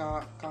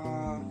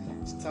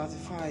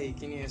stratify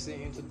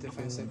into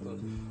different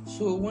sectors.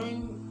 So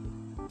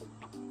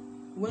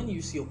when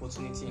you see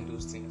opportunity in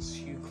those things,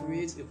 you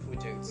create a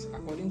project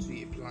according to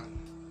a plan,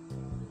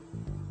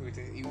 with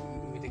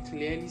a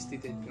clearly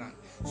stated plan.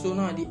 So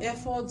now the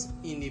effort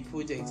in a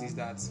project is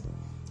that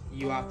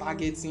you are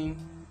targeting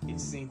a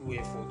single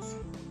effort,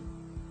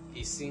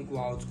 a single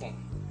outcome.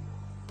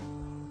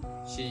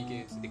 She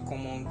gets the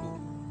common goal.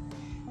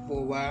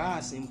 But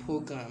whereas in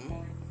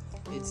program,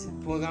 it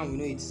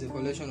is a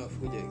collection of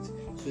projects.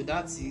 So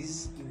that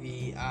is,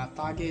 we are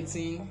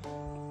targeting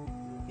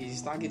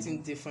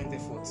different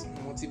efforts,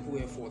 multiple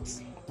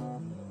efforts,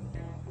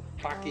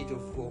 package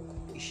of work,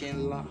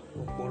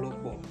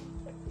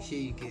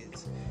 she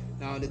gets.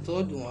 Now the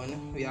third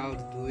one, we have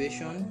the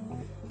duration.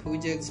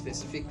 Project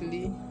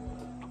specifically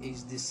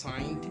is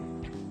designed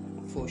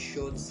for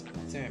short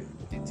term.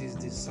 It is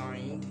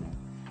designed.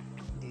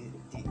 The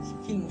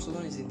key notion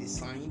is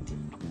designed.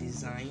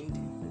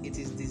 It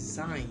is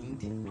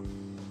designed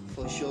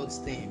for short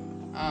term.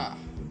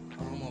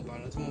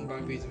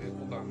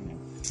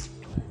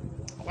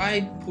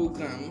 Why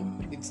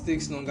program? It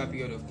takes longer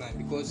period of time,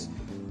 because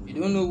you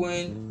don't know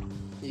when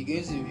you're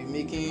going to be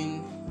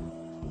making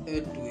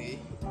headway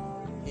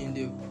in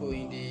the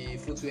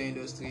footwear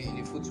industry, in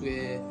the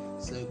footwear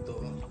sector,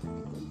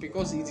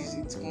 because it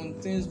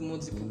contains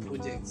multiple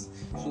projects.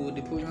 So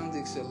the program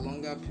takes a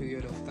longer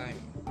period of time,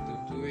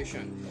 the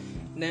duration.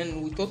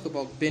 Then we talk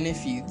about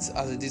benefits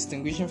as a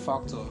distinguishing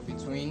factor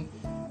between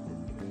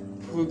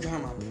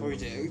program and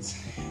project.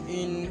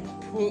 In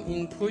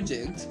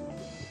project,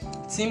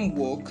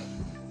 teamwork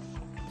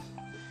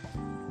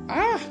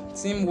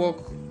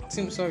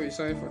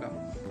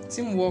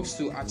works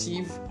to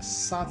achieve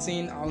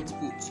certain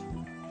output.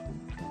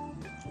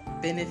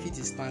 Benefit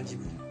is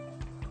tangible.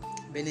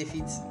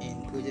 Benefit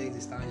in project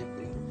is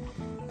tangible.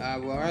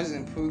 Whereas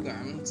in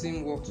program,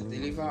 team work to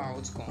deliver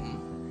outcome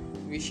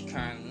which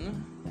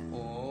can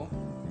or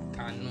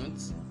cannot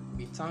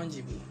be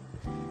tangible.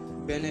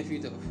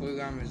 Benefit of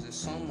program is the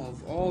sum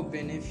of all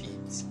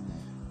benefits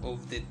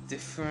of the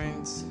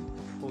different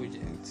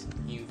projects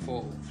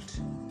involved.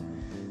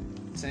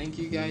 Thank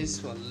you guys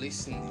for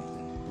listening.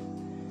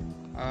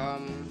 I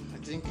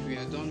think we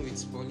are done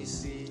with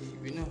policy.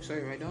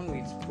 We're done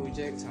with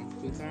projects and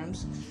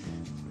programs.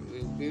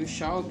 We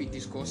shall be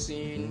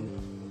discussing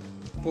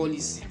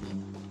policy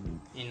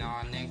in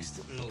our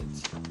next note.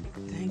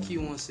 Thank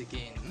you once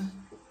again.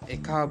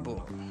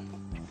 Ekabo.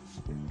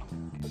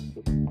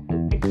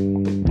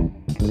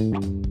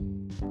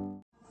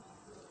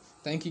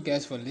 Thank you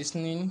guys for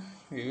listening.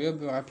 We will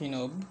be wrapping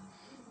up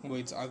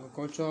with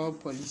agricultural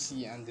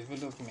policy and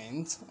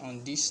development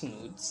on this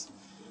note.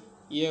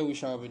 Here we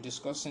shall be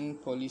discussing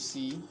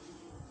policy.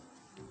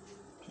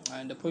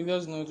 And the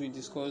previous note we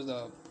discussed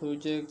the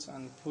projects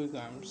and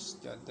programs,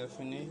 their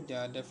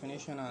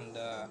definition and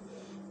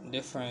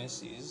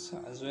differences,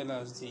 as well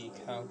as the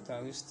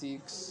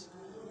characteristics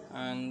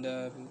and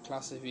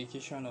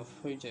classification of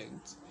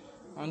projects.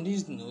 On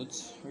this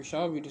note, we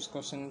shall be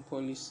discussing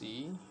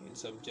policy,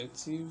 its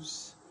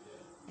objectives,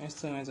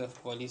 instruments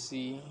of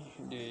policy,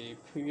 the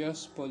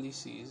previous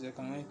policies,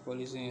 economic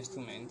policy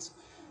instruments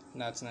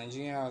that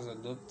Nigeria has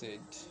adopted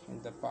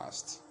in the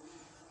past,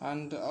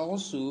 and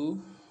also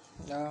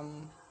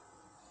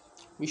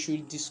we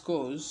shall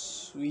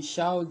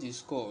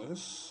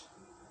discuss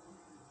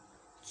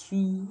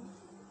two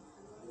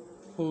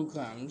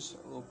programs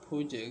or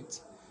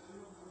projects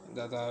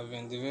that have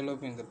been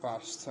developed in the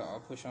past.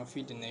 Operation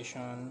Feed the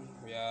Nation,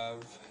 we have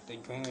the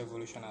Green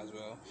Revolution as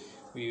well.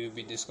 We will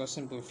be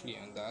discussing briefly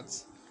on that.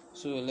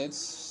 So let's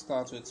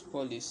start with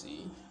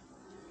policy.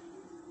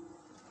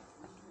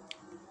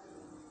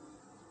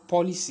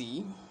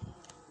 Policy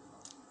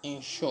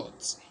in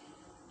short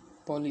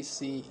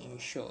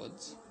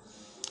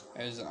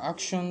is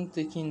action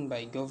taken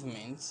by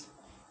government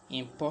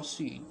in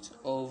pursuit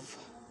of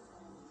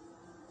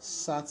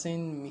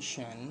certain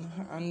mission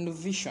and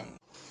vision.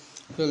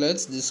 So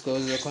let's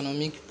discuss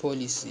economic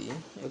policy.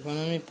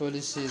 Economic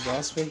policy is the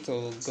aspect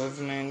of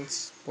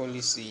government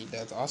policy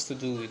that has to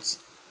do with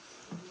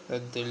the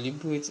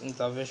deliberate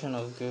intervention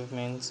of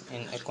government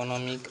in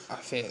economic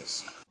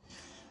affairs.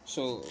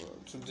 So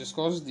to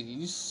discuss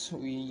this,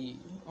 we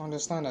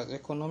understand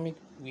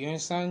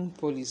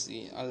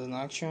policy as an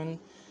action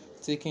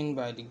taken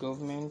by the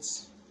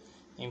government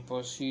in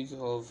pursuit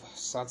of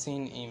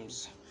certain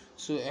aims.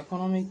 So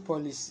economic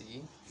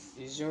policy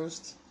is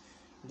just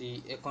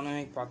the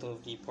economic part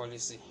of the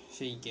policy.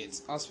 She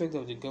gets aspect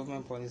of the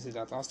government policy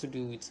that has to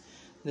do with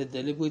the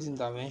deliberate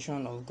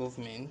intervention of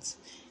government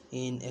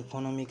in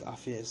economic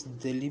affairs.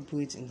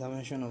 Deliberate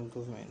intervention of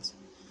government.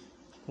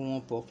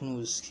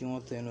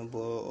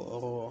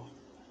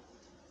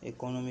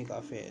 Economic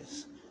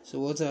affairs. So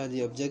what are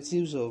the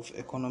objectives of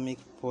economic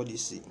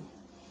policy?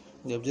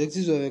 The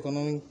objectives of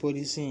economic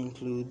policy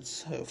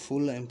includes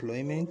full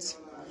employment.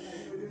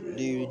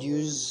 They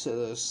reduce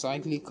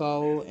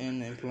cyclical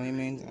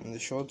unemployment in the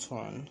short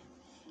run,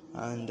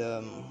 and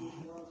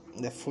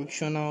the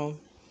frictional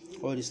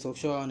or the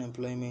structural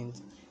unemployment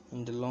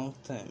in the long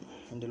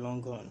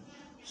run.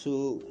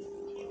 So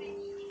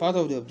part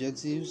of the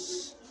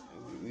objectives,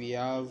 we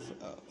have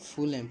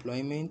full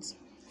employment,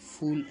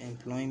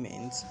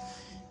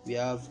 we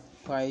have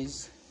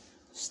price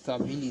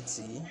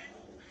stability,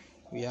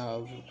 we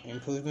have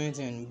improvement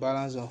in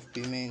balance of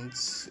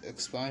payments,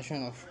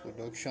 expansion of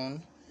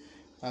production,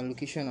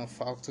 allocation of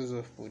factors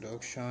of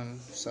production,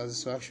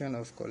 satisfaction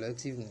of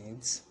collective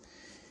needs,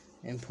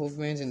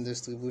 improvement in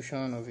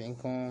distribution of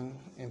income,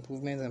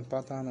 improvement in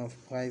pattern of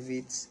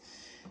private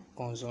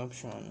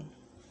consumption.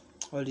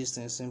 All these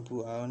things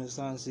simple. I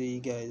understand. Say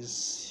you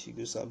guys, you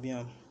go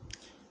sabi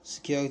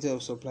security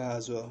of supply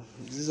as well.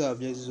 These are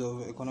objectives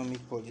of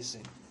economic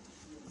policy.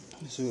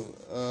 So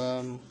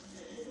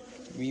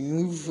we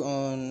move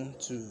on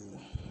to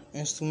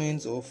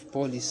instruments of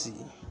policy.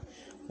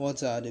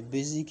 What are the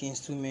basic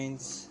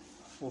instruments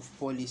of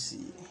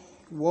policy?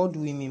 What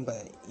do we mean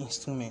by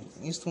instrument?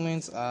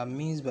 Instruments are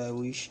means by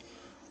which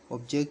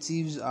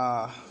objectives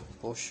are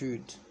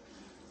pursued.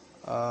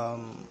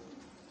 All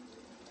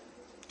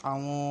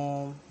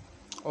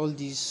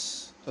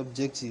these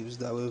objectives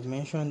that we've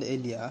mentioned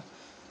earlier,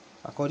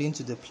 according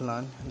to the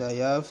plan, that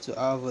you have to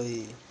have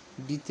a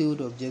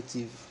detailed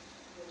objective.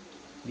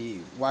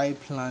 Why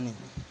planning?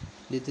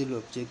 Detailed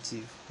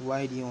objective.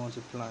 Why do you want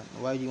to plan?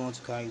 Why do you want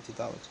to carry it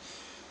out?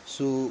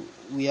 So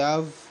we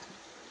have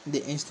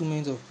the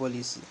instrument of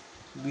policy,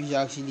 which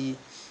actually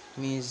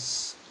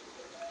means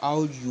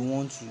how you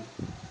want to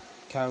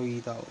carry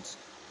it out.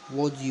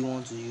 What do you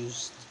want to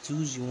use? The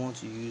tools you want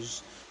to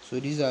use. So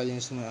these are the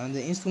instruments, and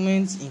the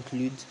instruments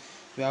include,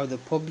 we have the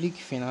public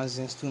finance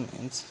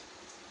instruments.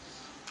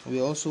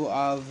 We also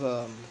have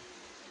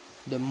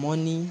the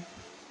money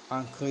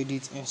and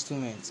credit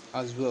instruments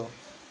as well.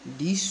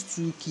 These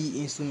two key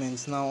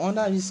instruments. Now,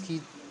 under these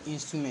key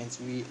instruments,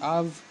 we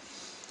have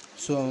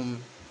some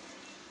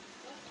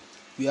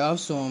how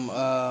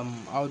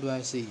do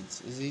I say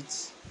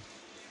it?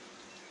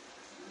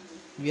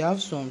 We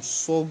have some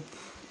sub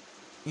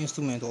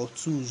instrument or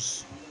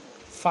tools,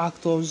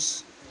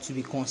 factors to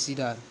be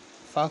considered,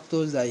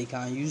 factors that you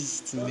can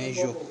use to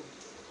measure.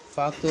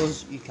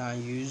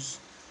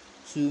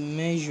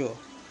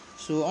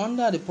 So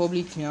under the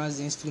public finance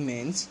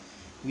instruments,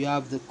 we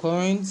have the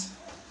current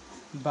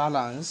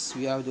balance,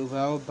 we have the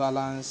overall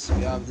balance,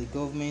 we have the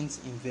government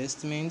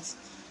investment.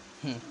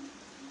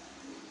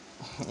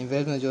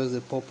 Investment just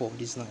the pop of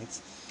this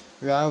night.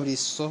 We have the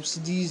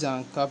subsidies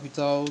and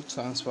capital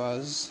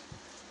transfers.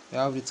 We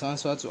have the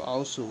transfer to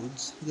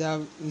households.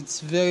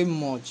 It's very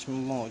much.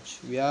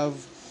 We have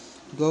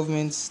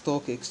government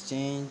stock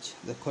exchange,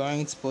 the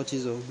current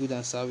purchase of goods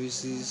and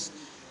services,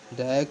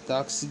 direct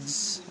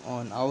taxes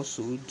on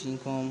household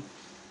income,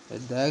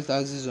 direct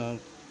taxes on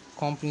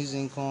companies'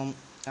 income,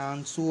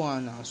 and so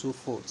on and so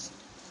forth.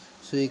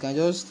 So you can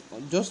just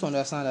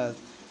understand that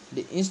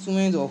the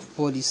instruments of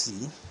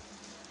policy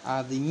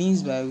are the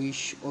means by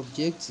which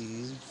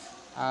objectives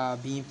are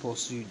being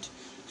pursued.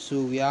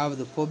 So we have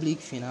the public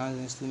finance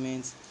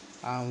instruments,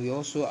 and we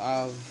also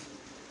have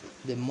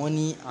the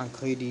money and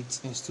credit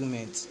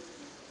instruments.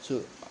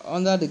 So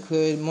under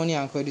the money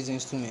and credit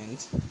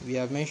instrument, we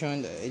have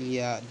mentioned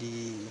earlier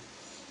the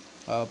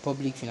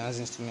public finance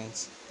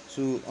instruments.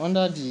 So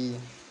under the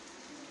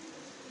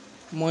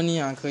money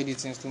and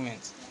credit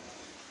instruments,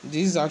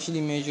 this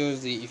actually measures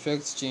the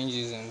effect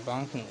changes in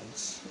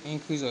banknotes,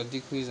 increase or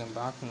decrease in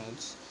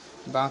banknotes,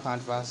 bank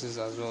advances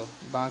as well,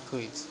 bank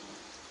rates.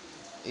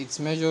 It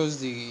measures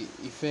the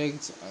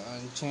effect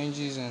and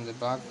changes in the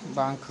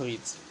bank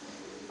rate,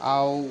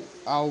 how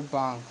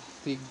bank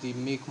take they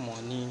make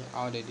money,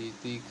 how they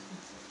take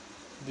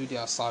do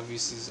their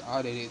services,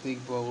 how they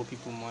take borrow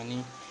people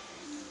money.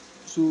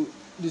 So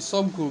the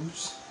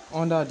subgroups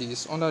under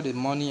the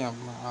money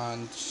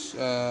and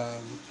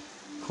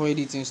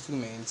credit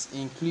instruments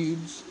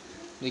includes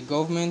the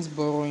government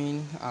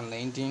borrowing and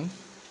lending.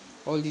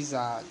 All these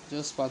are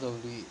just part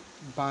of the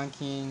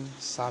banking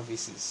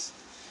services.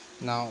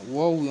 Now,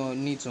 what we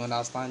need to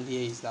understand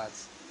here is that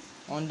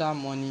under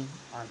money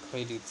and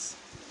credit,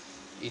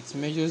 it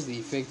measures the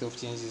effect of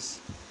changes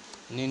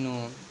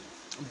in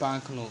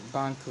bank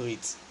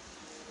rate,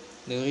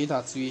 the rate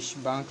at which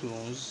bank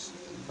loans,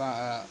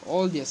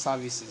 all their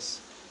services,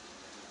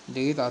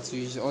 the rate at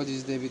which all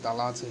these debit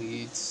alert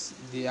rates,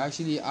 they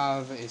actually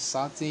have a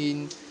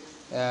certain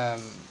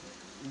um,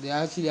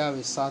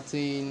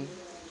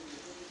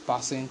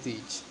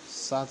 percentage,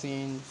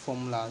 certain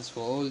formulas for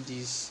all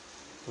these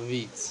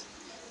rates.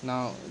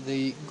 Now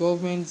the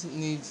government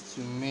needs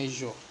to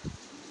measure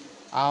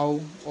how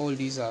all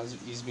this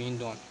is being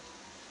done.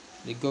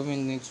 The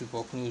government needs to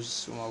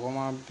prognose,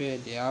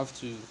 they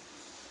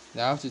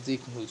have to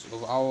take note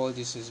of how all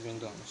this is being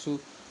done. So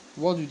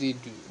what do?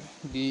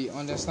 They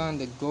understand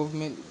the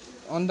government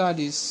under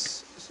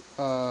this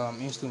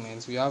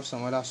instruments. We have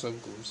some other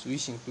subgroups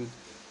which include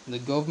the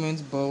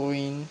government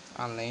borrowing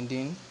and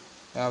lending.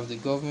 We have the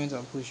government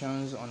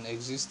operations on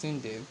existing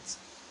debt.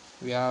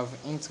 We have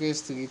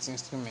interest rate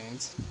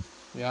instruments.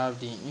 We have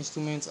the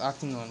instruments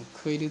acting on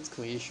credit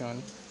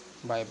creation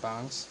by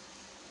banks.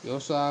 We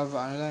also have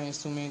another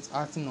instrument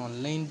acting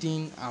on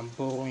lending and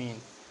borrowing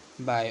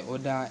by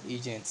other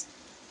agents.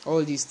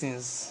 All these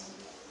things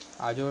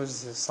are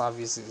just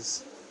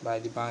services by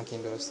the bank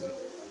industry.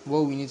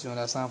 What we need to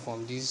understand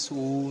from this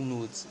whole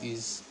note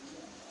is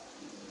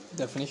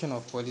definition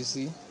of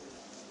policy,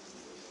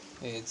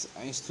 its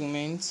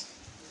instruments,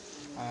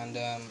 and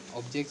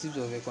objectives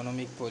of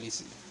economic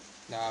policy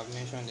that I've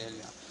mentioned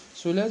earlier.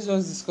 So let's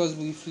just discuss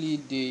briefly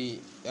the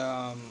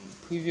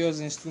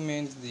previous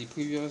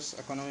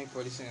economic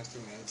policy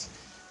instruments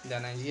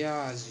that Nigeria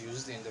has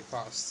used in the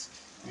past.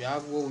 We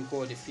have what we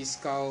call the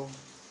fiscal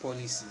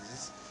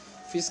policies.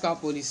 Fiscal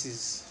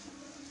policies,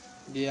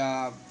 they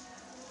are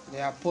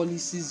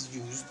policies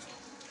used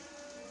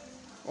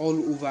all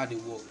over the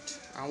world.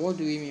 And what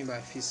do we mean by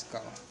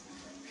fiscal?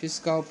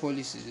 Fiscal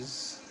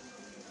policies,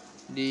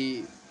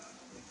 they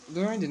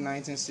during the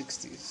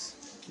 1960s,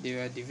 they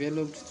were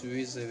developed to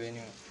raise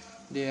revenue.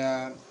 They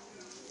are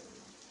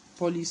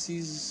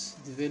policies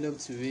developed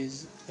to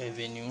raise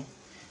revenue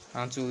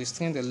and to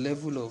restrain the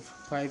level of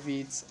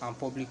private and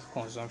public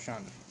consumption.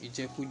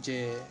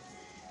 Ìjẹkújẹ,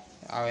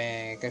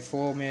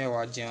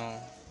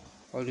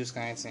 all those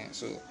kind of things.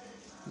 So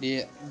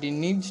they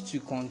need to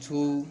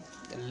control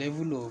the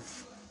level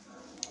of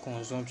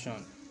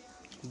consumption,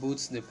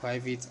 both the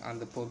private and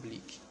the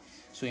public.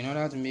 So in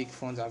order to make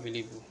funds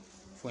available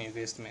for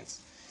investment,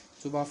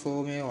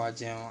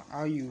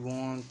 how you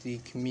want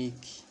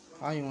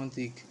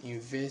to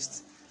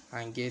invest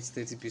and get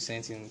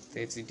 30% in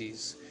 30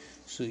 days.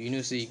 So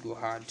say it go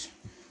hard.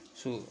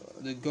 So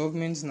the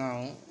government now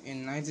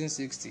in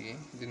 1960,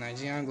 the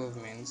Nigerian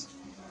government,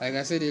 like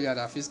I said earlier,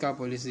 that fiscal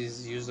policy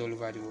is used all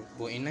over the world.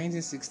 But in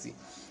 1960,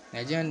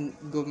 Nigerian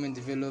government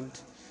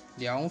developed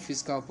their own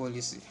fiscal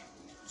policy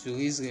to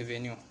raise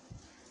revenue.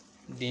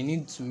 They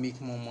need to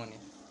make more money.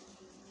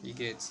 You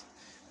get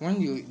when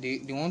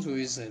they want to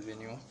raise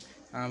revenue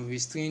and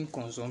restrain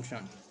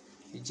consumption.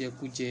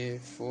 Ìjẹkújẹ,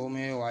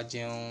 fọwọ́mẹ́wàá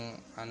jẹun,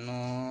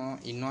 àná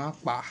iná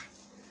àpá.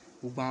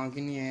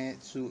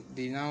 So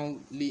they now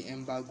lay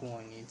embargo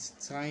on it,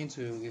 trying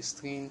to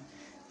restrain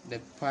the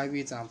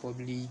private and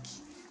public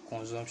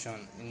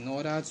consumption in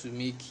order to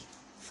make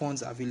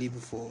funds available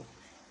for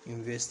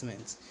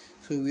investment.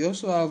 So we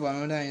also have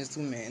another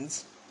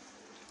instrument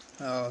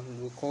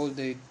we call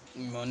the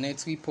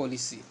monetary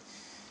policy.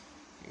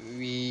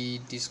 We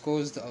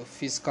discussed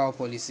fiscal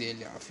policy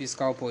earlier.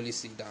 Fiscal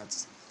policy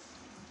that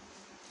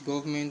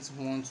government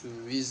want to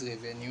raise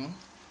revenue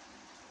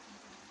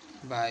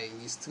by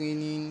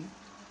restraining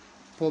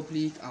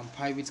public and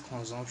private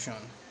consumption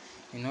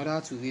in order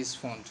to raise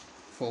funds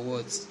for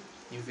what?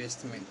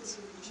 investment.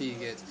 So you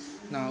get.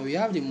 Now we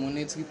have the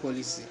monetary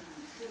policy.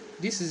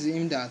 This is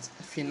aimed at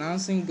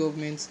financing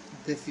government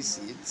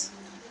deficit.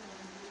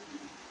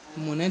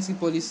 Monetary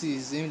policy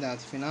is aimed at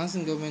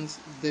financing government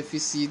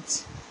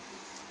deficit,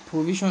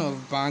 provision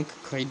of bank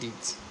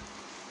credit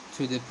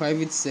to the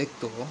private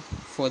sector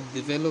for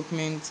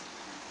development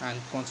and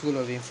control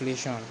of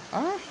inflation.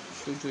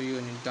 Show you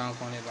in down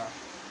corner.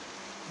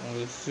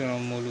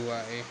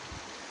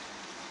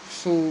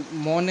 So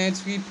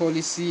monetary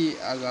policy,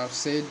 as I've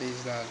said,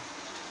 is that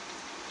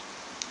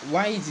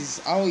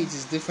how it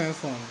is different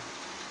from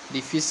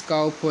the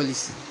fiscal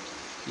policy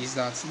is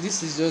that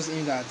this is just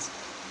in that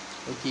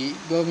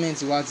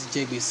government what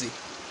JBC.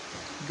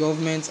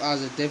 Government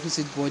has a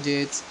deficit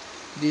budget.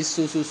 This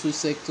so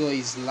sector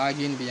is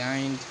lagging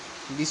behind.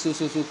 This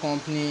so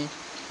company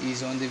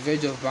is on the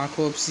verge of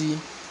bankruptcy.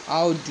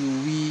 How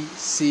do we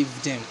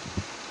save them?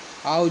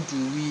 How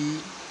do we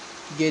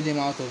get them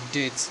out of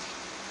debt?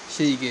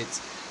 You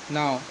get.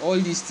 Now all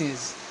these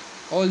things,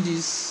 all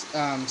these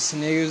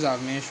scenarios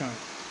I've mentioned,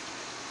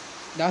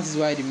 that is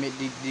why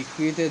they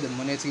created the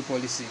monetary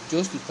policy,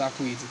 just to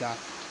tackle it. That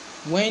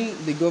when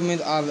the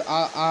government have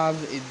a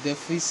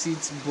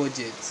deficit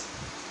budget,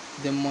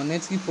 the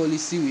monetary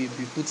policy will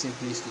be put in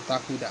place to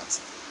tackle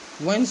that.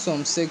 When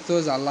some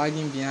sectors are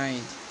lagging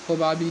behind,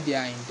 probably they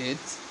are in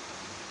debt,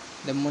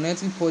 the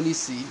monetary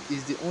policy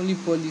is the only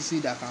policy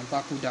that can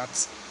tackle that.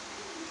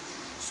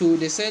 So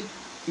they said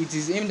it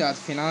is aimed at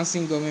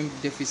financing government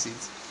deficit,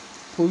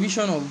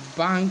 provision of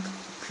bank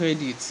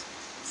credit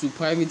to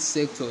private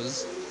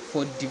sectors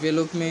for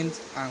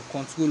development and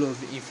control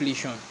of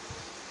inflation.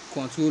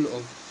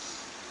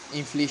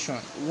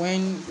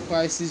 When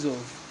prices of,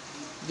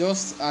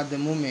 just at the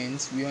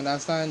moment, we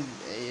understand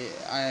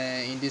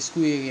in the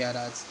school area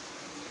that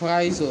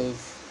price of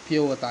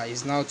pure water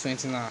is now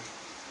 20 naira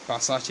per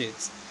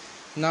sachet.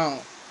 Now,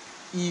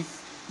 if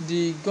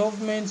the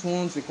government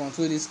wants to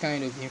control this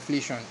kind of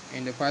inflation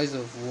in the price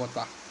of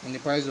water, in the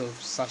price of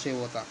sachet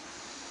water,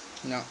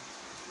 now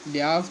they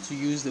have to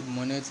use the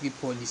monetary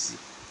policy,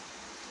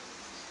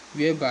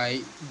 whereby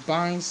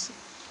banks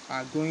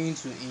are going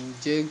to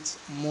inject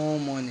more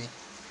money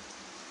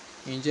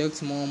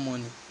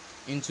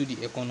into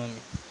the economy.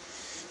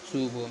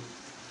 So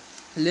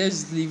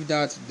let's leave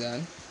that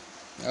then.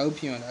 I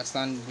hope you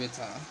understand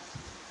better.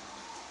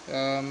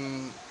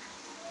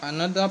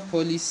 Another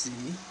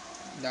policy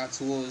that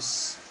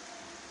was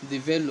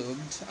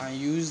developed and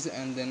used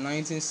in the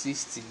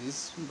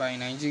 1960s by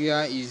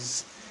Nigeria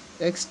is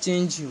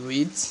exchange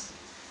rate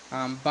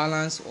and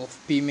balance of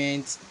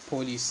payment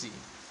policy.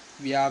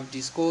 We have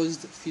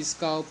discussed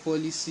fiscal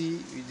policy,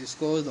 we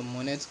discussed the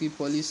monetary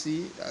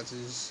policy. That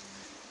is,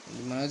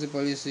 the monetary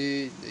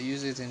policy, they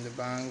use it in the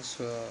banks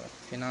for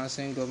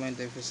financing government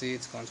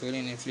deficits,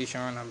 controlling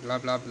inflation, and blah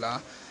blah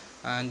blah.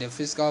 And the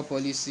fiscal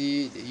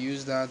policy, they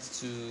use that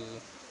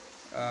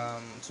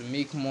to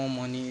make more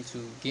money, to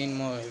gain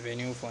more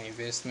revenue for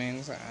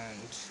investments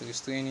and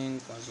restraining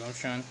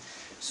consumption.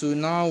 So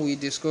now we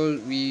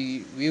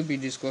will be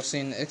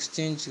discussing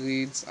exchange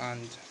rates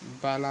and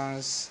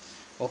balance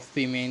of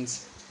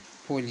payment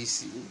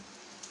policy.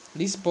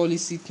 This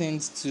policy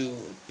tends to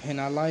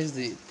penalize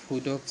the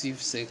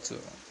productive sector.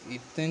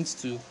 It tends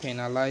to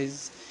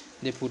penalize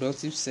the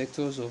productive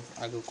sectors of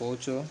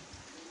agriculture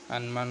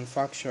and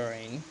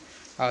manufacturing,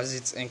 as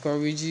it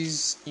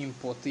encourages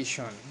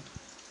importation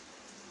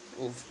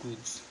of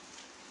goods.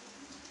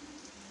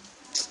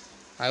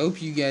 I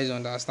hope you guys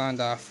understand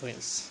that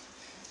phrase.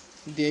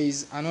 There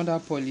is another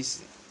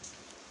policy,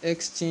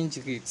 exchange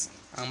rate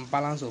and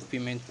balance of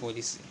payment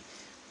policy.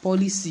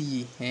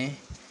 Policy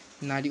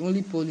na the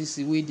only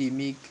policy wey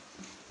dey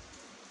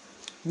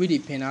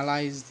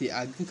penalize the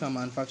agriculture and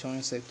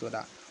manufacturing sector.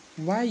 That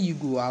why you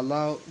go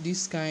allow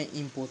this kind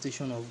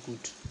importation of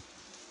good?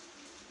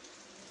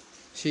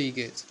 Shey you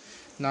get.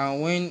 Now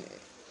when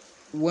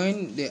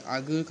the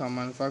agriculture and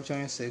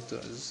manufacturing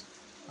sectors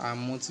are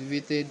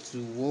motivated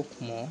to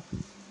work more,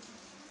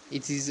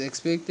 it is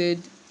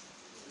expected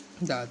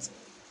that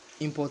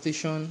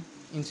importation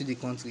into the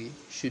country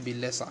should be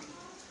lesser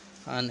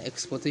and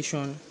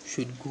exportation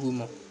should grow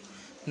more.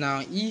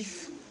 Now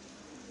if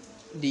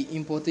the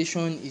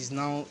importation is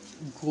now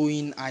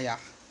growing higher,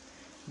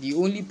 the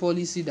only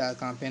policy that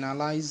can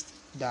penalize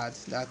that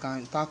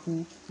can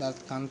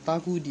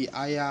tackle the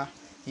higher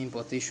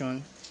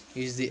importation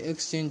is the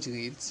exchange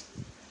rate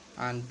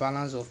and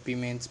balance of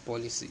payment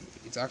policy.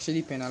 It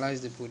actually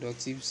penalizes the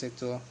productive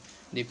sector,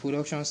 the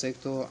production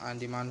sector, and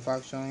the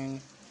manufacturing,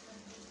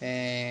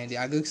 the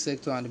agriculture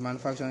sector and the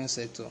manufacturing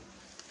sector,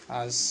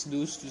 as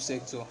those two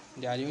sectors,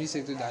 they are the only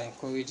sector that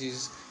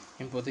encourages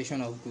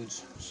importation of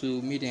goods.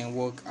 So make them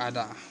work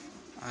harder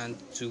and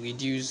to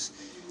reduce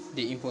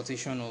the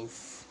importation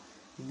of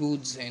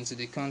goods into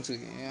the country.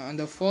 And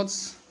the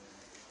fourth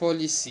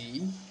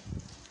policy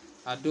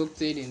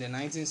adopted in the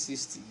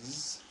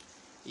 1960s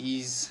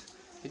is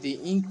the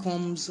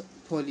incomes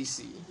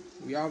policy.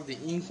 We have the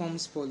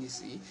incomes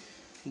policy.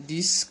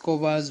 This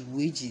covers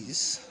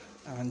wages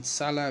and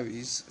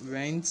salaries,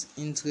 rent,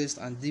 interest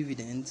and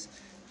dividends,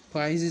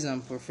 prices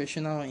and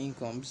professional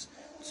incomes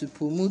to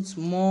promote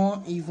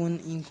more even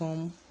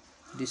income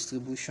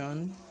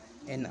distribution,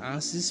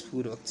 enhances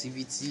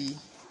productivity,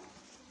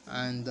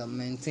 and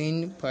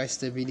maintain price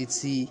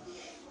stability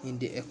in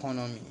the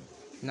economy.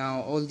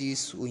 Now all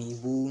these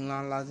òyìnbó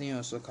ńláńlá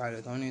téèyàn sọ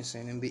kalẹ̀ tán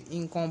nìsín ni pé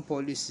income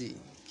policy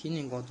kí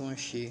ni nǹkan tó ń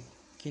ṣe,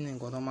 kí ni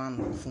nǹkan tó máa ń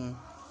lò fún,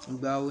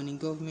 ìgbà wo ni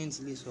government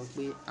lè sọ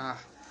pé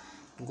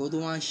nǹkan tó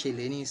wá ń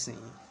ṣẹlẹ̀ nísìn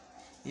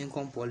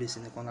income policy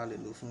nìkan la lè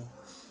lò fún.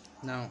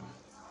 Now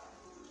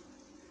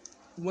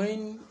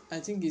when I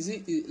think is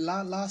it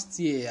last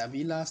year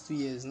àbí last 2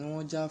 years ni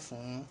wọ́n jà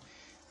fún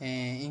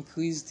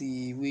increase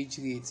the wage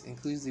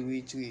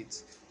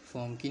rate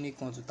from kíní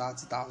kan to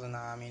 30,000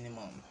 naira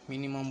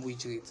minimum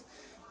wage rate.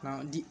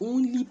 Now the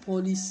only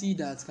policy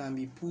that can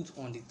be put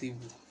on the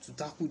table to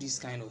tackle this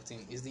kind of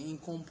thing is the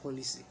income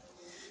policy.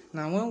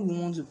 Now when we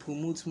want to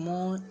promote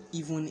more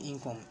even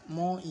income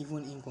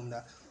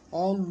that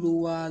all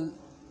lower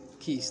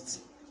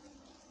caste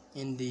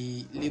in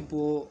the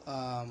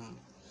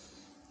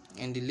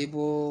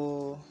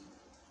labor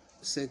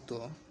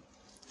sector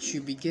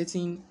should be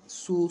getting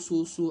so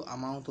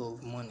amount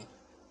of money,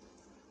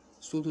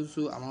 so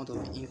amount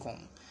of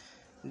income.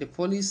 The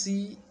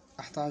policy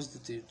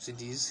attached to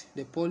this,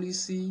 the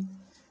policy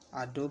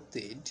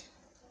adopted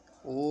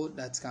or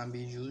that can be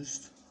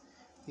used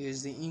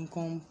is the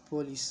income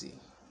policy,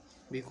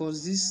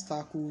 because this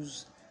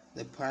tackles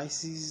the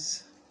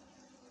prices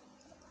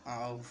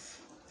of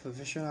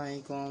professional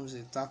incomes,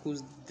 it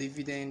tackles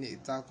dividend,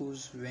 it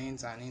tackles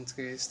rent and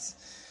interest,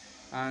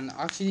 and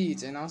actually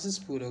it enhances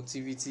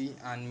productivity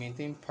and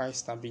maintain price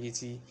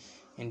stability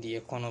in the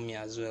economy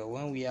as well.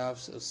 When we have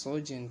a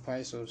surge in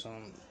price of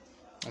some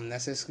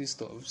unnecessary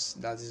stuffs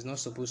that is not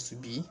supposed to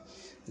be,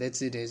 let's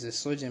say there's a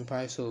surge in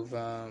price of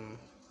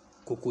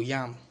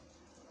cocoyam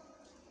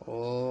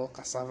or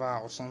cassava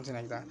or something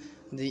like that,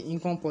 the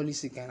income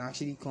policy can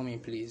actually come in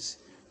place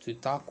to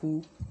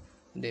tackle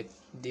the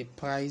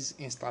price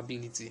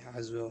instability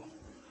as well.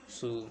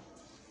 So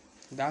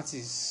that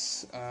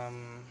is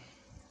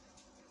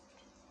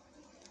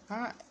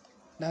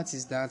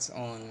that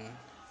on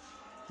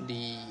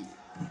the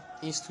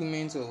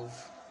instrument of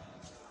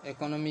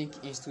economic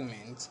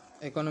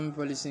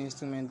policy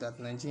instrument that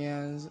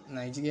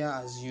Nigeria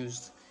has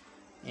used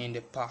in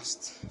the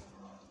past.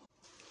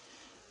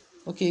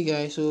 Okay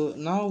guys, so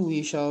now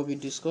we shall be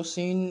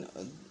discussing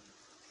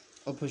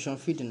Operation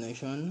Feed the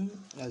Nation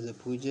as a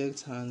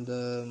project and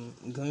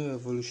Green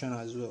Revolution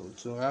as well,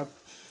 to wrap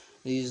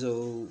this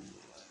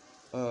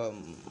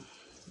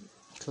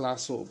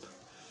class up.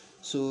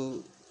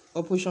 So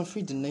Operation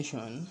Feed the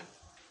Nation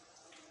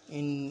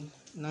in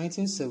May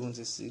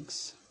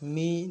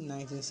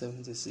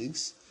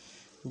 1976,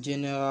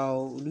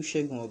 General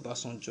Olusegun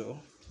Obasanjo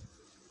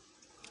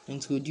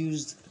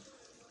introduced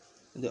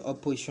the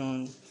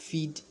Operation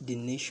Feed the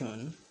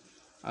Nation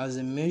as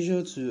a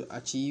measure to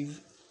achieve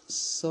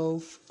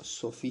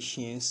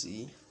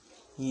self-sufficiency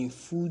in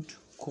food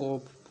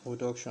crop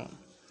production,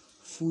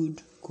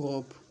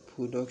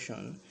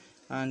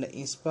 and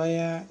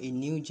inspire a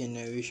new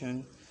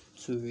generation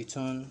to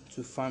return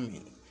to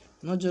farming.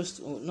 Not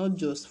just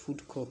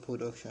food crop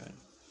production,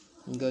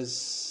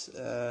 because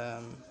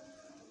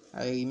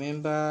I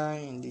remember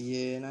in the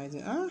year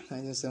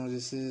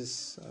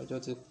 1976,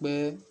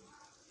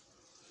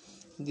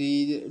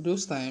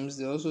 those times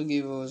they also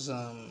gave us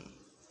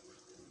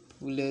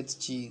bullet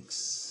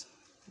chicks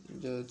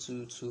to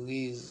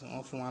raise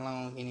from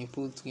around in a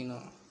poultry.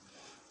 Now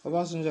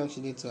Obasanjo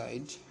actually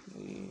tried.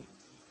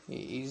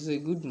 He's a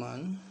good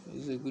man,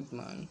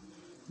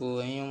 but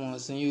anyone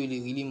you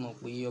really mọ̀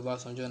pé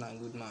Obasanjo na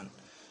good man.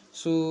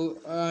 So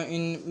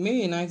in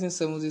May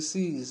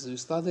 1976, we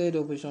started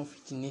Operation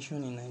Feed the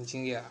Nation in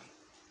Nigeria,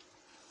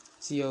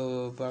 tí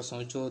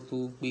Obasanjo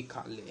tó gbé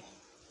kalẹ̀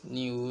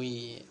ní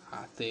orí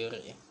àtẹ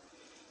rẹ̀,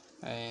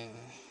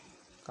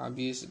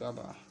 Kábíyèsí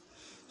Baba.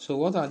 So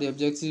what are the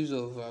objectives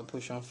of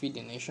Operation Feed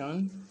the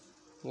Nation?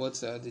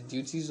 What are the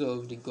duties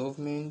of the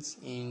government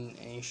in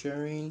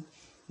ensuring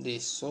the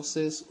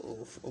success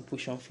of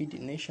Operation Feed the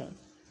Nation?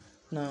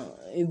 Now,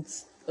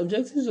 its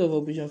objectives of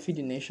Operation Feed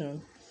the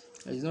Nation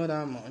is not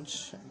that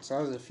much. It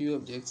has a few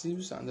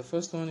objectives, and the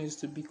first one is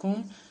to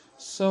become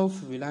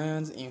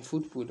self-reliant in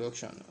food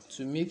production,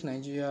 to make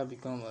Nigeria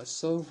become a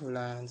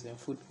self-reliant in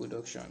food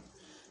production.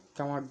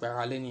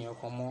 Producing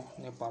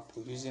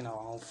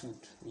our own food.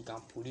 We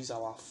can produce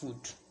our food.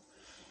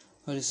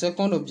 Now, the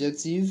second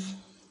objective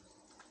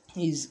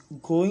is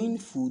growing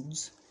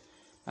foods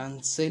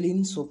and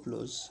selling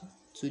surplus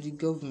to the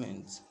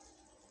government.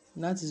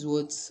 That is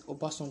what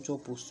Obasanjo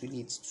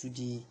postulates to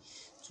the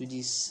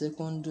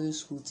secondary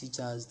school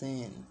teachers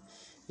then.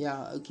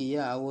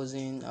 I was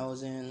in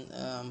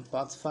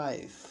part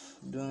 5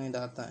 during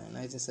that time,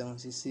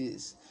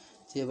 1976.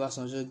 Tí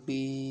Obasanjo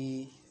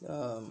gbé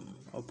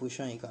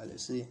operation ìkàlẹ̀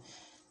sí,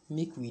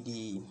 make we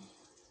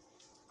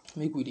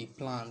dey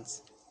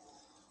plant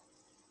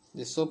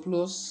the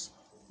surplus,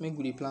 make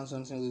we dey plant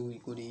something we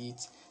go dey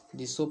eat.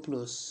 The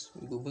surplus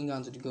we go bring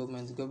am to the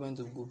government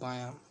will go buy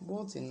am.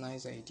 What a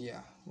nice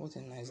idea.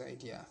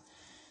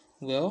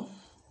 Well,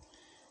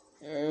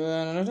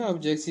 Another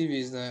objective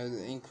is that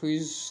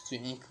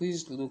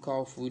increase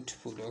local food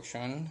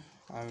production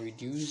and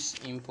reduce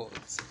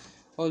imports.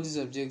 All these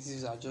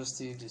objectives are just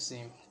still the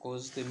same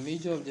because the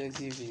major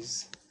objective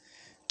is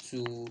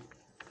to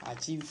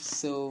achieve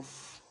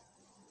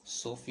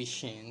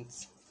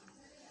sufficient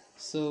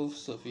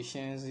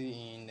self-sufficiency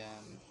in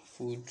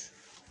food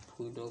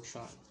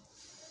production,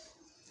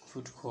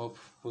 food crop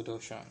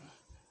production.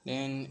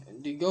 Then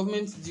the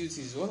government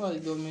duties. What are the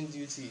government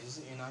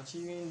duties in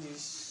achieving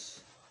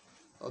these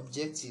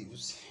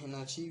objectives? In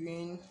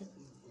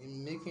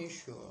making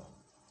sure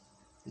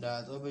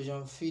that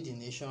Operation Feed the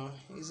Nation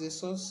is a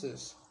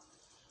success.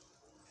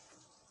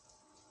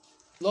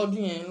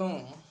 Lọ́dún yẹn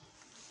náà,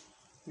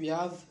 we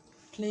have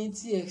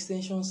plenty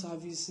extension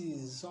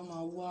services. Some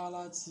máa wá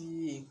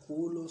láti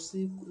Èkó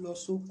lọ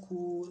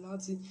sóko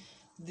láti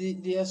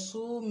there are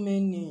so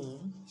many.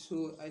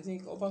 So I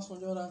think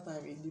Obasanjo that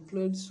time he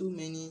deployed so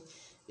many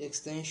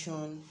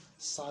extension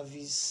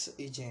service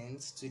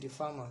agents to the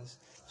farmers.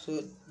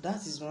 So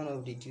that is one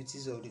of the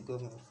duties of the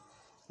government.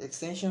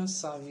 Extension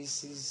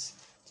services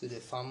to the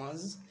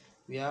farmers.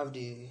 We have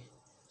the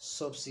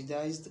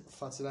subsidized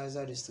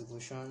fertilizer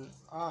distribution.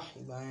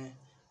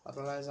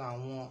 Fertilizer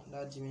àwọn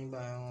that Jimmy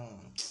buy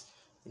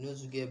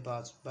to get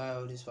back to buy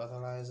all this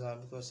fertilizer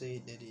because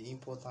they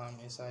import them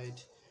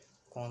inside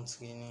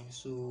country.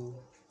 So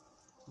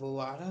but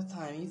at that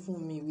time,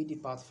 even me with the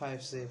part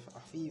 5 self, I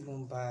feel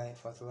even buy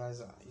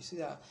fertilizer. You see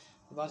that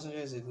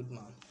Obasanjo is a good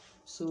man.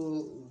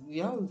 So we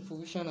have a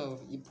provision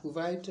of he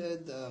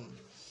provided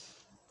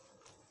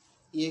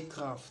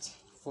aircraft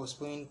for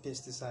spraying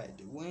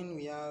pesticide. When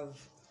we have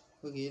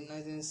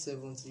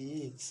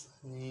 1978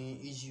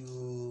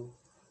 issue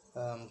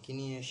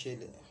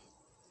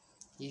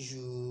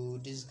issue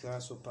this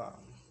grasshopper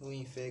who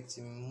infect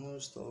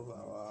most of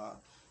our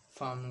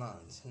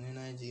farmlands in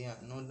Nigeria,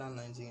 northern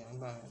Nigeria.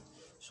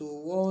 So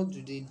what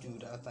do they do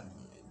that time?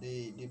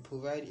 They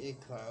provide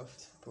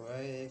aircraft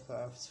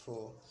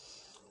for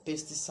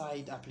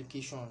pesticide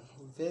application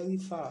very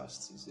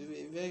fast. It's a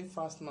very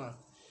fast man.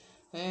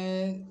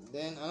 And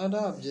then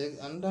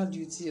another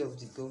duty of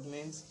the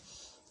government,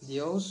 they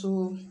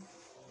also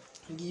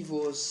give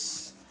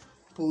us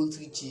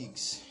poultry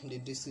chicks. They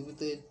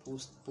distributed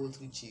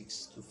poultry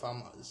chicks to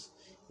farmers.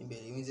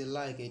 Means they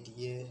like it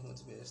here,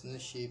 no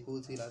shape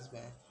poultry last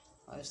time.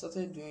 I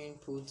started doing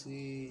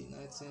poultry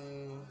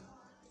 19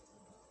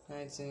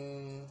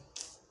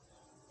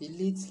 the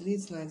late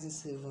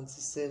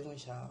 1977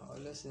 or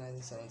let's say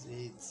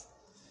 1978.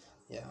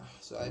 Yeah,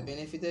 so I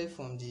benefited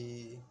from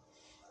the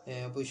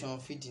Operation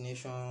Feed the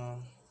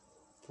Nation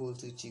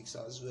poultry chicks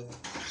as well,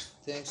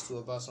 thanks to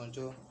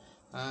Obasanjo.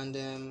 And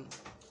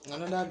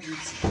another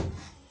duty,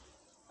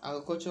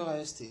 agricultural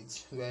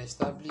estates were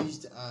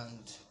established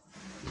and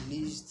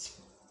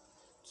released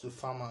to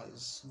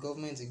farmers.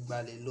 Government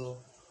ìgbàlè law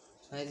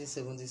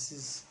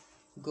 1976.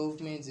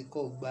 Government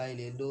kò gba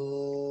ilẹ̀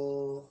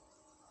lọ.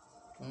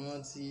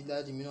 Wọ́n ti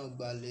dájú mi náà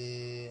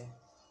gbalẹ̀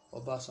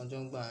Ọbásanjọ́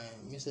ń gbà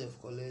yẹn. Myself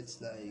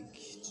collect like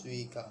 2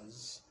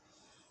 acres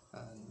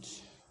and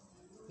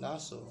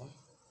that's all.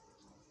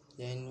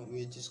 Then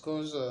we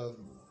discuss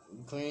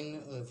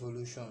green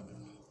revolution.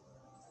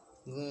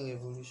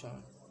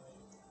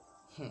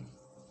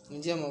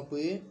 Ǹjẹ́ mọ̀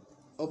pé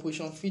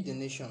Operation Feed the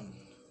Nation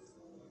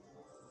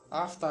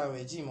after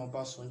regime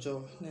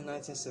Obasanjo in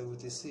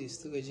 1976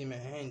 to regime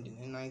end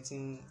in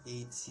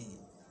 1980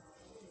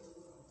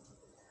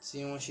 tí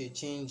wọ́n ṣe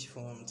change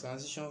from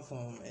transition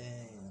from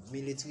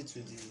military to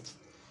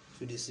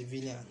the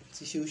civilian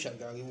tí Shehu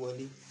Shagari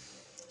wọlé.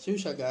 Shehu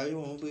Shagari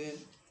wọ́n pé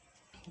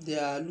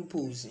there are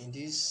loopholes in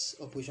this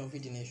Operation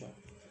Feed the Nation.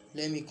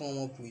 Let me come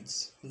up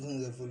with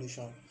green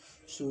revolution.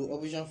 So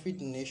Operation Feed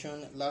the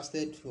Nation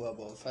lasted for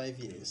about 5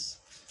 years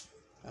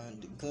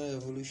and green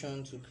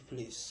revolution took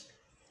place.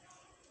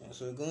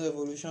 So green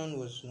revolution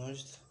was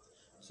launched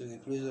to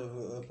replace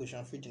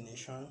Operation Feed the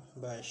Nation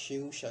by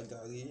Shehu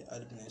Shagari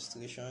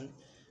administration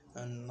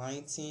in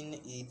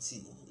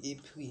 1980,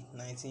 April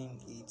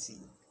 1980.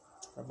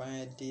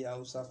 Abayede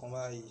Hausa kan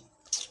báyìí.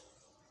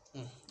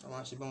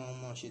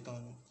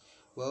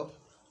 Well,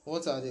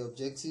 what are the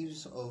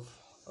objectives of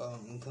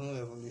green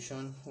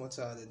revolution? What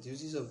are the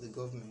duties of the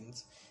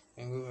government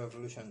in green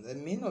revolution? The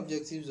main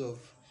objectives of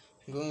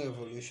green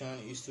revolution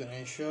is to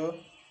ensure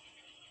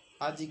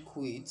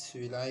adequate,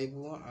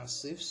 reliable, and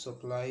safe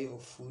supply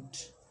of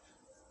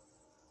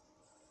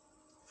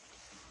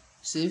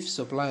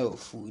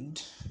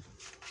food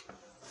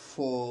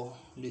for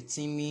the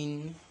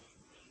teeming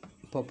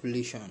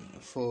population,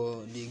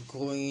 for the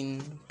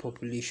growing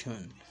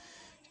population,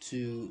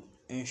 to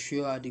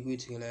ensure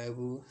adequate,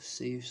 reliable,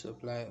 safe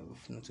supply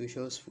of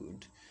nutritious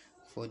food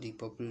for the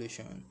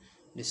population.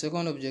 The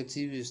second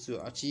objective is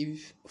to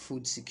achieve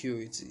food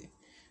security.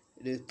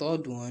 The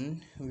third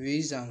one,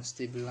 raise and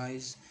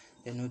stabilize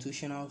the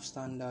nutritional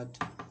standard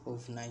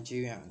of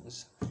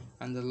Nigerians.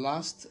 And the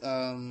last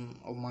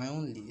of my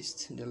own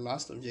list, the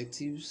last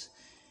objectives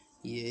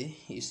here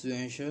is to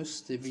ensure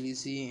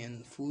stability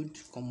in food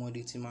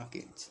commodity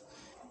market.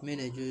 May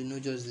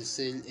not just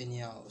sell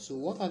anyhow. So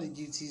what are the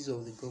duties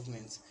of the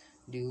government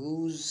the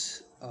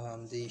roles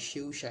the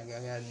Shehu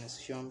Shagari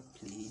administration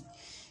played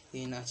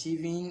in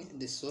achieving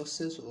the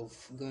success of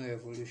Green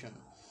Revolution.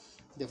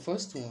 The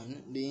first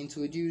one, they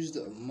introduced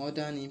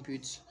modern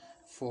inputs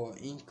for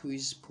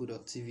increased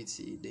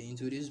productivity.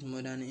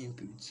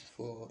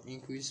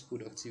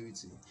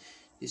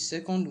 The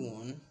second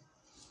one,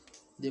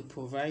 they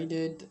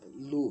provided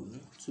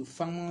loan to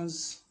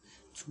farmers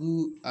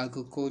through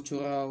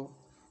agricultural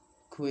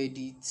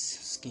credit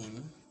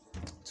scheme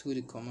through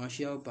the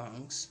commercial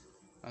banks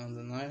and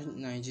the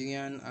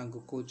Nigerian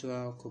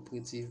agricultural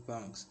cooperative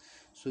banks.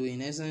 So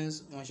in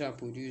essence,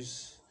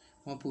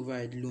 one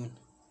provide loan.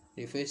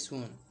 The first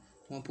one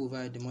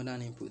provide the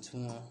modern input,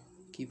 one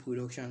keep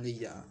production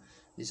leader.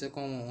 The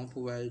second one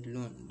provide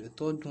loan. The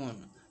third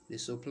one, they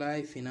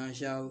supply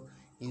financial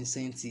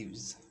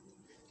incentives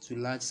to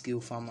large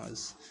scale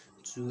farmers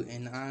to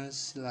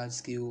enhance large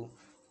scale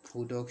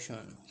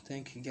production.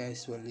 Thank you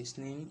guys for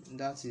listening.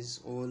 That is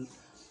all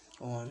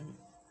on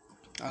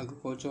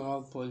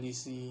agricultural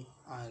policy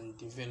and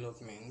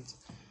development.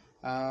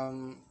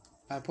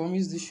 I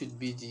promised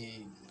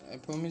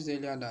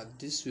earlier that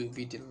this will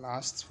be the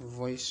last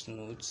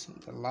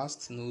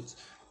note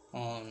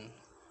on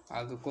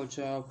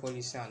agricultural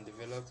policy and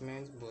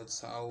development,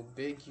 but I'll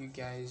beg you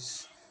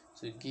guys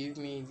to give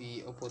me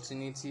the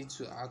opportunity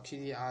to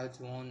actually add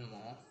one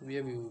more,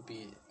 where we will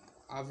be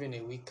having a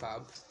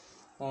recap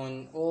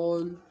on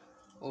all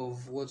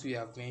of what we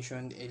have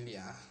mentioned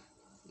earlier.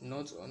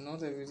 Not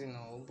everything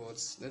now,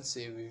 but let's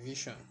say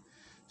revision.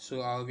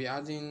 So I'll be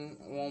adding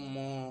one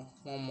more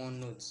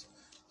note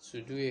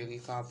to do a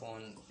recap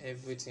on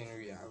everything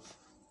we have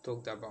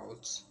talked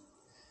about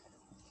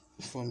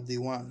from day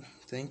one.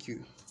 Thank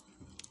you.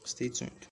 Stay tuned.